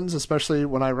happens, especially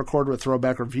when I record with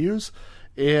Throwback Reviews,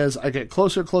 is I get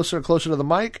closer to the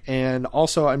mic, and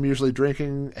also I'm usually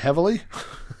drinking heavily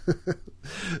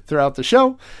throughout the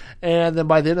show, and then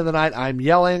by the end of the night I'm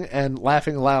yelling and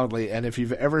laughing loudly. And if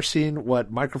you've ever seen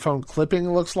what microphone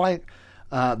clipping looks like,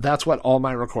 that's what all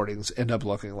my recordings end up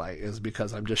looking like, is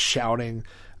because I'm just shouting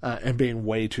and being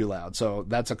way too loud. So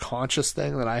that's a conscious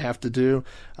thing that I have to do.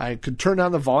 I could turn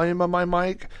down the volume of my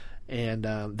mic, and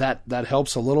that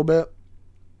helps a little bit.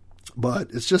 But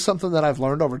it's just something that I've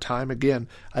learned over time. Again,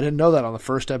 I didn't know that on the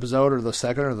first episode or the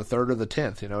second or the third or the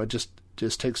 10th. It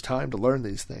just takes time to learn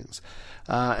these things.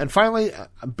 And finally,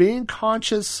 being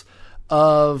conscious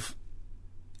of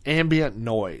ambient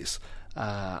noise.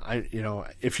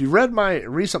 If you read my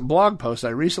recent blog post, I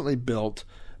recently built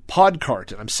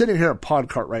Podcart, and I'm sitting here at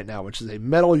Podcart right now, which is a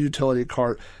metal utility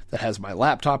cart that has my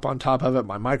laptop on top of it,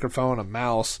 my microphone, a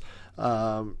mouse.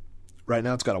 Right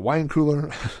now it's got a wine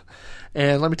cooler.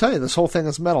 And let me tell you, this whole thing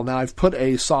is metal. Now, I've put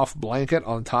a soft blanket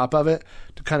on top of it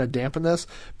to kind of dampen this.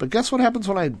 But guess what happens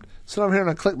when I sit over here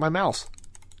and I click my mouse?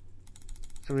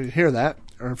 I mean, you hear that.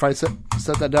 Or if I set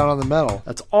that down on the metal.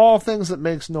 That's all things that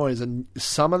makes noise. And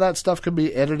some of that stuff can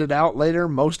be edited out later.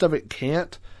 Most of it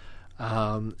can't.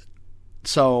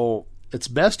 So it's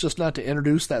best just not to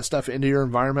introduce that stuff into your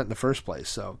environment in the first place.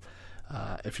 So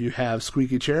if you have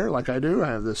squeaky chair, like I do, I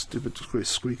have this stupid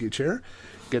squeaky chair.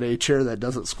 Get a chair that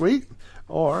doesn't squeak,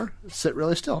 or sit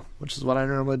really still, which is what I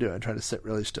normally do. I try to sit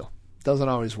really still. Doesn't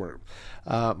always work.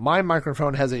 My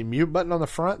microphone has a mute button on the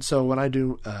front, so when I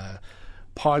do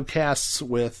podcasts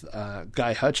with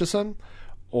Guy Hutchison,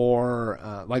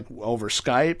 or like over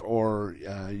Skype, or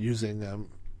using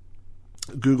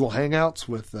Google Hangouts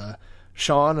with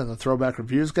Sean and the Throwback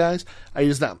Reviews guys, I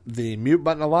use the mute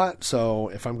button a lot. So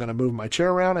if I'm going to move my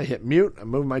chair around, I hit mute, I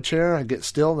move my chair, I get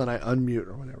still, then I unmute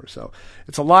or whatever. So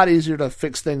it's a lot easier to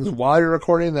fix things while you're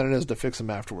recording than it is to fix them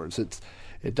afterwards. It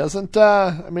doesn't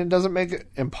make it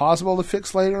impossible to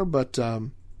fix later, but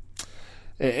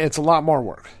it's a lot more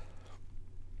work.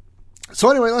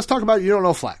 So anyway, let's talk about You Don't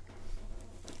Know Flack.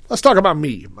 Let's talk about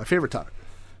me, my favorite topic.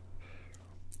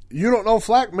 You Don't Know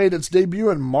Flack made its debut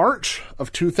in March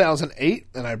of 2008,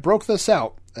 and I broke this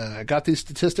out, and I got these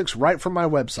statistics right from my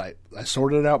website. I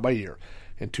sorted it out by year.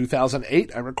 In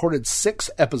 2008, I recorded 6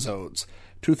 episodes.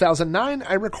 2009,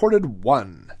 I recorded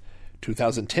 1.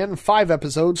 2010, 5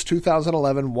 episodes.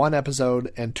 2011, 1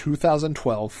 episode. And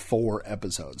 2012, 4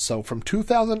 episodes. So from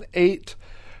 2008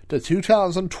 to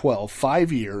 2012,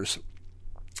 5 years,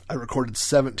 I recorded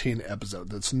 17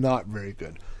 episodes. That's not very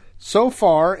good. So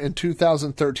far, in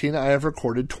 2013, I have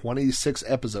recorded 26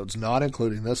 episodes, not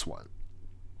including this one.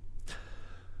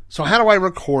 So how do I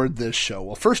record this show?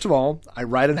 Well, first of all, I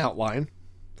write an outline.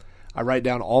 I write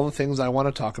down all the things I want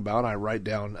to talk about. I write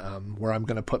down where I'm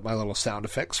going to put my little sound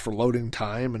effects for loading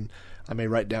time, and I may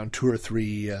write down two or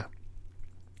three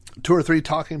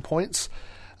talking points.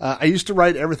 I used to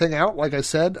write everything out, like I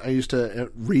said. I used to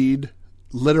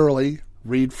literally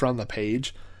read from the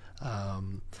page.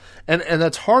 And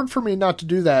that's hard for me not to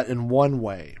do that in one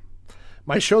way.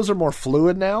 My shows are more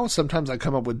fluid now. Sometimes I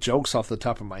come up with jokes off the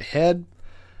top of my head.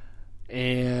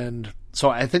 And so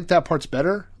I think that part's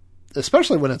better,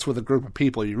 especially when it's with a group of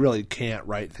people. You really can't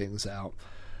write things out.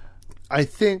 I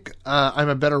think I'm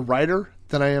a better writer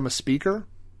than I am a speaker.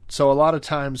 So a lot of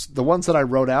times the ones that I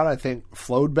wrote out, I think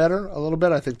flowed better a little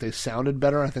bit. I think they sounded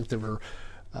better. I think they were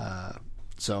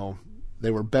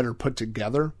better put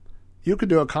together. You could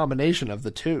do a combination of the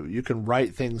two. You can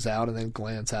write things out and then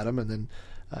glance at them, and then,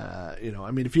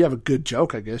 if you have a good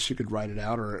joke, I guess you could write it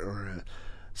out, or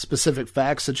specific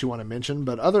facts that you want to mention.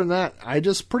 But other than that, I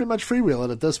just pretty much freewheel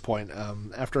it at this point.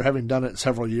 After having done it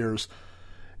several years,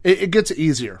 it gets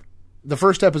easier. The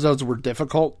first episodes were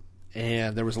difficult,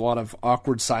 and there was a lot of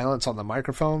awkward silence on the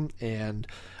microphone, and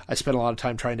I spent a lot of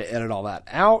time trying to edit all that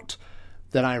out.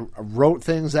 that I wrote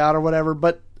things out or whatever,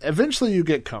 but eventually you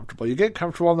get comfortable. You get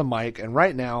comfortable on the mic, and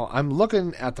right now I'm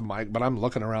looking at the mic, but I'm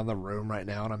looking around the room right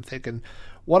now, and I'm thinking,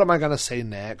 what am I going to say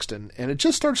next? And it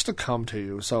just starts to come to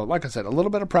you. So like I said, a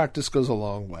little bit of practice goes a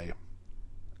long way.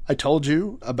 I told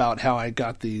you about how I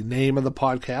got the name of the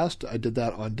podcast. I did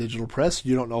that on Digital Press,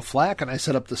 You Don't Know Flack, and I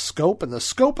set up the scope, and the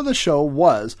scope of the show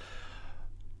was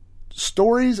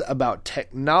stories about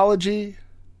technology,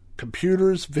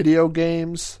 computers, video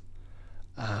games,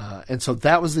 and so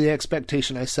that was the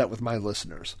expectation I set with my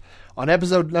listeners. On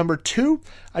episode number 2,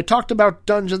 I talked about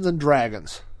Dungeons and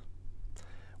Dragons,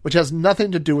 which has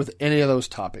nothing to do with any of those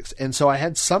topics. And so I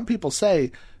had some people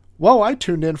say, whoa, I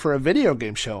tuned in for a video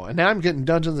game show, and now I'm getting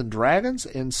Dungeons and Dragons,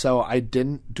 and so I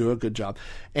didn't do a good job.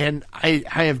 And I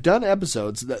have done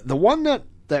episodes. The one that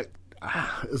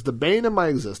is the bane of my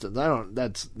existence,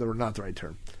 that's not the right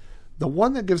term. The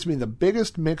one that gives me the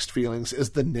biggest mixed feelings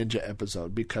is the Ninja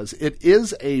episode, because it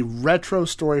is a retro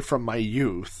story from my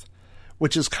youth,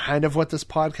 which is kind of what this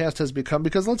podcast has become,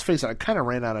 because let's face it, I kind of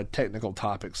ran out of technical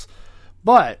topics.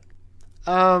 But,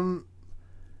 so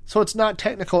it's not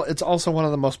technical, it's also one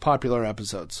of the most popular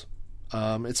episodes.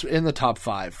 It's in the top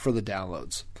 5 for the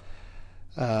downloads.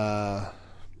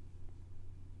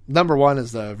 Number 1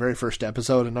 is the very first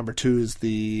episode, and number 2 is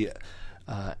the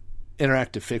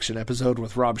interactive fiction episode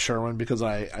with Rob Sherwin, because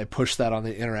I pushed that on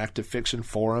the interactive fiction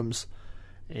forums,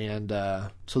 and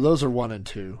so those are 1 and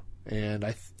 2, and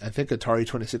I think Atari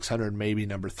 2600 may be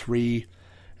number 3,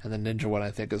 and the Ninja one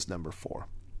I think is number 4.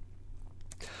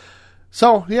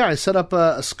 So yeah, I set up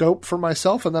a scope for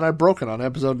myself, and then I broke it on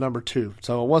episode number 2.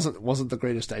 So it wasn't the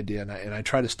greatest idea, and I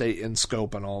try to stay in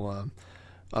scope on all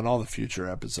the future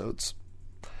episodes.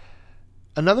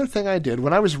 Another thing I did,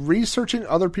 when I was researching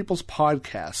other people's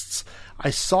podcasts, I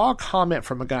saw a comment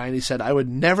from a guy, and he said, I would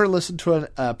never listen to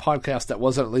a podcast that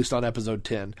wasn't at least on episode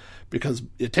 10, because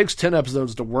it takes 10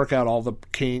 episodes to work out all the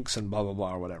kinks and blah, blah,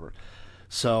 blah, or whatever.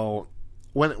 So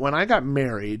when I got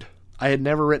married, I had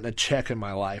never written a check in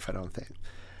my life, I don't think.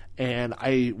 And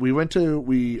we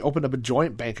opened up a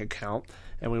joint bank account,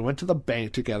 and we went to the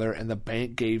bank together, and the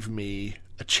bank gave me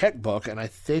a checkbook, and I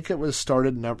think it was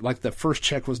started like the first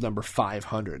check was number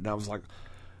 500, and I was like,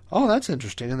 oh, that's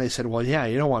interesting. And they said, well, yeah,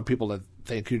 you don't want people to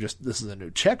think this is a new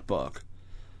checkbook,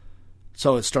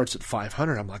 so it starts at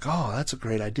 500. I'm like, oh, that's a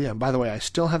great idea. And by the way, I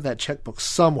still have that checkbook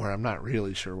somewhere. I'm not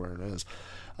really sure where it is,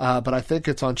 but I think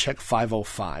it's on check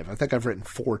 505. I think I've written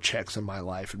 4 checks in my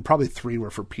life, and probably 3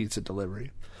 were for pizza delivery.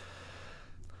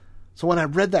 So when I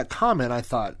read that comment, I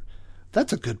thought,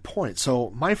 that's a good point. So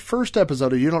my first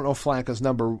episode of You Don't Know Flack is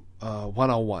number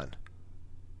 101.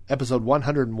 Episode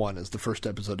 101 is the first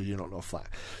episode of You Don't Know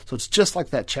Flack. So it's just like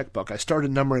that checkbook. I started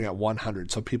numbering at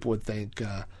 100 so people would think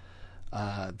that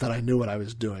I knew what I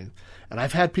was doing. And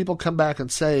I've had people come back and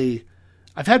say,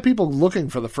 I've had people looking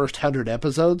for the first 100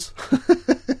 episodes.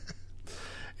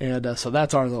 And so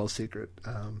that's our little secret.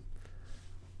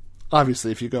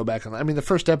 Obviously, if you go back and the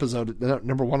first episode,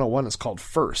 number 101, is called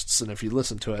Firsts, and if you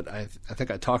listen to it, I think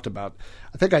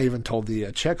I even told the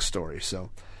check story.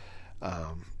 So,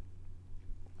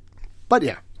 but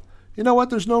yeah, you know what?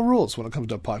 There's no rules when it comes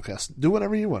to a podcast. Do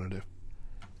whatever you want to do.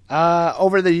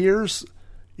 Over the years,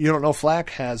 You Don't Know Flack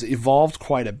has evolved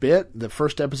quite a bit. The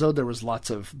first episode, there was lots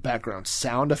of background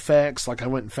sound effects. Like I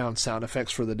went and found sound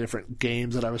effects for the different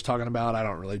games that I was talking about. I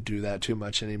don't really do that too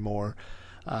much anymore.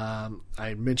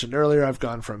 I mentioned earlier, I've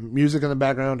gone from music in the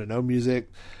background to no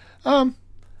music. Over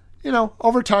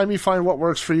time you find what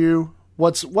works for you,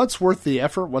 what's worth the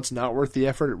effort, what's not worth the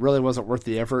effort. It really wasn't worth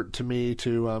the effort to me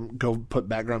to go put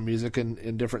background music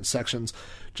in different sections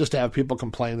just to have people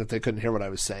complain that they couldn't hear what I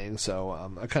was saying.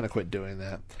 So I kind of quit doing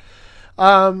that.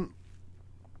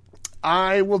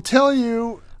 I will tell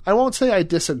you, I won't say I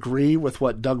disagree with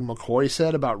what Doug McCoy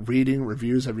said about reading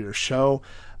reviews of your show.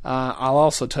 I'll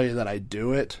also tell you that I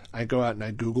do it. I go out and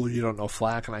I Google You Don't Know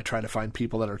Flack, and I try to find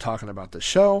people that are talking about the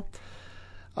show.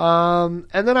 And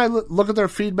then I look at their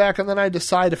feedback, and then I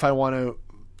decide if I want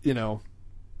to,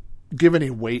 give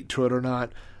any weight to it or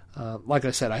not. Like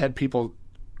I said, I had people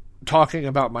talking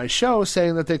about my show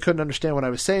saying that they couldn't understand what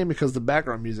I was saying because the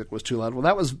background music was too loud. Well,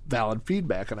 that was valid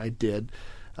feedback, and I did.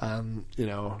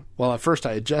 At first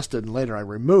I adjusted, and later I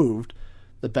removed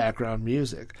the background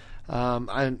music.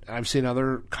 I've seen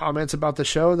other comments about the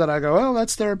show that I go, well,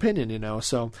 that's their opinion,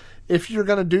 So if you're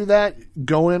going to do that,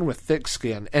 go in with thick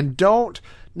skin, and don't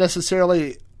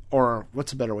necessarily, or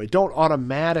what's a better way, don't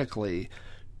automatically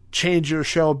change your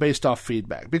show based off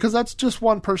feedback, because that's just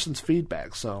one person's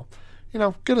feedback. So,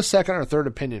 get a second or third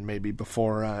opinion maybe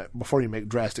before you make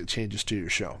drastic changes to your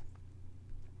show.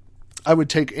 I would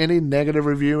take any negative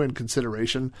review in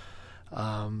consideration.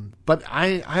 But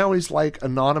I always like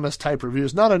anonymous type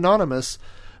reviews. Not anonymous,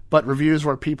 but reviews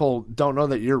where people don't know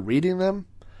that you're reading them.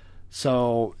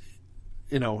 So,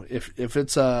 you know, if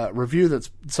it's a review that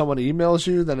someone emails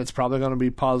you, then it's probably going to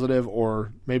be positive,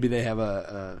 or maybe they have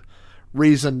a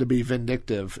reason to be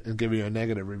vindictive and give you a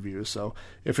negative review. So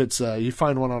if it's you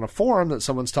find one on a forum that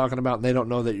someone's talking about and they don't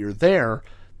know that you're there,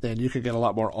 then you can get a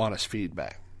lot more honest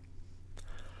feedback.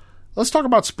 Let's talk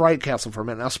about Sprite Castle for a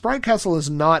minute. Now, Sprite Castle is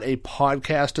not a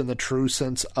podcast in the true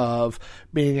sense of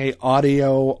being a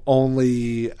audio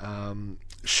only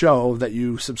show that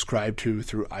you subscribe to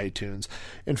through iTunes.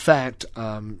 In fact,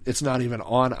 it's not even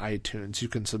on iTunes. You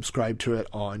can subscribe to it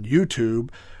on YouTube,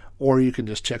 or you can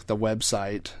just check the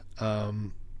website.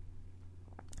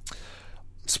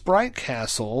 Sprite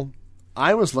Castle,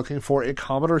 I was looking for a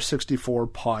Commodore 64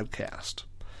 podcast.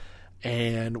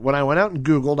 And when I went out and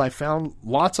Googled, I found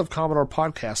lots of Commodore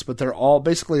podcasts, but they're all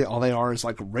they are is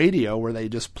like radio where they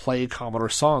just play Commodore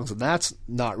songs, and that's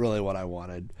not really what I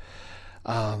wanted.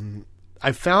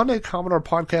 I found a Commodore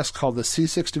podcast called the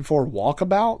C64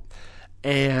 Walkabout,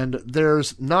 and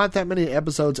there's not that many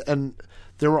episodes, and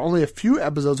there were only a few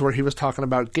episodes where he was talking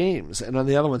about games, and on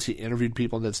the other ones he interviewed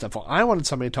people and did stuff. Well, I wanted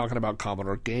somebody talking about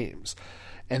Commodore games.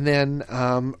 And then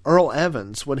Earl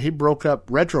Evans, when he broke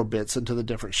up Retro Bits into the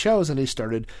different shows and he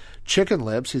started Chicken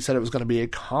Lips, he said it was going to be a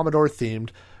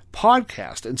Commodore-themed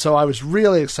podcast. And so I was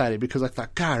really excited because I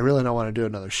thought, God, I really don't want to do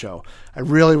another show. I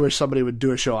really wish somebody would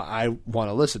do a show I want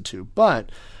to listen to.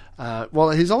 But,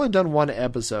 he's only done one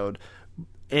episode.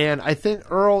 And I think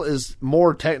Earl is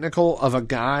more technical of a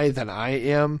guy than I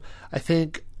am. I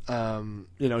think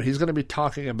he's going to be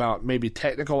talking about maybe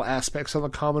technical aspects of the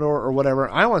Commodore or whatever.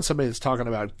 I want somebody that's talking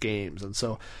about games. And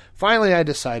so finally I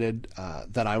decided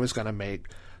that I was going to make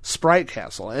Sprite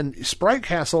Castle. And Sprite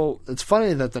Castle, it's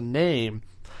funny that the name,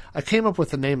 I came up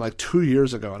with the name like 2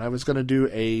 years ago, and I was going to do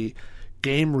a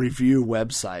game review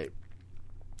website.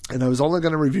 And I was only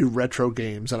going to review retro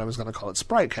games, and I was going to call it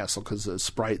Sprite Castle because it's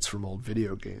sprites from old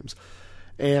video games.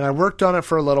 And I worked on it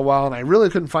for a little while, and I really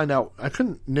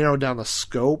couldn't narrow down the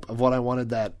scope of what I wanted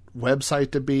that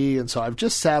website to be, and so I've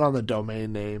just sat on the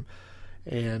domain name.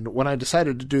 And when I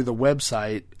decided to do the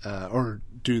website, or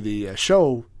do the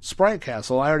show Sprite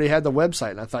Castle, I already had the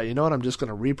website, and I thought, you know what, I'm just going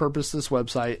to repurpose this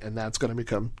website, and that's going to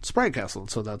become Sprite Castle, and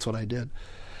so that's what I did.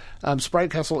 Sprite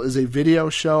Castle is a video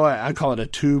show. I call it a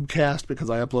tube cast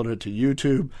because I upload it to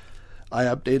YouTube. I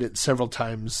update it several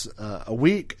times a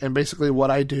week, and basically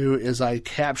what I do is I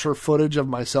capture footage of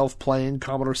myself playing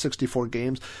Commodore 64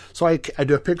 games. So I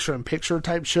do a picture-in-picture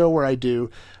type show where I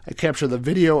capture the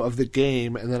video of the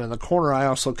game, and then in the corner I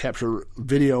also capture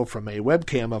video from a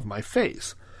webcam of my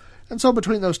face. And so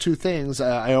between those two things,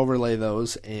 I overlay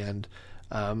those and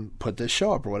put this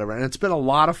show up or whatever. And it's been a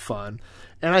lot of fun.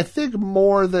 And I think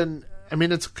more than,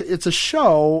 it's a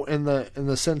show in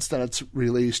the sense that it's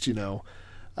released,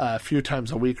 a few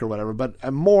times a week or whatever,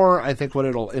 but more, I think what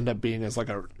it'll end up being is like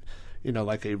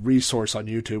a resource on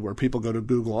YouTube where people go to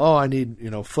Google, I need,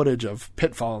 footage of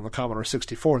Pitfall on the Commodore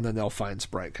 64, and then they'll find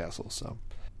Sprite Castle. So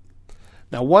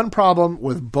now, one problem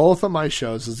with both of my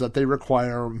shows is that they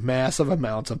require massive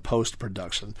amounts of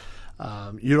post-production.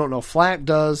 You Don't Know Flack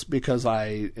does because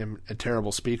I am a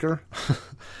terrible speaker.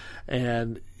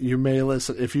 And you may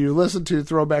listen, if you listen to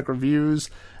Throwback Reviews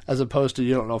as opposed to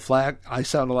You Don't Know Flack, I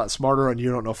sound a lot smarter on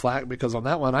You Don't Know Flack because on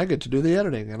that one I get to do the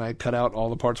editing and I cut out all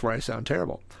the parts where I sound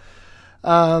terrible.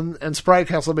 And Sprite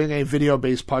Castle being a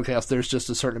video-based podcast, there's just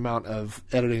a certain amount of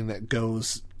editing that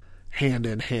goes hand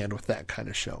in hand with that kind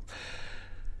of show.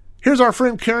 Here's our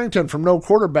friend Carrington from No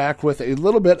Quarterback with a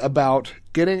little bit about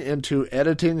getting into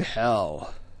editing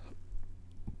hell.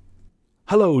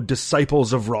 Hello,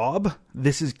 disciples of Rob.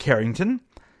 This is Carrington.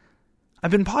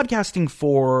 I've been podcasting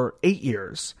for 8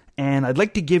 years, and I'd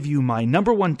like to give you my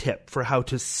number one tip for how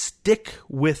to stick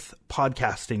with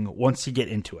podcasting once you get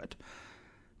into it.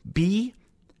 Be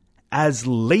as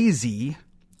lazy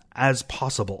as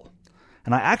possible.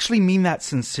 And I actually mean that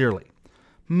sincerely.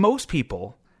 Most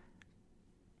people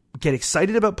get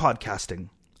excited about podcasting,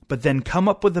 but then come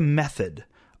up with a method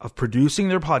of producing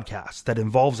their podcast that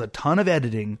involves a ton of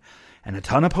editing and a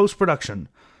ton of post-production,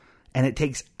 and it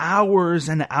takes hours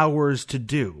and hours to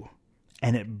do,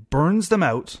 and it burns them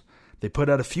out. They put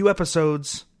out a few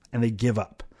episodes, and they give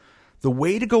up. The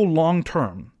way to go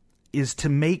long-term is to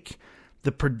make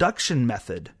the production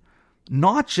method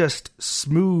not just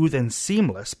smooth and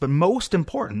seamless, but most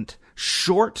important,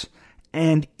 short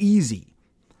and easy.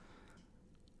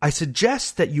 I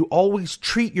suggest that you always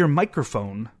treat your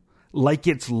microphone like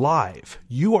it's live.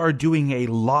 You are doing a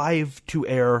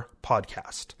live-to-air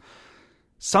podcast.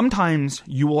 Sometimes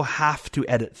you will have to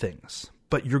edit things,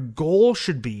 but your goal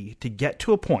should be to get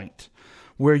to a point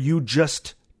where you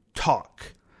just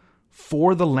talk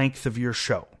for the length of your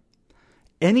show.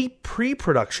 Any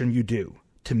pre-production you do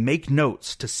to make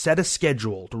notes, to set a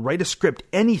schedule, to write a script,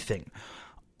 anything,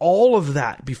 all of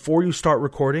that before you start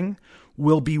recording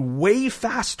will be way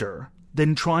faster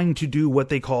than trying to do what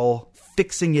they call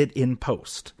fixing it in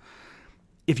post.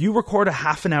 If you record a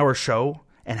half an hour show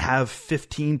and have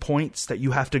 15 points that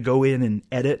you have to go in and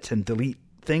edit and delete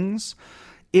things,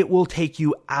 it will take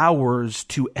you hours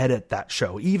to edit that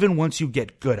show, even once you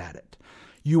get good at it.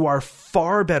 You are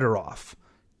far better off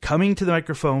coming to the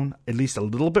microphone at least a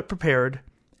little bit prepared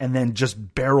and then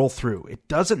just barrel through. It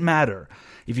doesn't matter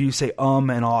if you say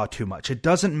and ah too much. It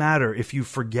doesn't matter if you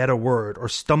forget a word or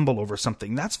stumble over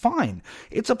something. That's fine.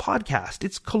 It's a podcast.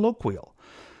 It's colloquial.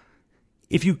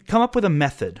 If you come up with a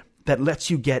method that lets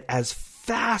you get as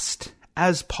fast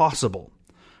as possible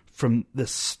from the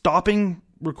stopping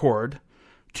record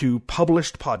to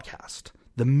published podcast,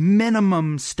 the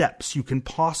minimum steps you can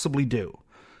possibly do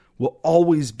will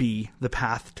always be the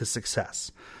path to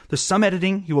success. There's some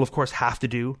editing you will, of course, have to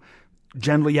do.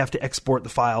 Generally, you have to export the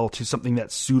file to something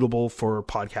that's suitable for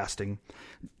podcasting.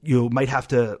 You might have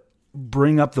to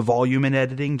bring up the volume in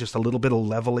editing, just a little bit of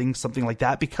leveling, something like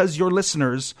that, because your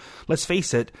listeners, let's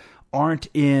face it, aren't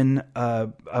in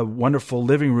a wonderful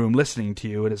living room listening to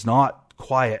you, and it's not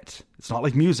quiet. It's not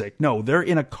like music. No, they're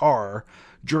in a car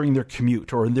during their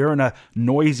commute, or they're in a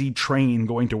noisy train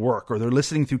going to work, or they're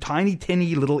listening through tiny,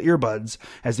 tinny little earbuds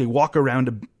as they walk around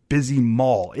a busy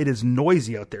mall. It is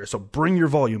noisy out there, so bring your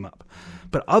volume up.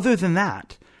 But other than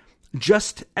that,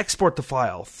 just export the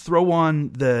file, throw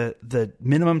on the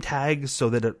minimum tags so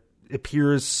that it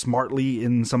appears smartly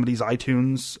in somebody's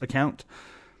iTunes account,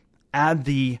 add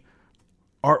the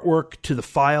artwork to the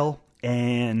file,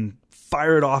 and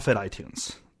fire it off at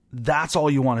iTunes. That's all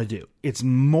you want to do. It's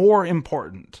more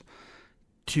important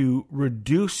to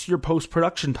reduce your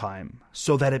post-production time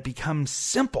so that it becomes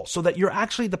simple, so that you're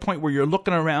actually at the point where you're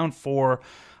looking around for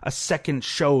a second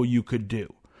show you could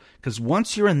do. Because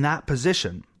once you're in that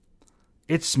position,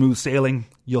 it's smooth sailing.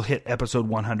 You'll hit episode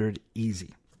 100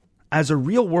 easy. As a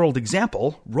real-world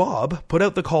example, Rob put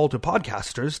out the call to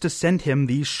podcasters to send him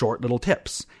these short little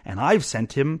tips, and I've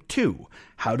sent him 2.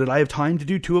 How did I have time to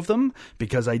do 2 of them?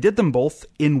 Because I did them both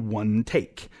in one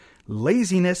take.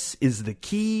 Laziness is the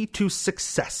key to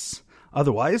success.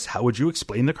 Otherwise, how would you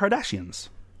explain the Kardashians?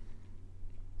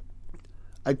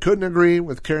 I couldn't agree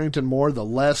with Carrington more. The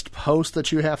less posts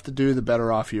that you have to do, the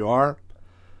better off you are.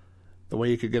 The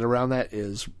way you could get around that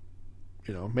is,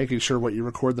 making sure what you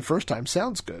record the first time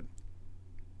sounds good.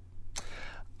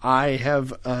 I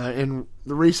have, in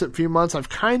the recent few months, I've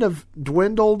kind of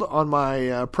dwindled on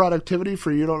my productivity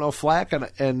for You Don't Know Flack,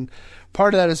 and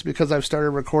part of that is because I've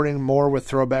started recording more with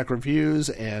Throwback Reviews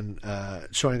and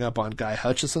showing up on Guy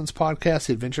Hutchison's podcast,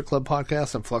 the Adventure Club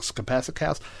podcast, and Flux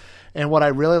Capacitcast. And what I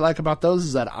really like about those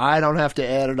is that I don't have to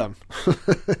edit them.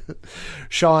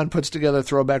 Sean puts together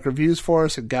Throwback Reviews for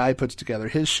us, and Guy puts together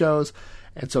his shows.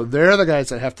 And so they're the guys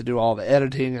that have to do all the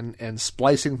editing and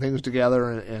splicing things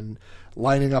together and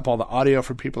lining up all the audio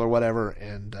for people or whatever.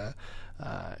 And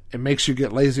it makes you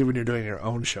get lazy when you're doing your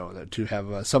own show to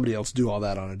have somebody else do all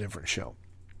that on a different show.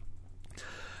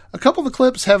 A couple of the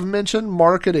clips have mentioned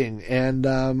marketing, and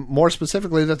more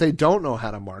specifically that they don't know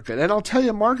how to market. And I'll tell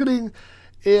you, marketing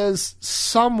is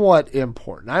somewhat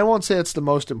important. I won't say it's the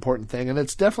most important thing, and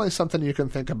it's definitely something you can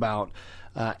think about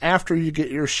after you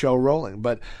get your show rolling.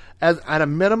 But at a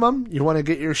minimum, you want to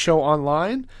get your show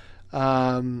online.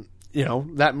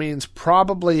 That means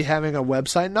probably having a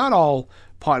website. Not all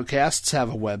podcasts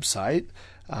have a website.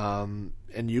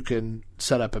 And you can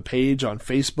set up a page on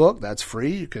Facebook. That's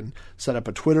free. You can set up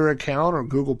a Twitter account or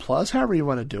Google+, however you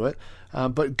want to do it.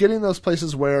 But getting those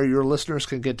places where your listeners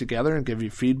can get together and give you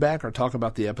feedback or talk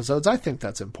about the episodes, I think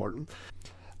that's important.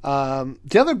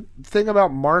 The other thing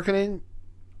about marketing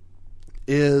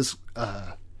is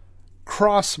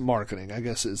cross-marketing, I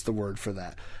guess is the word for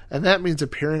that. And that means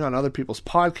appearing on other people's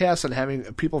podcasts and having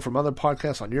people from other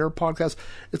podcasts on your podcast.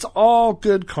 It's all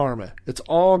good karma. It's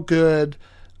all good,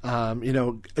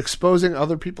 exposing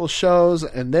other people's shows,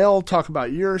 and they'll talk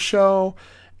about your show.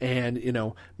 And,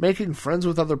 making friends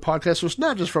with other podcasters,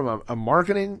 not just from a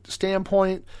marketing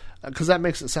standpoint, because that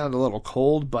makes it sound a little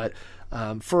cold, but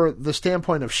for the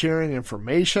standpoint of sharing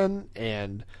information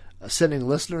and sending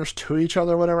listeners to each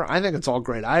other or whatever, I think it's all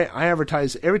great. I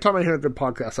advertise every time I hear a good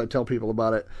podcast. I tell people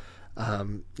about it,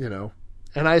 and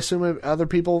I assume if other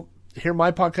people hear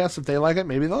my podcast, if they like it,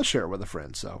 maybe they'll share it with a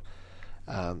friend. So,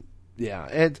 yeah,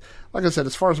 and like I said,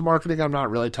 as far as marketing, I'm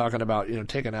not really talking about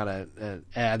taking out an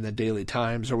ad in the Daily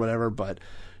Times or whatever, but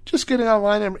just getting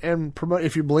online and promote.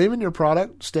 If you believe in your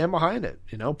product, stand behind it.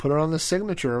 Put it on the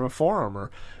signature of a forum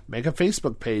or make a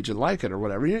Facebook page and like it or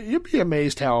whatever. You'd be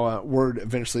amazed how word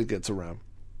eventually gets around.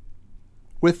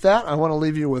 With that, I want to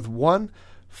leave you with one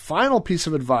final piece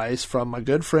of advice from my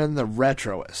good friend, the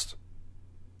Retroist.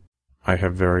 I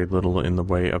have very little in the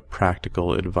way of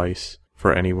practical advice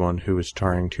for anyone who is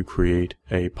trying to create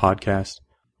a podcast.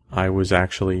 I was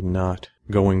actually not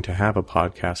going to have a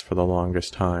podcast for the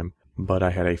longest time, but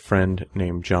I had a friend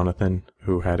named Jonathan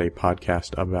who had a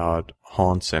podcast about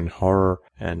haunts and horror,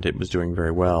 and it was doing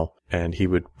very well. And he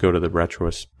would go to the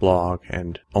Retroist blog,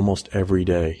 and almost every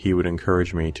day he would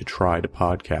encourage me to try to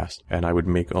podcast, and I would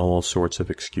make all sorts of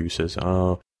excuses.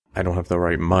 Oh, I don't have the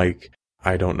right mic.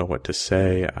 I don't know what to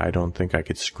say. I don't think I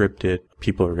could script it.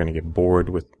 People are going to get bored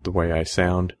with the way I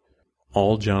sound.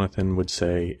 All Jonathan would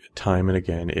say time and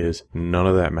again is, none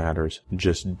of that matters.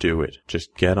 Just do it.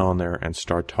 Just get on there and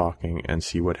start talking and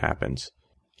see what happens.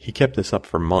 He kept this up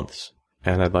for months,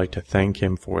 and I'd like to thank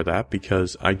him for that,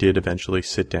 because I did eventually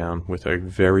sit down with a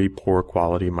very poor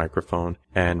quality microphone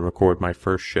and record my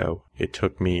first show. It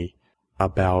took me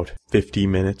about 50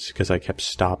 minutes because I kept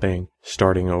stopping,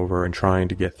 starting over, and trying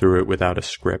to get through it without a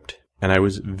script. And I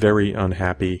was very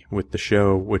unhappy with the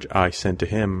show, which I sent to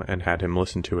him and had him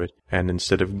listen to it. And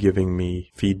instead of giving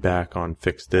me feedback on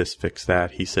fix this, fix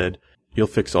that, he said, you'll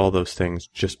fix all those things,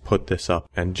 just put this up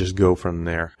and just go from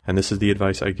there. And this is the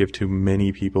advice I give to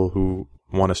many people who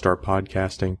want to start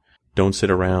podcasting. Don't sit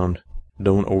around.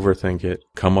 Don't overthink it.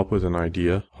 Come up with an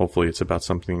idea. Hopefully it's about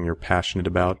something you're passionate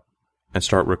about, and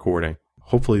start recording.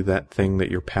 Hopefully that thing that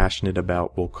you're passionate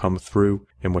about will come through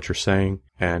in what you're saying,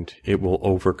 and it will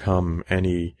overcome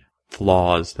any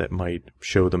flaws that might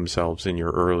show themselves in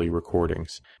your early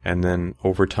recordings. And then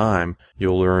over time,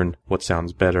 you'll learn what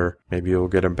sounds better. Maybe you'll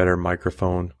get a better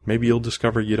microphone. Maybe you'll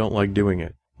discover you don't like doing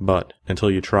it. But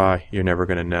until you try, you're never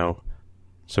going to know.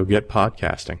 So get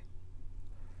podcasting.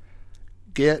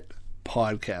 Get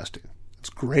podcasting. It's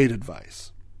great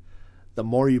advice. The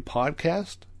more you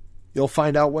podcast, you'll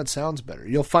find out what sounds better.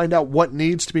 You'll find out what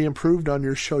needs to be improved on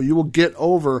your show. You will get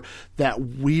over that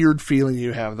weird feeling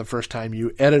you have the first time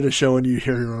you edit a show and you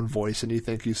hear your own voice and you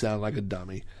think you sound like a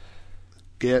dummy.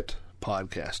 Get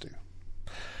podcasting.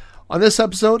 On this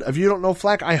episode of You Don't Know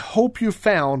Flack, I hope you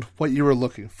found what you were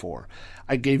looking for.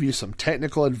 I gave you some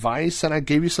technical advice, and I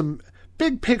gave you some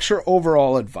big picture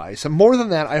overall advice. And more than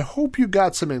that, I hope you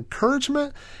got some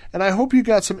encouragement, and I hope you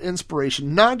got some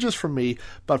inspiration, not just from me,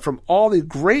 but from all the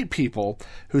great people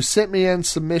who sent me in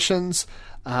submissions.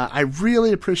 I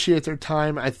really appreciate their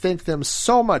time. I thank them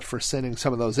so much for sending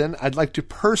some of those in. I'd like to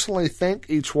personally thank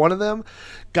each one of them.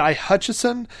 Guy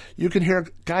Hutchison, you can hear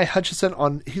Guy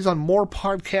Hutchison he's on more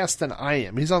podcasts than I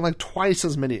am. He's on like twice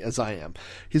as many as I am.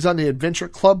 He's on the Adventure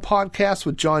Club podcast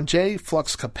with John Jay,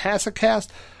 Flux Capacicast,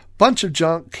 Bunch of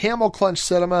Junk, Camel Clutch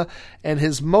Cinema, and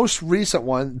his most recent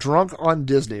one, Drunk on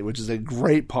Disney, which is a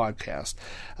great podcast.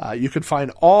 You can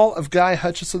find all of Guy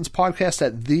Hutchison's podcasts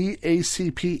at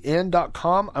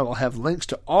theacpn.com. I will have links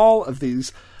to all of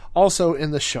these also in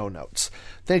the show notes.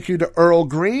 Thank you to Earl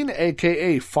Green,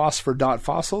 a.k.a.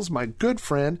 Phosphor.Fossils, my good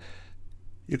friend.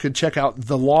 You can check out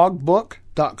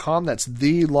thelogbook.com. That's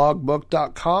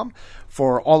thelogbook.com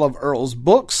for all of Earl's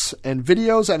books and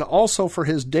videos, and also for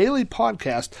his daily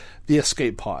podcast, The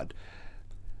Escape Pod.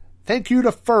 Thank you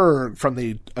to Ferg from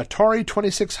the Atari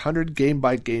 2600 Game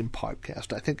by Game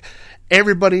podcast. I think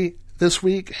everybody this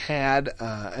week had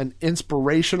an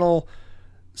inspirational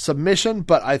submission,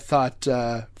 but I thought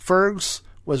Ferg's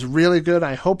was really good.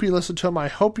 I hope you listened to him. I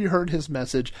hope you heard his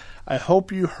message. I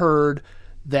hope you heard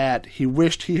that he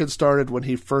wished he had started when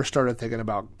he first started thinking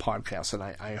about podcasts. And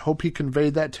I hope he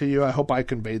conveyed that to you. I hope I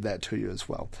conveyed that to you as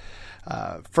well.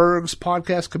 Ferg's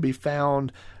podcast could be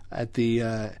found at the,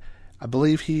 I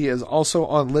believe he is also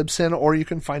on Libsyn, or you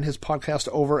can find his podcast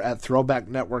over at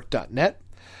throwbacknetwork.net.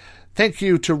 Thank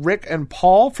you to Rick and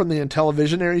Paul from the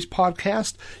Intellivisionaries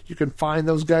podcast. You can find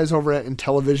those guys over at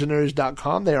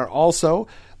intellivisionaries.com. They are also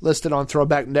listed on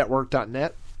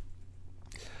throwbacknetwork.net.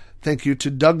 Thank you to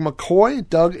Doug McCoy.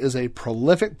 Doug is a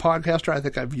prolific podcaster. I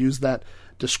think I've used that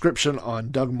description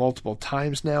on Doug multiple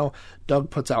times now.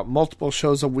 Doug puts out multiple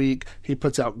shows a week. He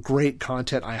puts out great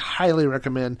content. I highly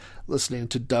recommend listening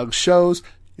to Doug's shows.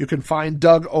 You can find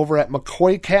Doug over at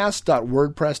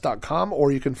mccoycast.wordpress.com,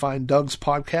 or you can find Doug's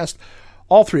podcast,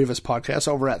 all three of his podcasts,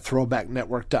 over at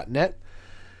throwbacknetwork.net.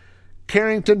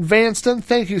 Carrington Vanston,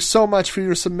 thank you so much for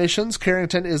your submissions.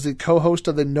 Carrington is the co-host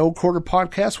of the No Quarter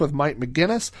podcast with Mike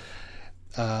McGinnis.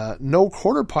 No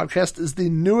Quarter podcast is the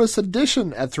newest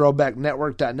edition at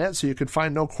throwbacknetwork.net, so you can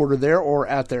find No Quarter there or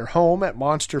at their home at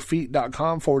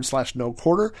monsterfeet.com/No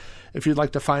Quarter. If you'd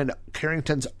like to find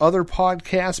Carrington's other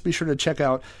podcasts, be sure to check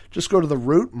out, just go to the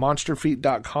root,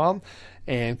 monsterfeet.com.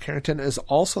 And Carrington is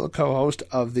also the co-host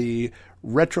of the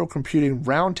Retro Computing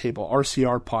Roundtable,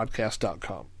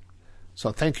 rcrpodcast.com.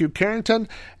 So thank you, Carrington,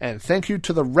 and thank you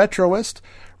to the Retroist.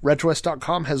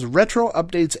 Retroist.com has retro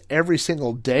updates every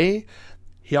single day.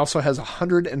 He also has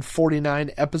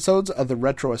 149 episodes of the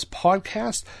Retroist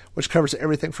podcast, which covers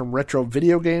everything from retro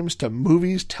video games to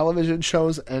movies, television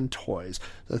shows, and toys.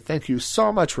 So thank you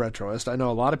so much, Retroist. I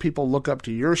know a lot of people look up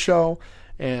to your show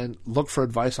and look for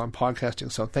advice on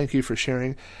podcasting, so thank you for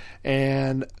sharing.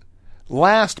 And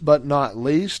last but not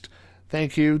least,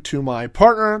 thank you to my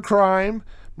partner in crime,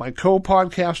 my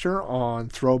co-podcaster on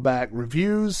Throwback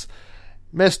Reviews,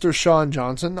 Mr. Sean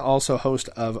Johnson, also host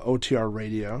of OTR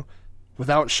Radio.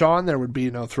 Without Sean, there would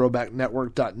be no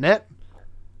throwbacknetwork.net.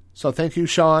 So thank you,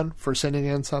 Sean, for sending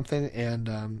in something,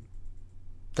 and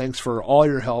thanks for all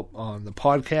your help on the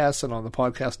podcast and on the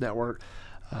podcast network.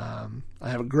 I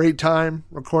have a great time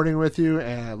recording with you,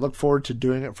 and I look forward to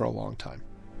doing it for a long time.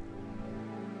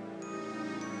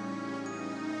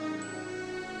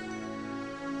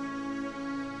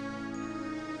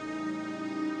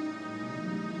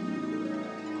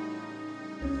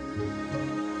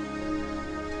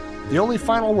 The only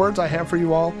final words I have for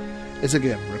you all is,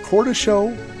 again, record a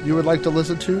show you would like to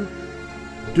listen to,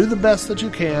 do the best that you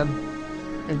can,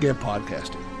 and get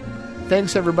podcasting.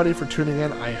 Thanks, everybody, for tuning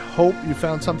in. I hope you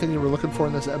found something you were looking for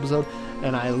in this episode,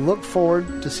 and I look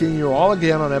forward to seeing you all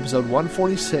again on episode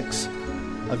 146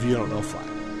 of You Don't Know Flack.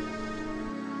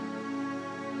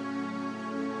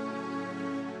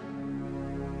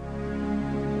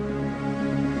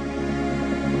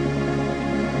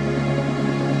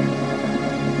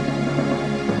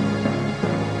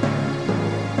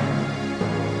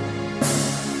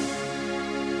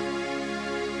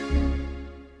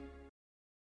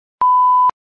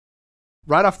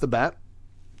 Right off the bat,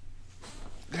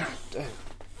 God dang.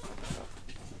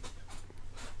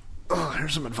 Oh,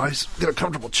 here's some advice. Get a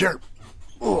comfortable chair.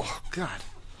 Oh, God.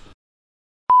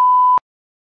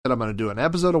 I'm going to do an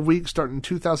episode a week starting in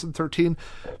 2013.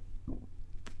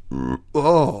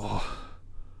 Oh.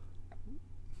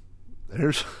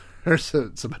 Here's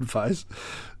some advice.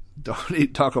 Don't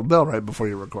eat Taco Bell right before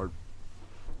you record.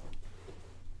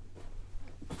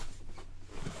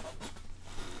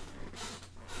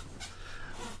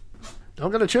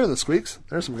 Don't get a chair that squeaks.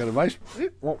 There's some good advice.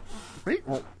 Sounds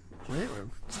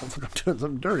like I'm doing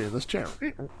something dirty in this chair.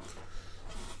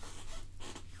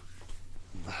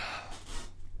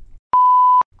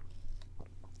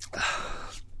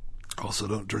 Also,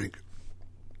 don't drink.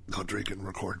 Don't drink and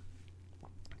record.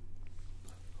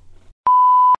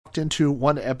 Into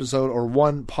one episode or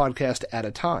one podcast at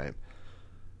a time.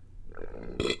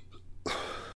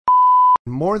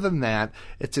 More than that,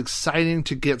 it's exciting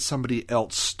to get somebody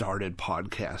else started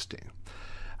podcasting.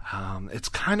 It's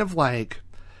kind of like,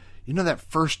 you know, that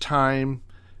first time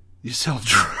you sell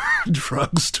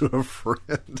drugs to a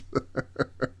friend.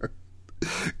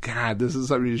 God, this is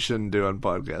something you shouldn't do on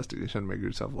podcasting. You shouldn't make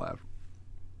yourself laugh.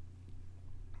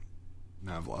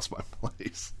 Now I've lost my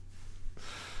place.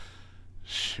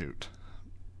 Shoot.